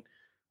can't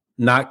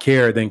not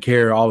care then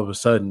care all of a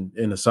sudden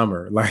in the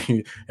summer. Like,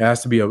 it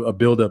has to be a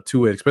build up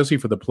to it, especially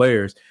for the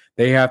players.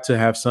 They have to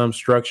have some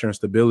structure and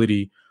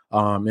stability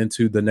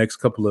into the next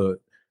couple of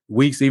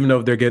weeks, even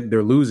though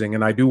they're losing.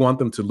 And I do want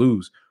them to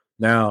lose.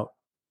 Now,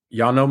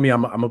 y'all know me,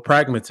 I'm a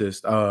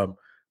pragmatist. I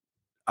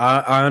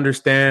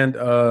understand,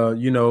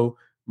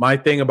 my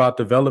thing about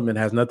development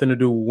has nothing to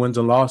do with wins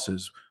and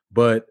losses,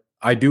 but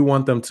I do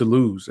want them to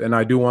lose, and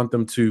I do want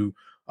them to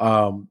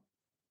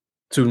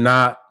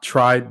not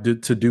try to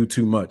do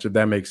too much, if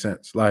that makes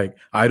sense. Like,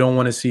 I don't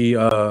want to see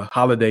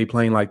Holiday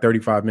playing like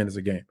 35 minutes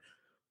a game.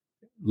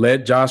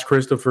 Let Josh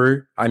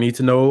Christopher, I need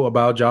to know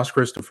about Josh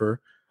Christopher.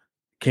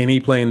 Can he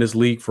play in this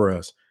league for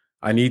us?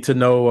 I need to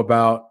know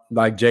about,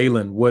 like,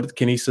 Jalen. What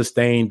can he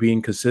sustain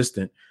being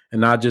consistent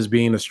and not just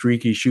being a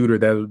streaky shooter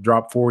that will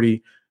drop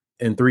 40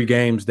 in 3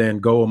 games, then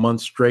go a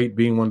month straight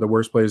being one of the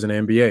worst players in the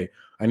NBA.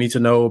 I need to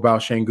know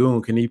about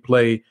Şengün. Can he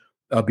play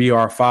a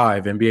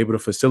BR5 and be able to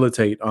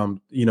facilitate,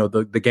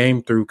 the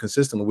game through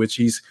consistently, which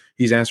he's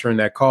answering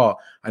that call.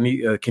 I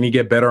need, can he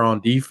get better on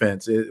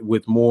defense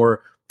with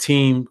more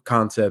team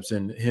concepts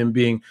and him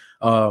being,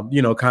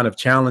 kind of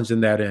challenged in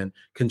that end?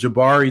 Can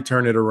Jabari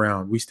turn it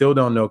around? We still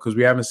don't know, because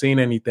we haven't seen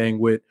anything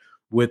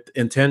with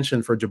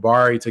intention for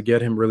Jabari to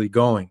get him really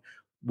going.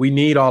 We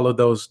need all of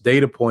those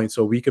data points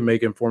so we can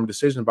make informed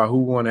decisions about who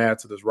we want to add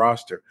to this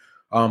roster.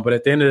 But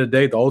at the end of the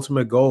day, the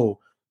ultimate goal,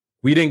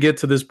 we didn't get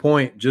to this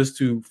point just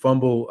to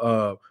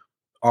fumble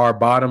our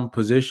bottom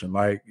position.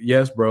 Like,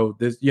 yes, bro,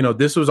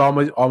 this was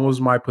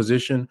almost my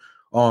position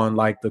on,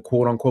 like, the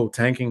quote unquote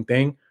tanking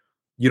thing.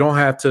 You don't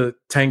have to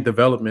tank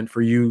development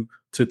for you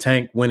to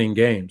tank winning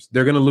games.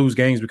 They're going to lose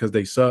games because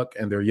they suck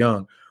and they're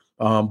young.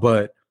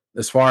 But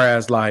as far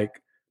as,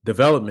 like,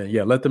 development,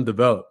 yeah, let them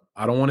develop.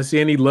 I don't want to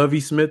see any Lovie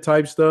Smith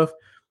type stuff.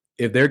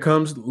 If there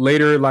comes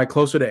later, like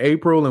closer to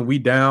April, and we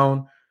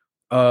down,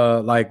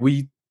 have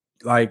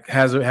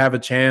a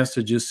chance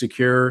to just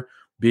secure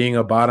being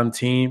a bottom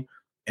team,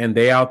 and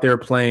they out there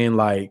playing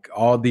like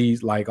all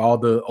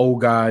the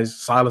old guys,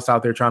 Silas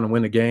out there trying to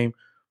win the game,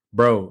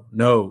 bro,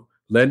 no.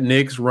 Let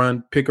Knicks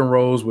run pick and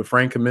rolls with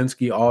Frank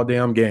Kaminsky all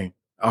damn game.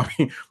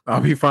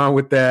 I'll be fine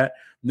with that.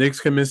 Knicks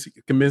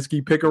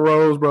Kaminsky pick and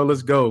rolls, bro.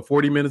 Let's go.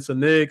 40 minutes of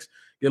Knicks.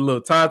 Get a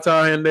little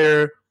Tata in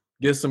there.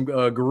 Get some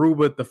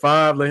Garuba at the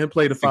 5. Let him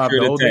play the 5.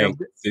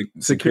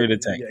 Secure the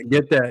tank.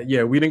 Get that.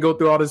 Yeah, we didn't go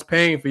through all this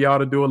pain for y'all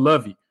to do a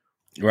Lovey.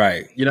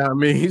 Right. You know what I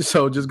mean?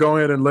 So just go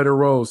ahead and let it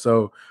roll.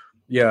 So,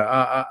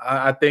 yeah,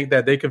 I think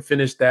that they can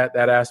finish that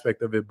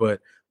aspect of it. But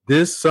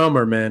this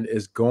summer, man,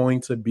 is going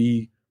to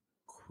be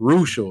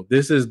crucial.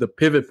 This is the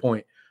pivot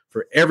point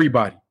for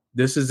everybody.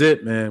 This is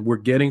it, man. We're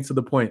getting to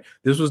the point.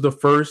 This was the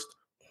first.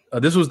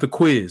 This was the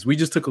quiz. We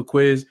just took a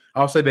quiz.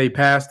 I'll say they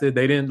passed it.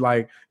 They didn't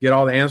get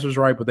all the answers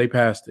right, but they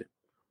passed it.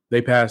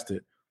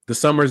 The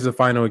summer is the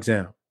final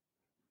exam,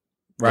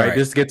 right?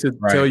 Just get to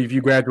tell you if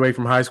you graduate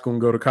from high school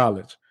and go to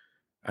college.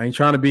 I ain't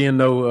trying to be in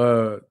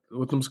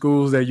with them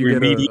schools that you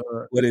get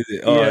what is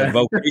it?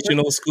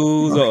 Vocational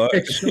schools or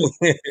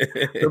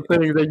the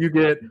things that you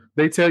get.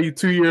 They tell you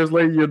 2 years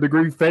later your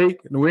degree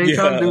fake, and we ain't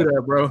trying to do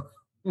that, bro.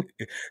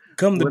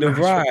 Come to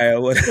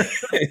DeVry.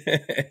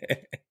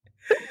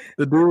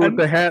 The dude with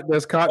the hat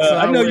that's cocked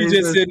sideways. I know you're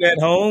just sitting at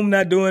home,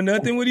 not doing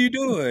nothing. What are you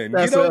doing?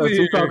 Get over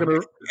here. Talking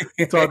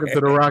to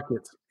the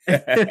Rockets.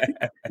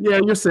 Yeah,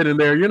 you're sitting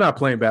there. You're not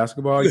playing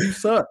basketball. You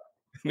suck.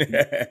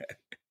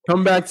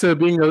 Come back to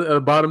being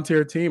a bottom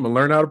tier team and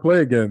learn how to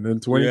play again in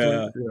 2020.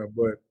 Yeah,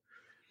 but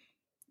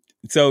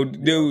so,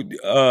 dude,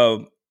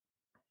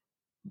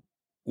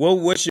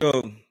 what's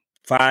your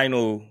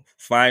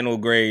final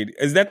grade?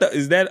 Is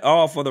that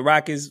all for the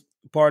Rockets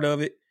part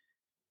of it?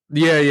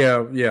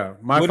 Yeah.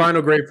 My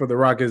final grade for the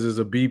Rockets is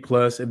a B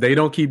plus. If they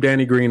don't keep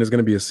Danny Green, it's going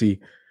to be a C.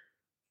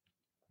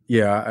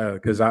 Yeah,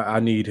 because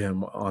I need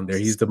him on there.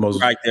 He's the most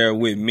right there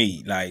with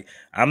me. Like,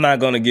 I'm not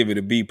gonna give it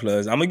a B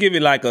plus. I'm gonna give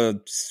it like a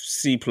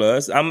C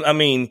plus. I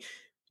mean,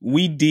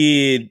 we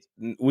didn't,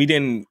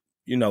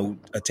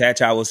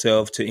 attach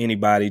ourselves to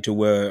anybody to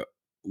where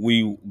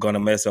we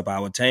gonna mess up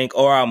our tank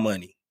or our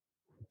money.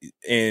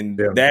 And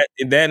yeah.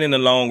 that in the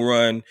long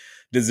run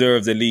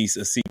deserves at least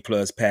a C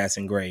plus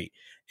passing grade.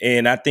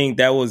 And I think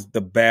that was the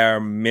bare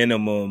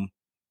minimum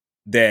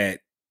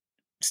that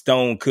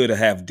Stone could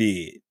have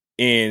did.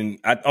 And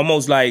I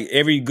almost like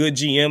every good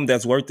GM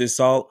that's worth his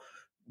salt,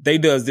 they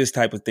does this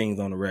type of things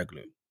on the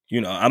regular.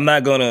 I'm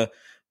not gonna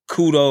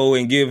kudo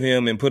and give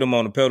him and put him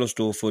on a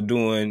pedestal for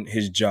doing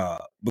his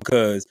job,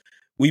 because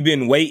we've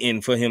been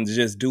waiting for him to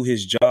just do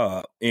his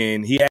job.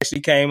 And he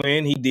actually came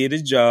in, he did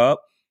his job,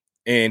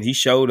 and he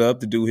showed up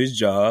to do his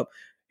job.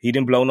 He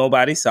didn't blow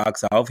nobody's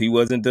socks off. He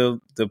wasn't the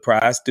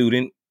prize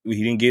student.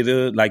 He didn't get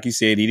like you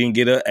said, he didn't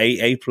get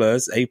A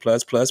plus, A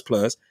plus plus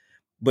plus.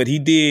 But he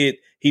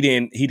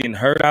didn't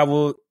hurt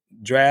our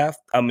draft.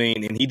 I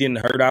mean, and he didn't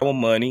hurt our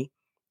money.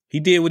 He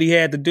did what he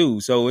had to do.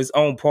 So it's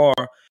on par.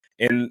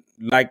 And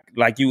like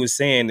you were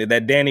saying,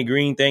 that Danny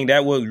Green thing,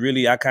 that was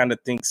really, I kind of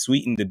think,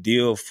 sweetened the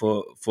deal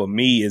for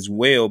me as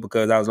well,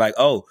 because I was like,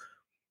 oh,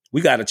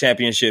 we got a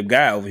championship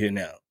guy over here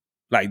now.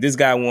 Like, this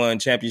guy won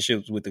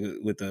championships with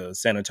the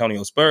San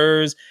Antonio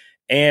Spurs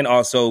and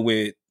also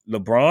with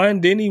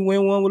LeBron. Didn't he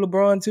win one with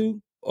LeBron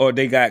too? Or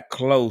they got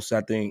close, I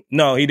think.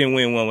 No, he didn't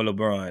win one with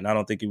LeBron. I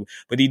don't think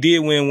but he did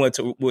win one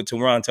with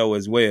Toronto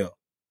as well.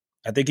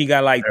 I think he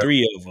got like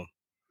 3 of them.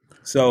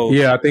 So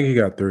yeah, I think he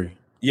got 3.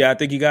 Yeah, I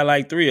think he got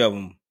like 3 of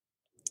them.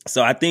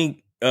 So I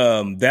think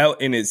that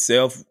in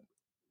itself,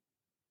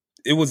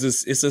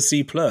 it's a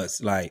C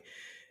plus. Like,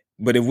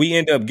 but if we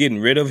end up getting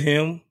rid of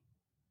him,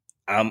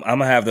 I'm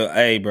gonna have to,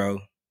 hey, bro,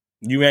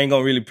 you ain't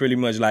gonna really pretty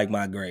much like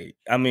my grade.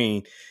 I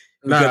mean,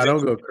 nah,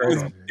 don't go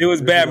crazy. It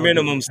was bare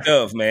minimum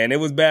stuff, man. It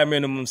was bare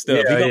minimum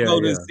stuff. Yeah, He's gonna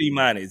go to C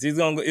minus. It's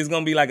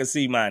gonna be like a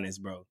C minus,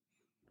 bro.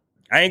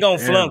 I ain't gonna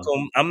flunk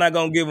him. I'm not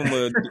gonna give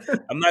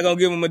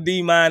him a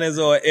D minus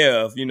or a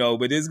F,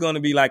 but it's gonna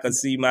be like a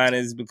C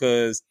minus,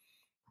 because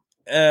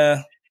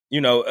but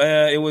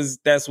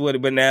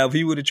now if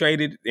he would have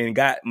traded and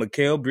got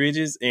Mikal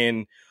Bridges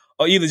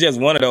or either just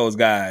one of those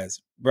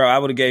guys, bro, I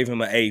would have gave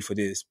him an A for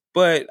this.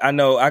 But I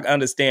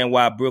understand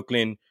why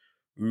Brooklyn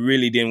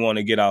really didn't want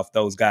to get off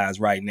those guys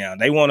right now.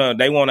 They want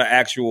an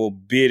actual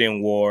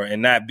bidding war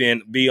and not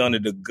be under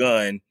the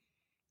gun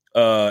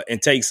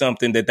and take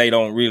something that they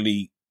don't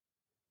really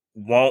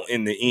want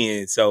in the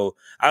end. So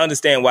I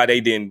understand why they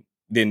didn't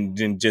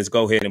just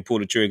go ahead and pull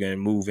the trigger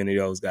and move any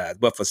of those guys.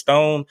 But for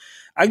Stone,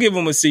 I give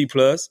him a C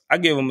plus. I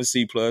give him a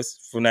C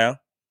plus for now.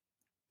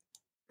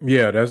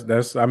 Yeah,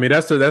 that's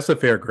a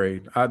fair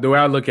grade. The way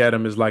I look at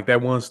him is like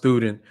that one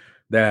student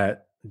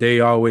that they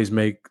always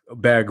make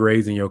bad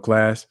grades in your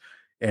class,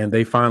 and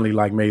they finally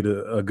like made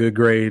a good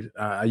grade.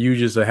 You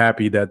just are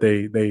happy that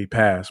they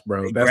passed,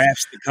 bro. They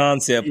grasp the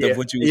concept of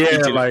what you was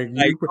teaching. Like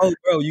oh,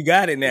 bro, you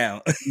got it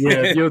now.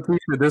 Yeah, if your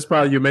teacher, this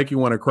probably make you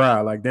want to cry.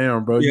 Like,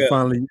 damn, bro, you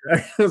finally.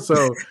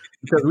 So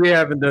because we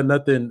haven't done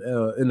nothing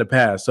in the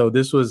past, so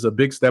this was a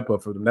big step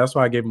up for them. That's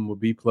why I gave them a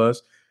B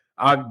plus.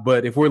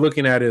 But if we're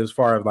looking at it as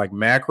far as like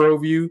macro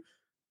view,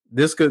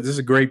 this is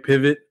a great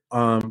pivot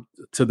to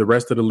the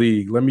rest of the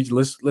league.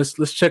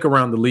 Let's check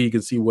around the league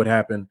and see what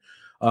happened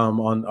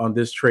on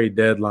this trade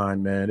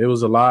deadline, man. It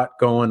was a lot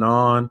going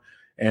on,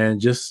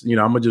 and just I'm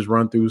gonna just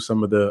run through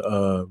some of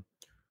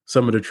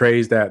the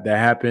trades that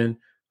happened.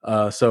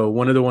 So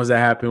one of the ones that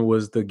happened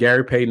was the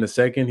Gary Payton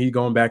II. He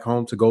going back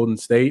home to Golden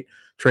State,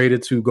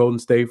 traded to Golden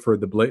State to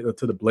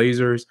the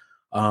Blazers.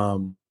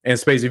 And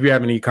Space, if you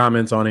have any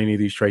comments on any of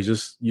these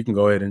trades, you can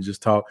go ahead and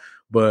just talk.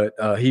 But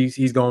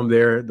he's going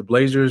there. The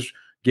Blazers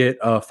get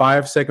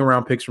 5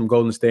 second-round picks from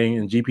Golden State,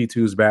 and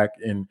GP2 is back.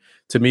 And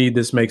to me,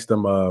 this makes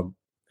them.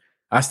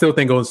 I still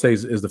think Golden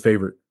State is the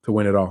favorite to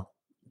win it all.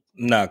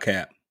 No,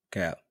 cap.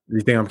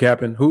 You think I'm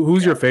capping?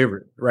 Who's your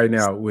favorite right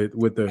now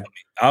with the?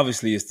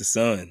 Obviously, it's the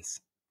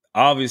Suns.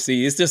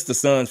 Obviously, it's just the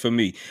Suns for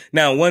me.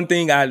 Now, one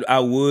thing I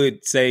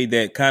would say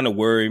that kind of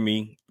worried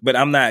me, but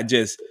I'm not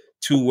just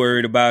too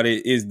worried about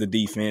it, is the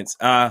defense.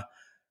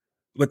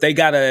 But they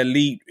got an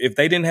elite. If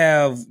they didn't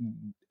have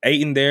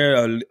Ayton there,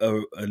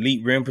 a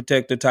elite rim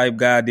protector type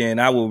guy, then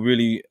I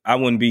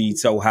wouldn't be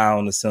so high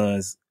on the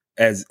Suns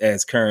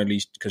as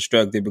currently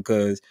constructed,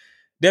 because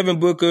Devin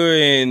Booker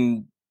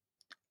and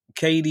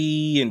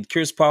KD and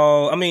Chris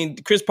Paul. I mean,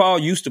 Chris Paul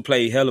used to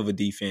play hell of a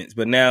defense,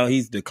 but now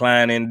he's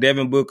declining.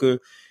 Devin Booker,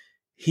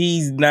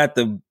 he's not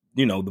the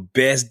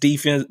best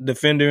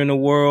defender in the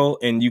world,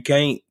 and you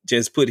can't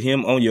just put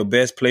him on your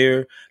best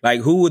player. Like,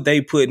 who would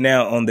they put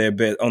now on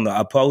the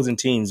opposing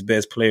team's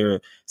best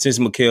player since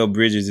Mikal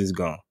Bridges is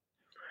gone?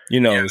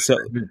 So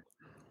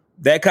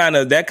that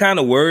kind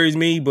of worries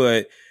me.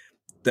 But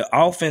the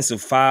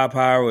offensive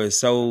firepower is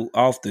so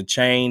off the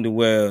chain to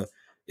where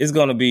it's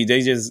gonna be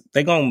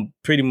they're gonna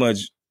pretty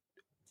much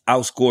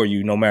outscore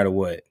you no matter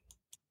what.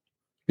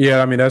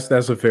 Yeah, I mean that's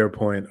a fair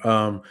point.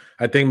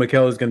 I think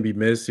Mikel is going to be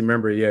missed.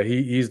 Remember, yeah,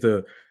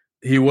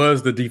 he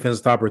was the defense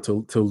stopper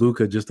to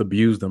Luca, just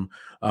abused him.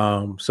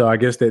 So I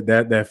guess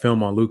that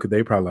film on Luca,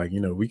 they probably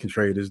like, we can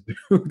trade this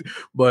dude.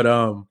 But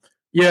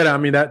yeah, I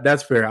mean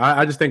that's fair.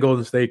 I just think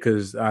Golden State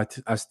because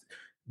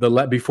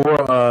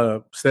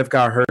before Steph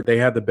got hurt, they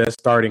had the best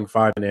starting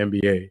five in the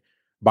NBA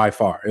by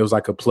far. It was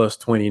like a plus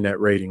 20 net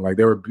rating. Like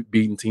they were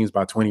beating teams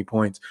by 20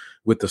 points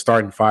with the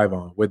starting five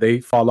on. Where they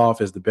fall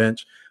off as the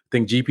bench.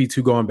 Think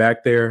GP2 going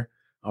back there.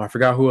 I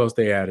forgot who else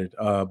they added,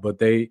 but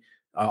they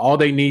all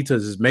they need to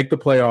is make the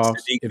playoffs.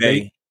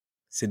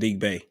 Sadiq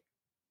Bey.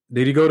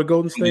 Did he go to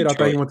Golden State? I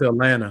thought he went to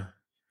Atlanta.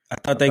 I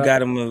thought they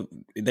got him.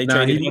 They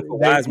traded him for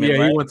Wiseman. Yeah,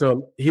 right?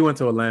 he went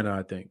to Atlanta.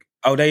 I think.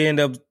 Oh, they end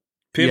up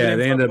pivoting. Yeah,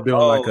 they ended up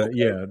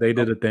doing they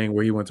did a thing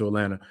where he went to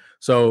Atlanta.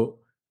 So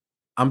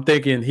I'm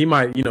thinking he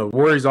might,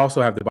 Warriors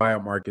also have the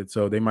buyout market,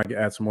 so they might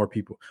add some more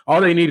people.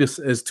 All they need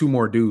is two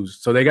more dudes.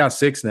 So they got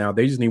 6 now.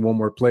 They just need one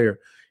more player,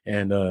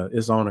 and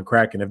it's on and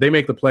cracking. If they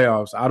make the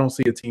playoffs, I don't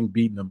see a team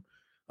beating them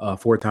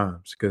 4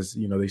 times because,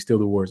 they still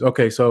the Warriors.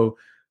 Okay, so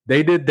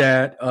they did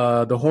that.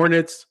 The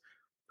Hornets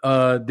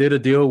did a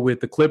deal with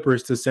the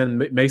Clippers to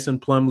send Mason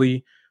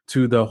Plumlee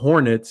to the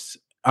Hornets.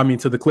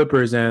 To the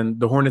Clippers, and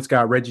the Hornets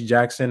got Reggie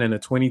Jackson and a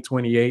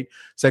 2028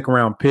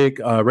 second-round pick.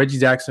 Reggie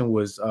Jackson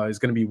is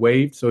going to be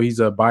waived, so he's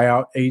a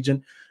buyout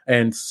agent,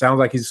 and sounds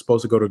like he's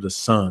supposed to go to the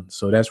Suns.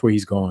 So that's where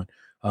he's going.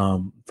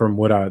 From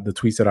what the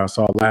tweets that I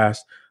saw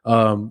last,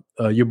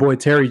 your boy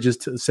Terry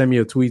just sent me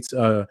a tweet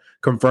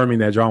confirming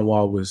that John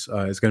Wall is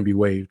going to be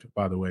waived.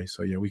 By the way,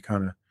 so yeah, we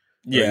kind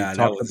of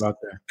talked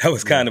about that. That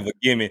was kind of a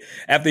gimme.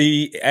 After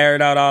he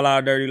aired out all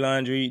our dirty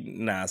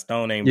laundry,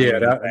 Stone ain't. Yeah,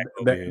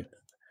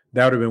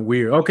 that would have been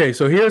weird. Okay,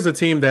 so here's a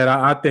team that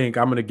I think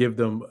I'm going to give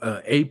them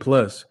A+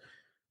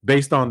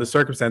 based on the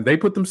circumstance they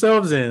put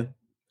themselves in.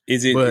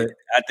 Is it? But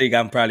I think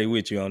I'm probably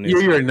with you on this.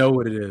 You already know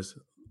what it is.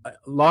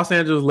 Los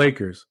Angeles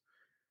Lakers.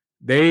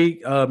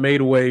 They made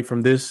away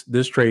from this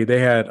trade. They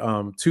had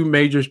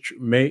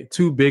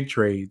two big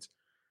trades.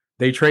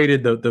 They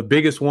traded the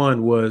biggest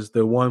one was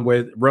the one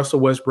where Russell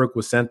Westbrook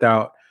was sent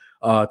out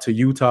to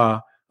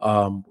Utah,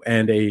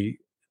 and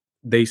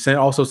they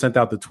also sent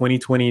out the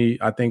 2020,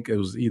 I think it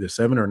was either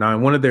 7 or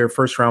 9, one of their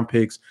first round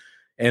picks,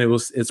 and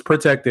it's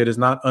protected. It's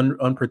not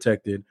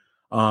unprotected.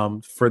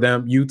 For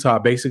them, Utah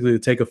basically to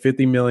take a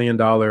 $50 million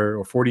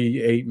or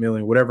 $48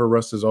 million, whatever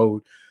Russ is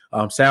owed,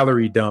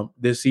 salary dump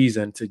this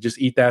season to just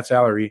eat that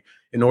salary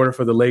in order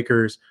for the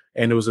Lakers.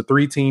 And it was a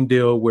 3-team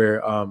deal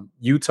where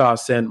Utah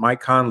sent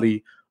Mike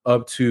Conley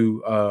up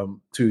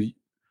to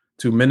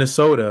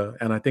Minnesota,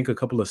 and I think a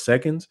couple of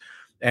seconds,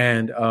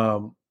 and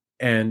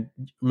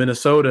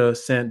Minnesota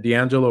sent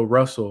D'Angelo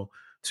Russell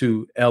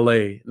to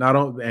LA.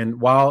 And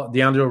while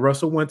D'Angelo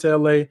Russell went to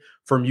LA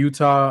from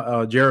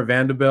Utah, Jared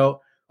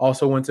Vanderbilt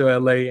also went to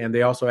LA, and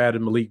they also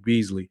added Malik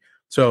Beasley.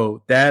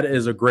 So that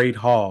is a great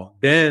haul.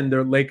 Then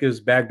the Lakers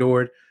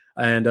backdoored,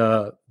 and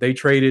they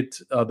traded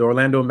the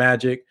Orlando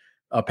Magic,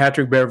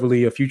 Patrick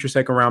Beverley, a future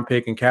second-round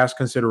pick, and cash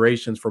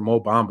considerations for Mo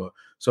Bamba.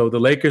 So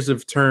the Lakers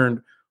have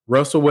turned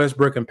Russell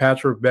Westbrook and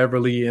Patrick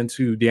Beverley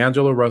into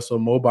D'Angelo Russell,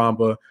 Mo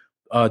Bamba,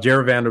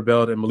 Jared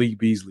Vanderbilt, and Malik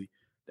Beasley.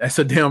 That's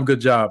a damn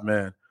good job,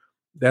 man.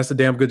 That's a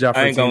damn good job.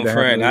 I ain't gonna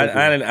front.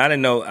 I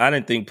didn't know. I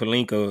didn't think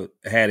Pelinka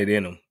had it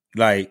in him.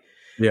 Like,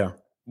 yeah.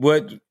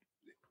 What?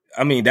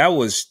 I mean, that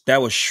was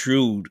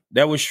shrewd.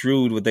 That was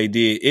shrewd what they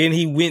did. And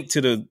he went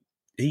to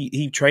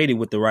he traded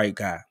with the right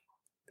guy.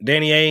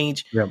 Danny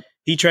Ainge. Yeah.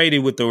 He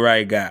traded with the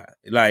right guy.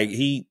 Like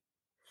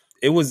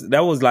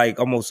that was like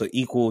almost an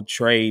equal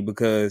trade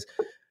because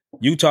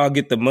Utah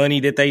get the money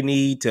that they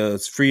need to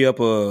free up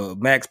a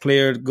max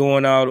player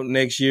going out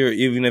next year.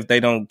 Even if they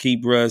don't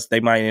keep Russ, they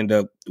might end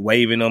up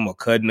waiving them or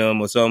cutting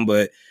them or something.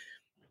 But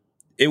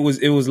it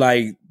was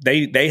like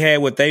they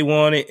had what they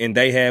wanted and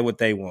they had what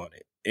they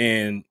wanted,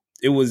 and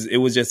it was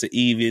just an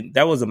even.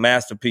 That was a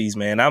masterpiece,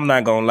 man. I'm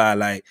not gonna lie.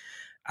 Like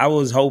I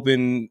was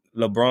hoping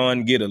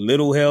LeBron get a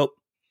little help.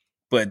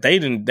 But they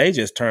didn't. They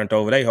just turned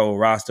over their whole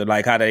roster,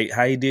 like how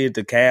he did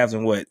the Cavs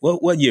and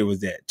what year was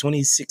that?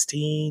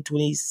 2016,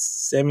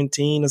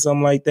 2017 or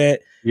something like that.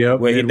 Yeah,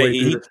 midway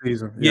through the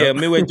season. Yeah,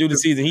 midway through the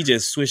season, he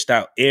just switched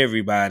out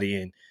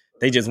everybody, and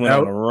they just went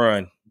on a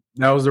run.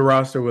 That was the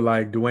roster with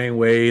like Dwayne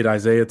Wade,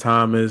 Isaiah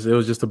Thomas. It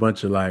was just a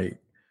bunch of like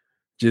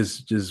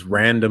just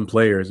random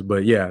players.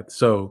 But yeah,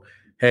 so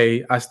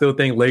hey, I still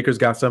think Lakers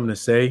got something to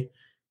say.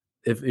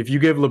 If you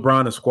give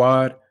LeBron a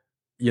squad.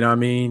 You know what I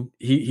mean?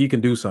 He can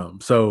do something.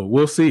 So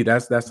we'll see.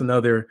 That's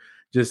another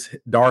just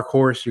dark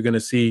horse. You're going to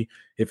see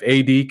if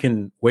AD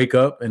can wake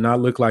up and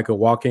not look like a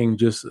walking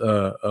just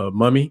a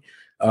mummy,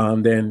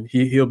 then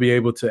he'll be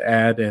able to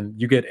add.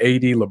 And you get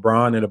AD,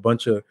 LeBron, and a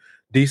bunch of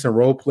decent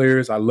role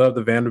players. I love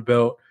the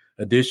Vanderbilt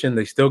addition.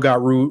 They still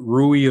got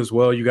Rui as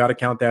well. You got to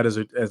count that as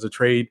a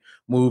trade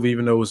move,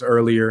 even though it was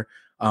earlier.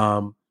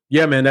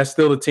 Yeah, man, that's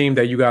still a team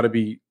that you got to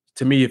be.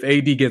 To me, if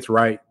AD gets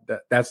right,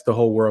 that's the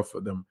whole world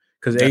for them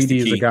because AD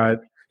is a guy.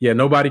 Yeah,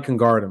 nobody can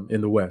guard him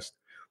in the West.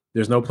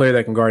 There's no player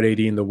that can guard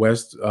AD in the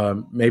West.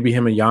 Maybe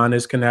him and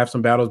Giannis can have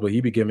some battles, but he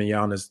be giving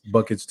Giannis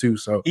buckets too.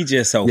 So He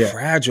just so yeah,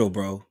 fragile,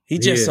 bro. He he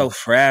just so is.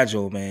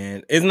 fragile,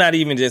 man. It's not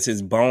even just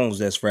his bones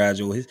that's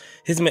fragile.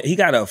 He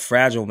got a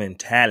fragile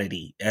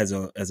mentality as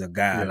a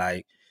guy. Yeah,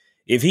 Like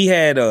if he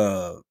had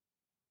a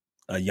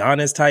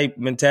Giannis type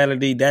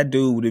mentality, that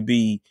dude would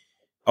be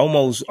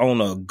almost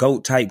on a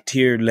GOAT type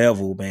tier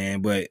level,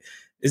 man. But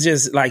it's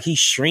just like he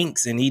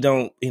shrinks and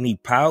he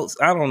pouts.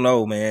 I don't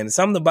know, man.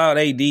 Something about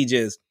AD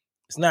just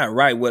it's not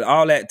right. With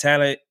all that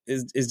talent,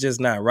 is just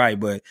not right.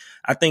 But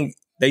I think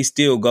they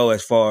still go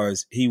as far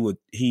as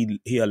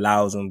he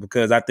allows them,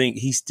 because I think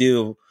he's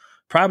still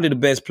probably the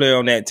best player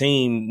on that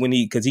team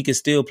because he can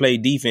still play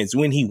defense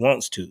when he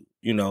wants to,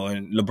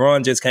 and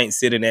LeBron just can't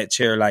sit in that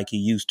chair like he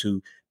used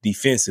to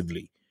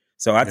defensively.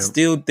 So I yeah.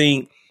 still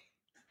think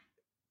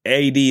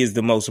AD is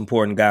the most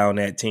important guy on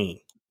that team.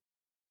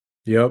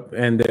 Yep.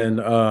 And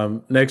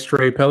then next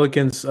trade,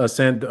 Pelicans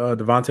sent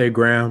Devontae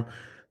Graham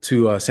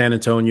to San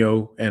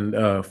Antonio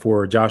and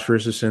for Josh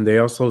Richardson. They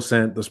also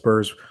sent the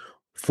Spurs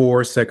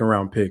 4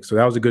 second-round picks. So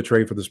that was a good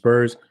trade for the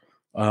Spurs.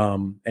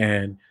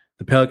 And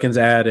the Pelicans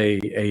add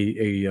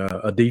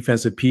a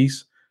defensive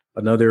piece,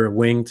 another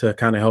wing to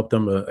kind of help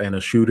them, and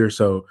a shooter.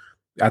 So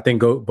I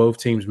think both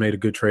teams made a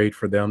good trade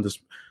for them.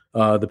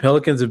 The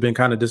Pelicans have been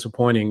kind of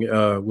disappointing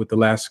with the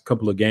last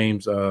couple of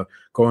games,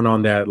 going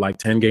on that like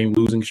 10-game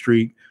losing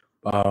streak.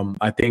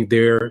 I think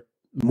they're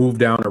moved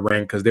down a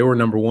rank because they were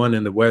number 1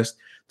 in the West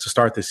to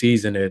start the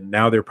season, and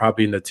now they're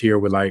probably in the tier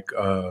with like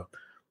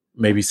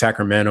maybe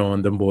Sacramento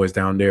and them boys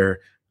down there,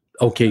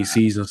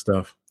 OKCs and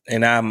stuff.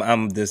 And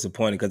I'm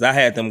disappointed because I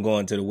had them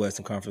going to the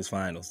Western Conference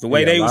Finals. The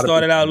way Yeah, a they lot of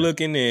started people. out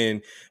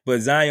looking,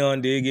 but Zion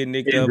did get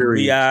nicked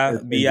Injuries.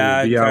 up.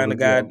 Bi kind of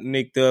got Yeah.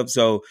 nicked up.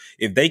 So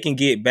if they can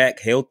get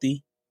back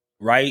healthy,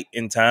 right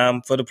in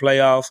time for the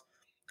playoffs,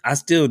 I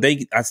still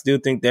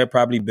think they're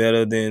probably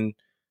better than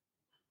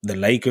the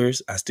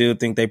Lakers. I still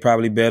think they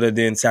probably better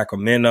than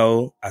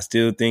Sacramento. I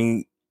still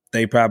think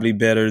they probably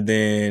better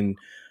than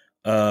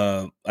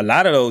a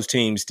lot of those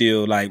teams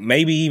still, like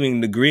maybe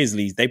even the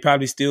Grizzlies. They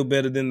probably still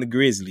better than the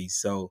Grizzlies.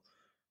 So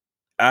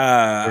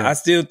Yeah. I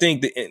still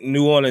think that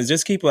New Orleans,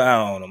 just keep an eye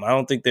on them. I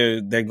don't think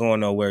they're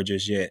going nowhere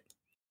just yet.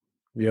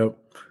 Yep.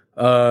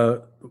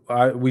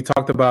 We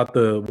talked about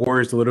the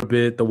Warriors a little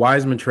bit. The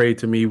Wiseman trade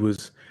to me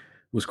was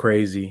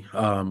crazy.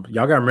 Y'all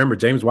got to remember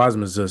James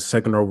Wiseman is a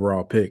second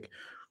overall pick.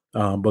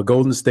 But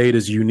Golden State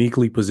is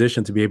uniquely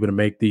positioned to be able to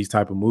make these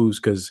type of moves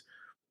because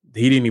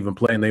he didn't even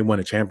play and they won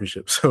a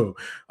championship. So,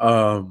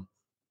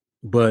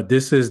 but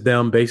this is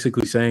them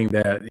basically saying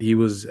that he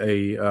was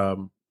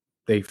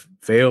they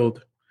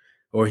failed,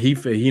 or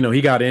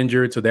he got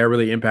injured, so that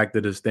really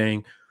impacted his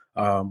thing.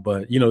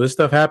 But this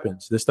stuff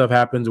happens. This stuff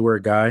happens where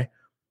a guy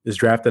is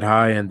drafted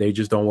high and they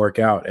just don't work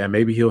out, and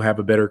maybe he'll have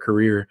a better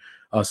career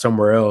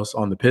somewhere else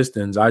on the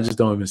Pistons. I just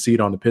don't even see it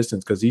on the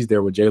Pistons because he's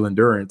there with Jalen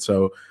Durant.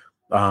 So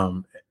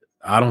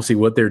I don't see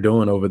what they're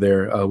doing over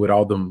there with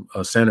all them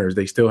centers.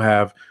 They still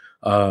have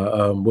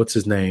what's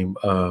his name?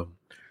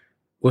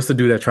 What's the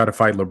dude that tried to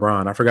fight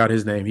LeBron? I forgot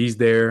his name. He's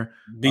there.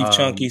 Beef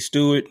Chunky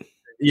Stewart.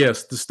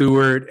 Yes, the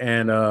Stewart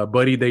and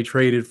Buddy they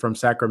traded from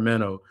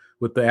Sacramento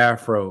with the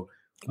Afro.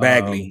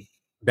 Bagley.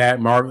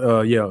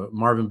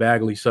 Marvin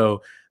Bagley.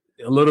 So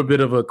a little bit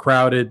of a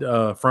crowded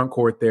front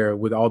court there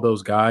with all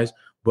those guys.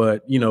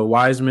 But,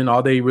 Wiseman,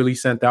 all they really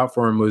sent out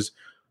for him was,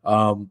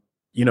 Kevin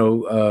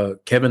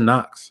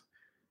Knox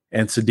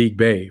and Sadiq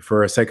Bey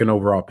for a second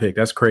overall pick.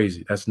 That's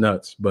crazy. That's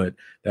nuts. But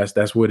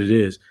that's what it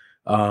is.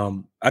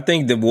 I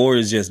think the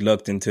Warriors just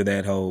looked into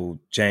that whole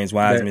James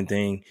Wiseman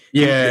thing.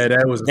 Yeah,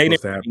 that was they supposed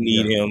didn't to happen.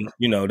 Need him.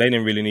 They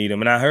didn't really need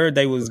him. And I heard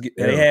they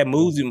had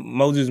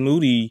Moses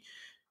Moody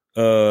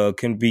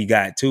can be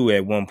got too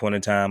at one point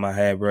in time. I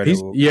had read.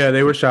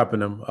 They were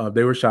shopping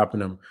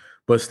him.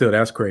 But still,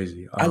 that's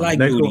crazy. I like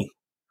Moody.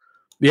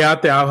 Yeah,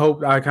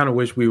 I kind of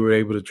wish we were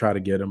able to try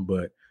to get him,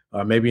 but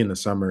maybe in the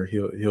summer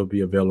he'll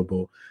be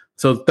available.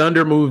 So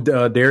Thunder moved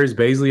Darius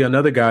Bazley,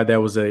 another guy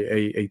that was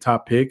a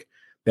top pick.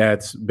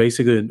 That's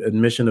basically an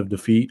admission of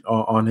defeat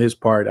on his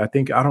part. I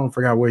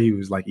forgot where he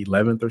was, like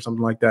 11th or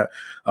something like that.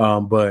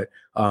 But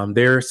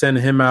they're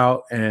sending him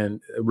out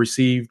and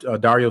received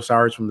Dario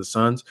Saric from the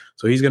Suns.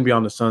 So he's going to be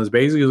on the Suns.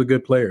 Bazley is a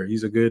good player.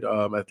 He's a good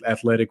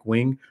athletic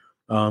wing,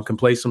 can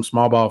play some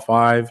small ball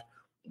 5.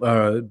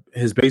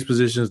 His base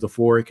position is the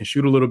 4. He can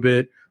shoot a little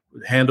bit,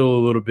 handle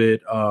a little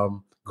bit,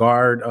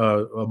 guard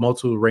a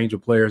multiple range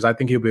of players. I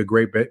think he'll be a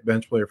great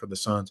bench player for the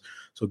Suns.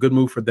 So good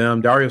move for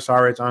them. Dario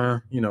Saric,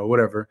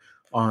 whatever.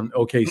 On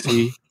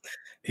OKC.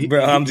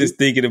 Bro, I'm just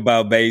thinking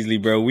about Bazley,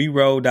 bro. We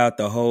rolled out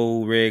the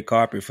whole red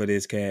carpet for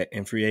this cat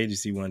in free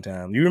agency one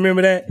time. You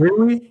remember that?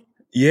 Really?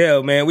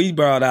 Yeah, man. We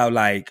brought out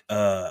like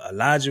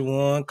Elijah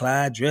Warren,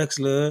 Clyde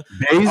Drexler.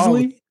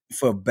 Bazley?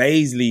 For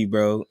Bazley,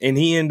 bro. And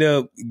he ended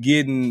up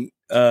getting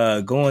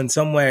going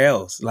somewhere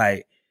else.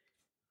 Like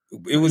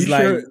it was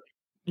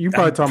you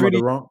probably talking about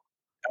the wrong.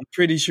 I'm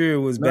pretty sure it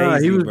was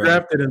Bazley. He was bro.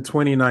 drafted in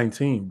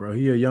 2019, bro.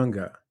 He a young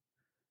guy.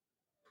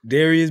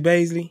 Darius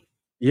Bazley?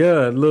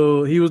 Yeah,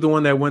 he was the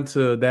one that went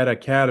to that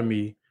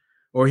academy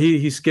or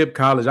he skipped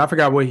college. I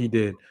forgot what he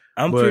did.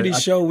 I'm But pretty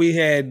sure we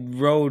had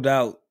rolled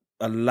out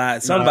a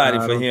lot. Somebody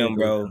I for don't think him, it was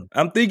bro. him.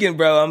 I'm thinking,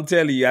 bro. I'm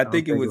telling you, I I don't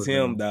think it think it was was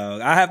him, him.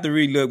 dog. I have to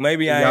relook.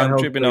 Maybe I Y'all am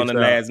help tripping on Space the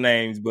out. last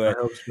names, I but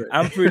help Space.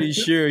 I'm pretty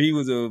sure he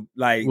was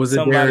Was it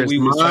somebody Darius we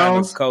was trying to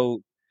Miles?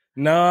 coach.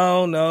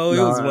 No, it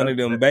was one No. of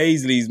them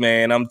Baisleys,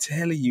 man. I'm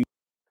telling you.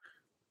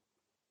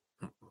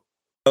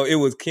 Oh, it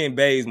was Ken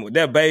Bazemore.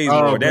 That Oh,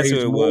 Bazemore. That's who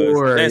it was.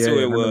 Bazemore. That's Yeah, who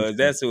yeah, it that makes was. sense.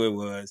 That's who it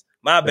was.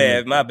 My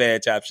That makes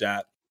bad, Chop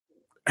Shop.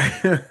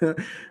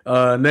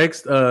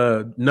 Next,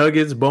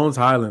 Nuggets, Bones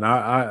Highland.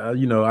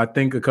 I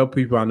think a couple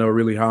people I know are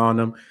really high on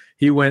him.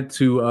 He went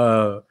to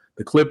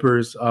the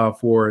Clippers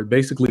for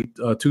basically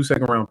 2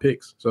 second-round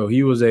picks. So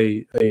he was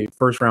a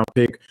first-round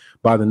pick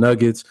by the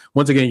Nuggets.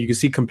 Once again, you can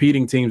see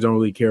competing teams don't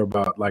really care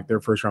about like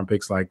their first-round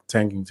picks like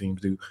tanking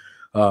teams do.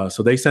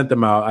 So they sent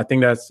them out. I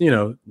think that's he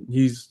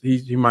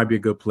might be a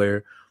good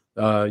player.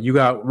 You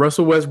got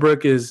Russell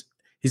Westbrook he's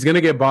going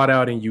to get bought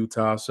out in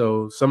Utah.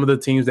 So some of the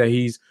teams that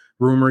he's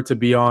rumored to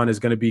be on is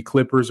going to be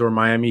Clippers or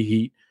Miami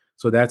Heat.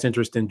 So that's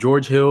interesting.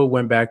 George Hill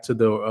went back to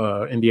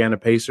the Indiana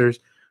Pacers,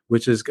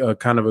 which is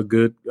kind of a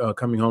good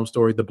coming home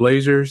story. The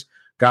Blazers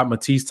got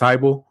Matisse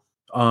Thybulle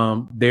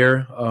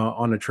there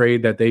on a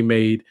trade that they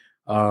made.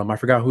 I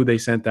forgot who they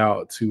sent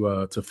out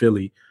to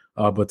Philly,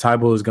 but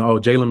Thybulle is going. Oh,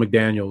 Jalen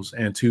McDaniels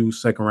and 2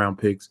 second-round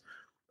picks.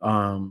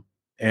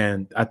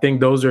 And I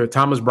think those are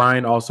Thomas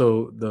Bryant.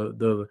 Also,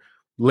 the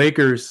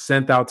Lakers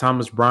sent out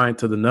Thomas Bryant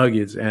to the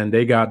Nuggets, and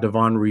they got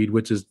Devon Reed,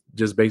 which is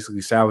just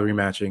basically salary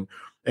matching,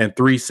 and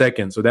 3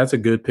 seconds. So that's a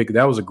good pick.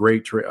 That was a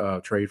great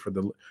trade for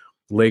the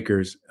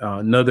Lakers.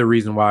 Another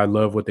reason why I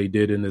love what they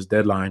did in this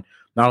deadline.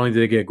 Not only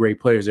did they get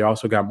great players, they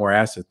also got more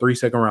assets. 3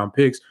 second-round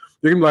picks.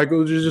 You're going to be like,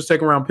 oh, just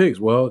second-round picks.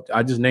 Well,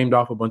 I just named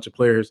off a bunch of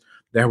players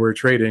that were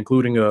traded,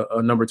 including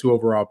a number 2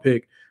 overall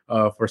pick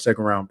for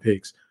second-round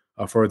picks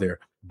for there.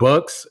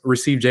 Bucks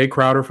received Jay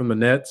Crowder from the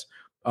Nets.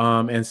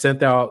 And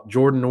sent out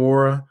Jordan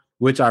Nwora,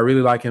 which I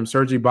really like him.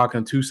 Serge Ibaka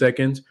in 2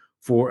 seconds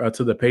for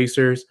to the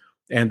Pacers,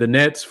 and the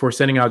Nets for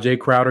sending out Jay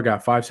Crowder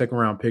got 5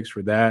 second-round picks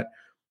for that.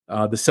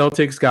 The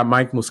Celtics got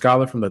Mike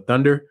Muscala from the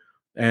Thunder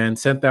and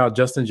sent out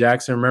Justin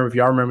Jackson. Remember, if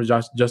y'all remember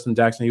Justin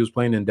Jackson, he was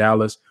playing in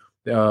Dallas.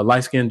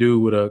 Light-skinned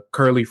dude with a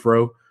curly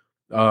fro.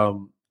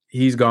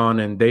 He's gone,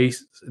 and they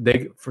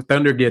for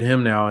Thunder get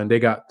him now, and they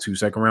got 2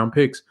 second-round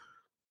picks.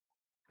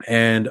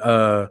 And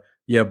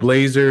yeah,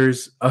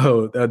 Blazers.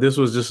 This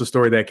was just a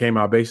story that came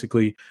out.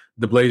 Basically,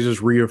 the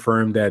Blazers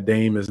reaffirmed that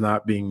Dame is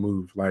not being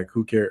moved. Like,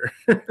 who cares?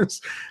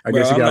 I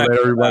guess you gotta let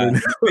everybody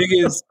know.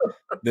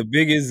 The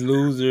biggest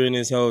loser in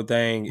this whole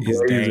thing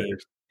is Dame.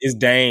 It's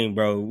Dame,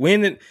 bro.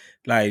 I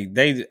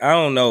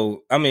don't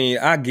know. I mean,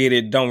 I get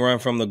it. Don't run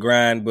from the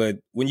grind, but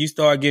when you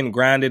start getting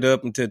grinded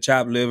up into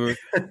chopped liver,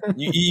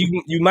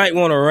 you might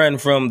want to run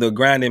from the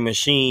grinding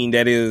machine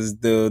that is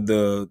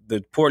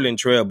the Portland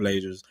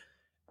Trailblazers.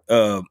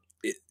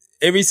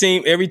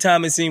 Every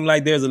time it seemed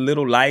like there's a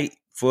little light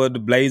for the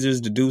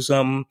Blazers to do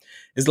something,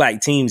 it's like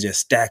teams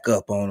just stack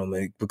up on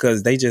them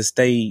because they just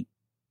stay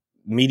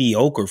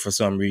mediocre for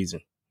some reason.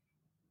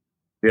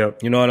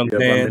 Yep. You know what I'm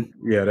saying? I mean,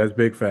 yeah, that's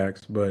big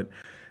facts. But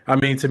I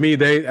mean, to me,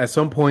 they at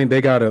some point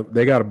they gotta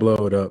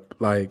blow it up.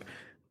 Like,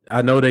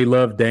 I know they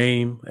love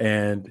Dame,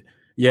 and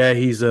yeah,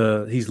 he's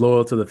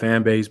loyal to the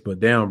fan base, but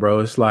damn, bro,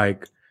 it's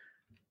like,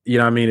 you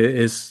know what I mean?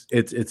 It's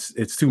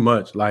too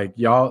much. Like,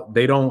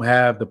 they don't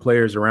have the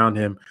players around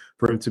him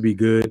for him to be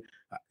good.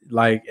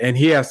 Like, and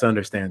he has to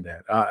understand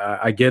that.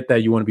 I get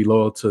that you want to be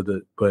loyal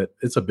but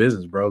it's a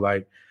business, bro.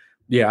 Like,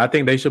 yeah, I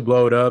think they should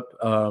blow it up.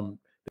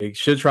 They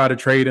should try to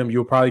trade him.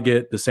 You'll probably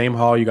get the same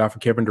haul you got for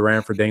Kevin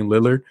Durant for Dame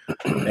Lillard,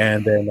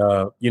 and then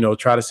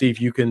try to see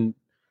if you can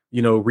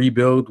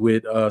rebuild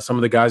with some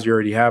of the guys you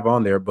already have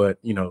on there. But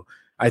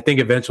I think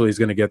eventually it's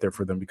going to get there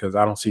for them because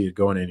I don't see it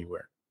going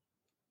anywhere.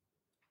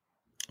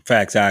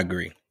 Facts. I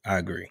agree.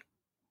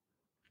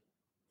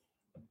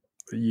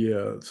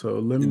 Yeah. So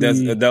let me.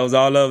 Those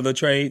all of the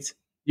trades.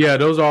 Yeah,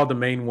 those are all the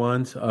main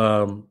ones.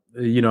 I'm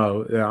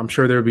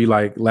sure there'll be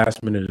like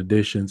last minute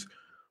additions,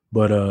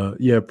 but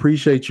yeah,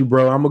 appreciate you,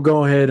 bro. I'm gonna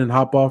go ahead and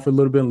hop off a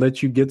little bit and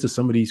let you get to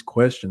some of these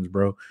questions,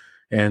 bro,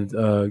 and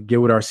get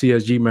with our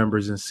CSG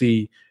members and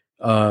see,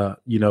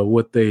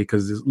 what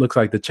because it looks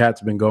like the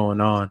chat's been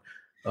going on.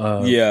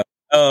 Yeah.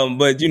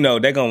 But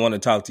they're gonna want to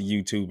talk to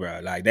you too, bro.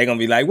 Like, they're gonna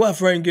be like, "What,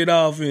 Frank, get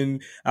off?"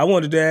 And I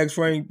wanted to ask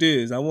Frank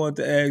this. I wanted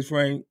to ask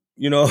Frank,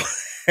 Yeah.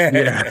 I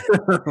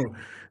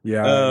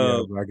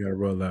gotta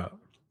roll out.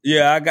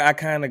 Yeah, I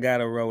kind of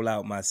gotta roll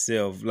out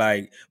myself.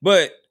 Like,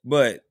 but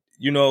what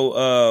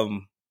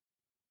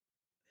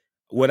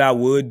I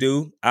would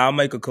do, I'll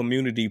make a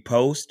community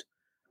post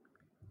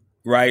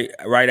right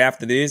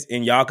after this,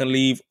 and y'all can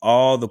leave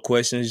all the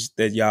questions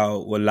that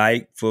y'all would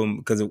like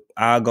because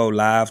I'll go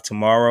live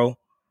tomorrow.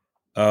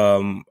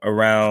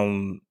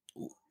 Around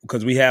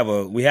because we have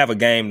a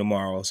game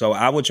tomorrow, so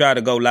I will try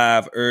to go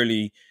live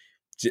early.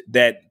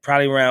 That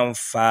probably around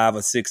 5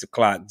 or 6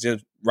 o'clock,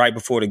 just right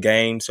before the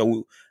game,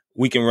 so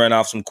we can run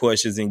off some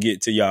questions and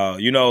get to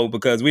y'all.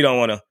 Because we don't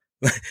want to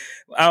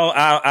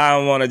I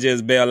don't want to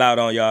just bail out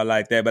on y'all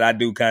like that, but I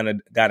do kind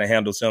of got to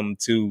handle something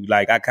too.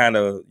 Like I kind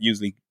of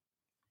usually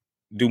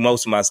do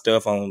most of my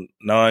stuff on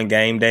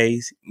non-game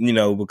days,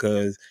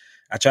 because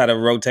I try to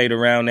rotate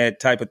around that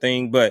type of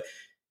thing. But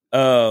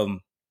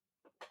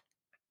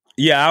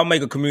yeah, I'll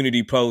make a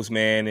community post,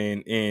 man,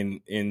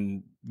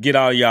 and get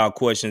all y'all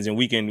questions, and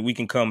we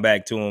can come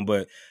back to them.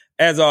 But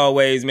as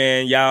always,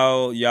 man,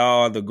 y'all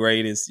are the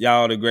greatest.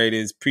 Y'all are the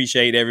greatest.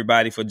 Appreciate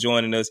everybody for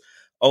joining us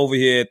over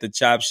here at the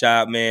Chop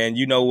Shop, man.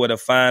 You know where to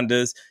find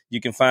us.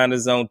 You can find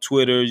us on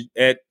Twitter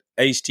at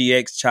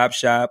HTX Chop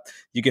Shop.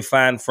 You can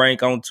find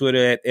Frank on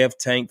Twitter at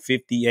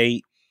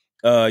FTank58.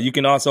 You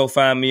can also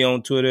find me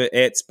on Twitter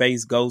at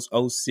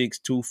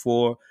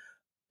SpaceGhost0624.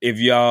 If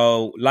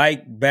y'all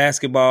like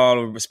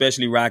basketball,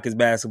 especially Rockets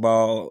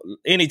basketball,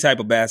 any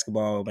type of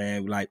basketball,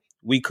 man, like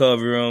we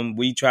cover them.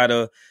 We try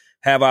to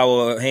have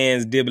our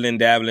hands dibbling,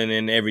 dabbling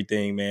in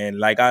everything, man.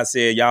 Like I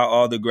said, y'all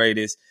are the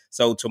greatest.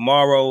 So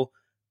tomorrow,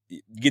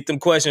 get them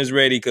questions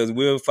ready because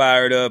we'll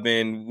fire it up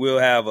and we'll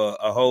have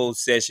a whole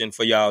session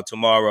for y'all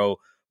tomorrow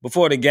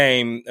before the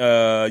game.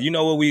 You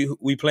know what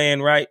we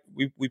playing, right?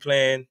 We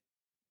playing,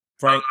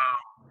 Frank?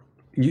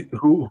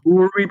 Who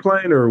are we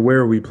playing or where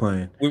are we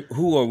playing?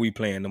 Who are we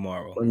playing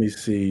tomorrow? Let me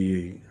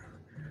see.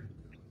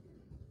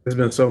 There's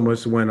been so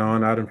much that went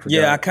on. I didn't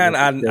forget. Yeah, I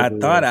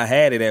thought I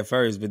had it at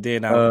first, but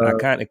then I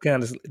kind of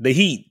the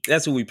Heat.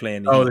 That's who we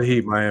playing. The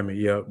Heat, Miami.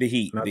 Yep. The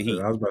Heat. I Heat.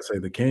 I was about to say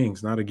the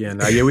Kings, not again.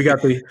 Yeah, we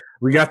got the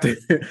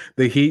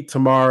Heat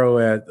tomorrow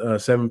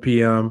at 7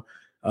 p.m.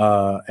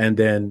 And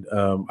then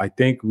I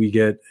think we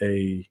get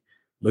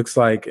looks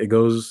like it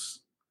goes.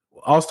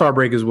 All-Star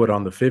break is what,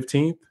 on the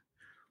 15th?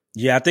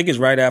 Yeah, I think it's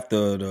right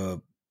after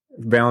the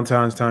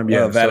Valentine's time.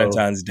 Yeah,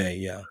 Valentine's Day.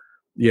 Yeah.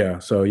 Yeah.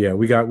 So yeah,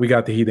 we got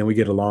the Heat, then we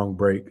get a long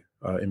break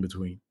in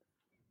between.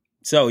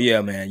 So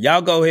yeah, man,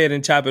 y'all go ahead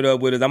and chop it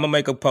up with us. I'm gonna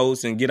make a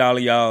post and get all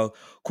of y'all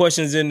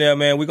questions in there,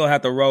 man. We're gonna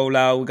have to roll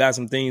out. We got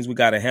some things we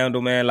gotta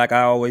handle, man. Like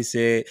I always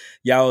said,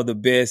 y'all are the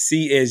best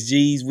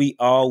CSGs. We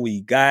all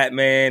we got,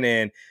 man.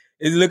 And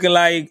it's looking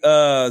like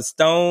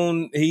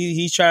Stone,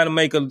 he's trying to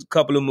make a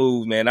couple of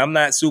moves, man. I'm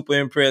not super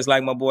impressed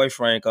like my boy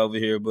Frank over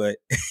here, but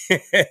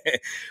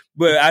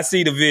but I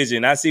see the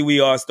vision. I see we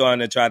are starting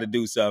to try to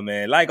do something,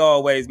 man. Like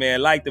always,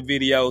 man, like the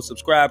video,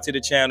 subscribe to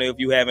the channel if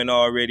you haven't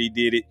already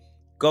did it.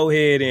 Go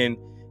ahead and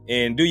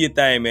do your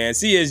thing, man.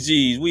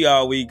 CSGs, we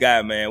all we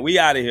got, man. We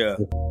out of here.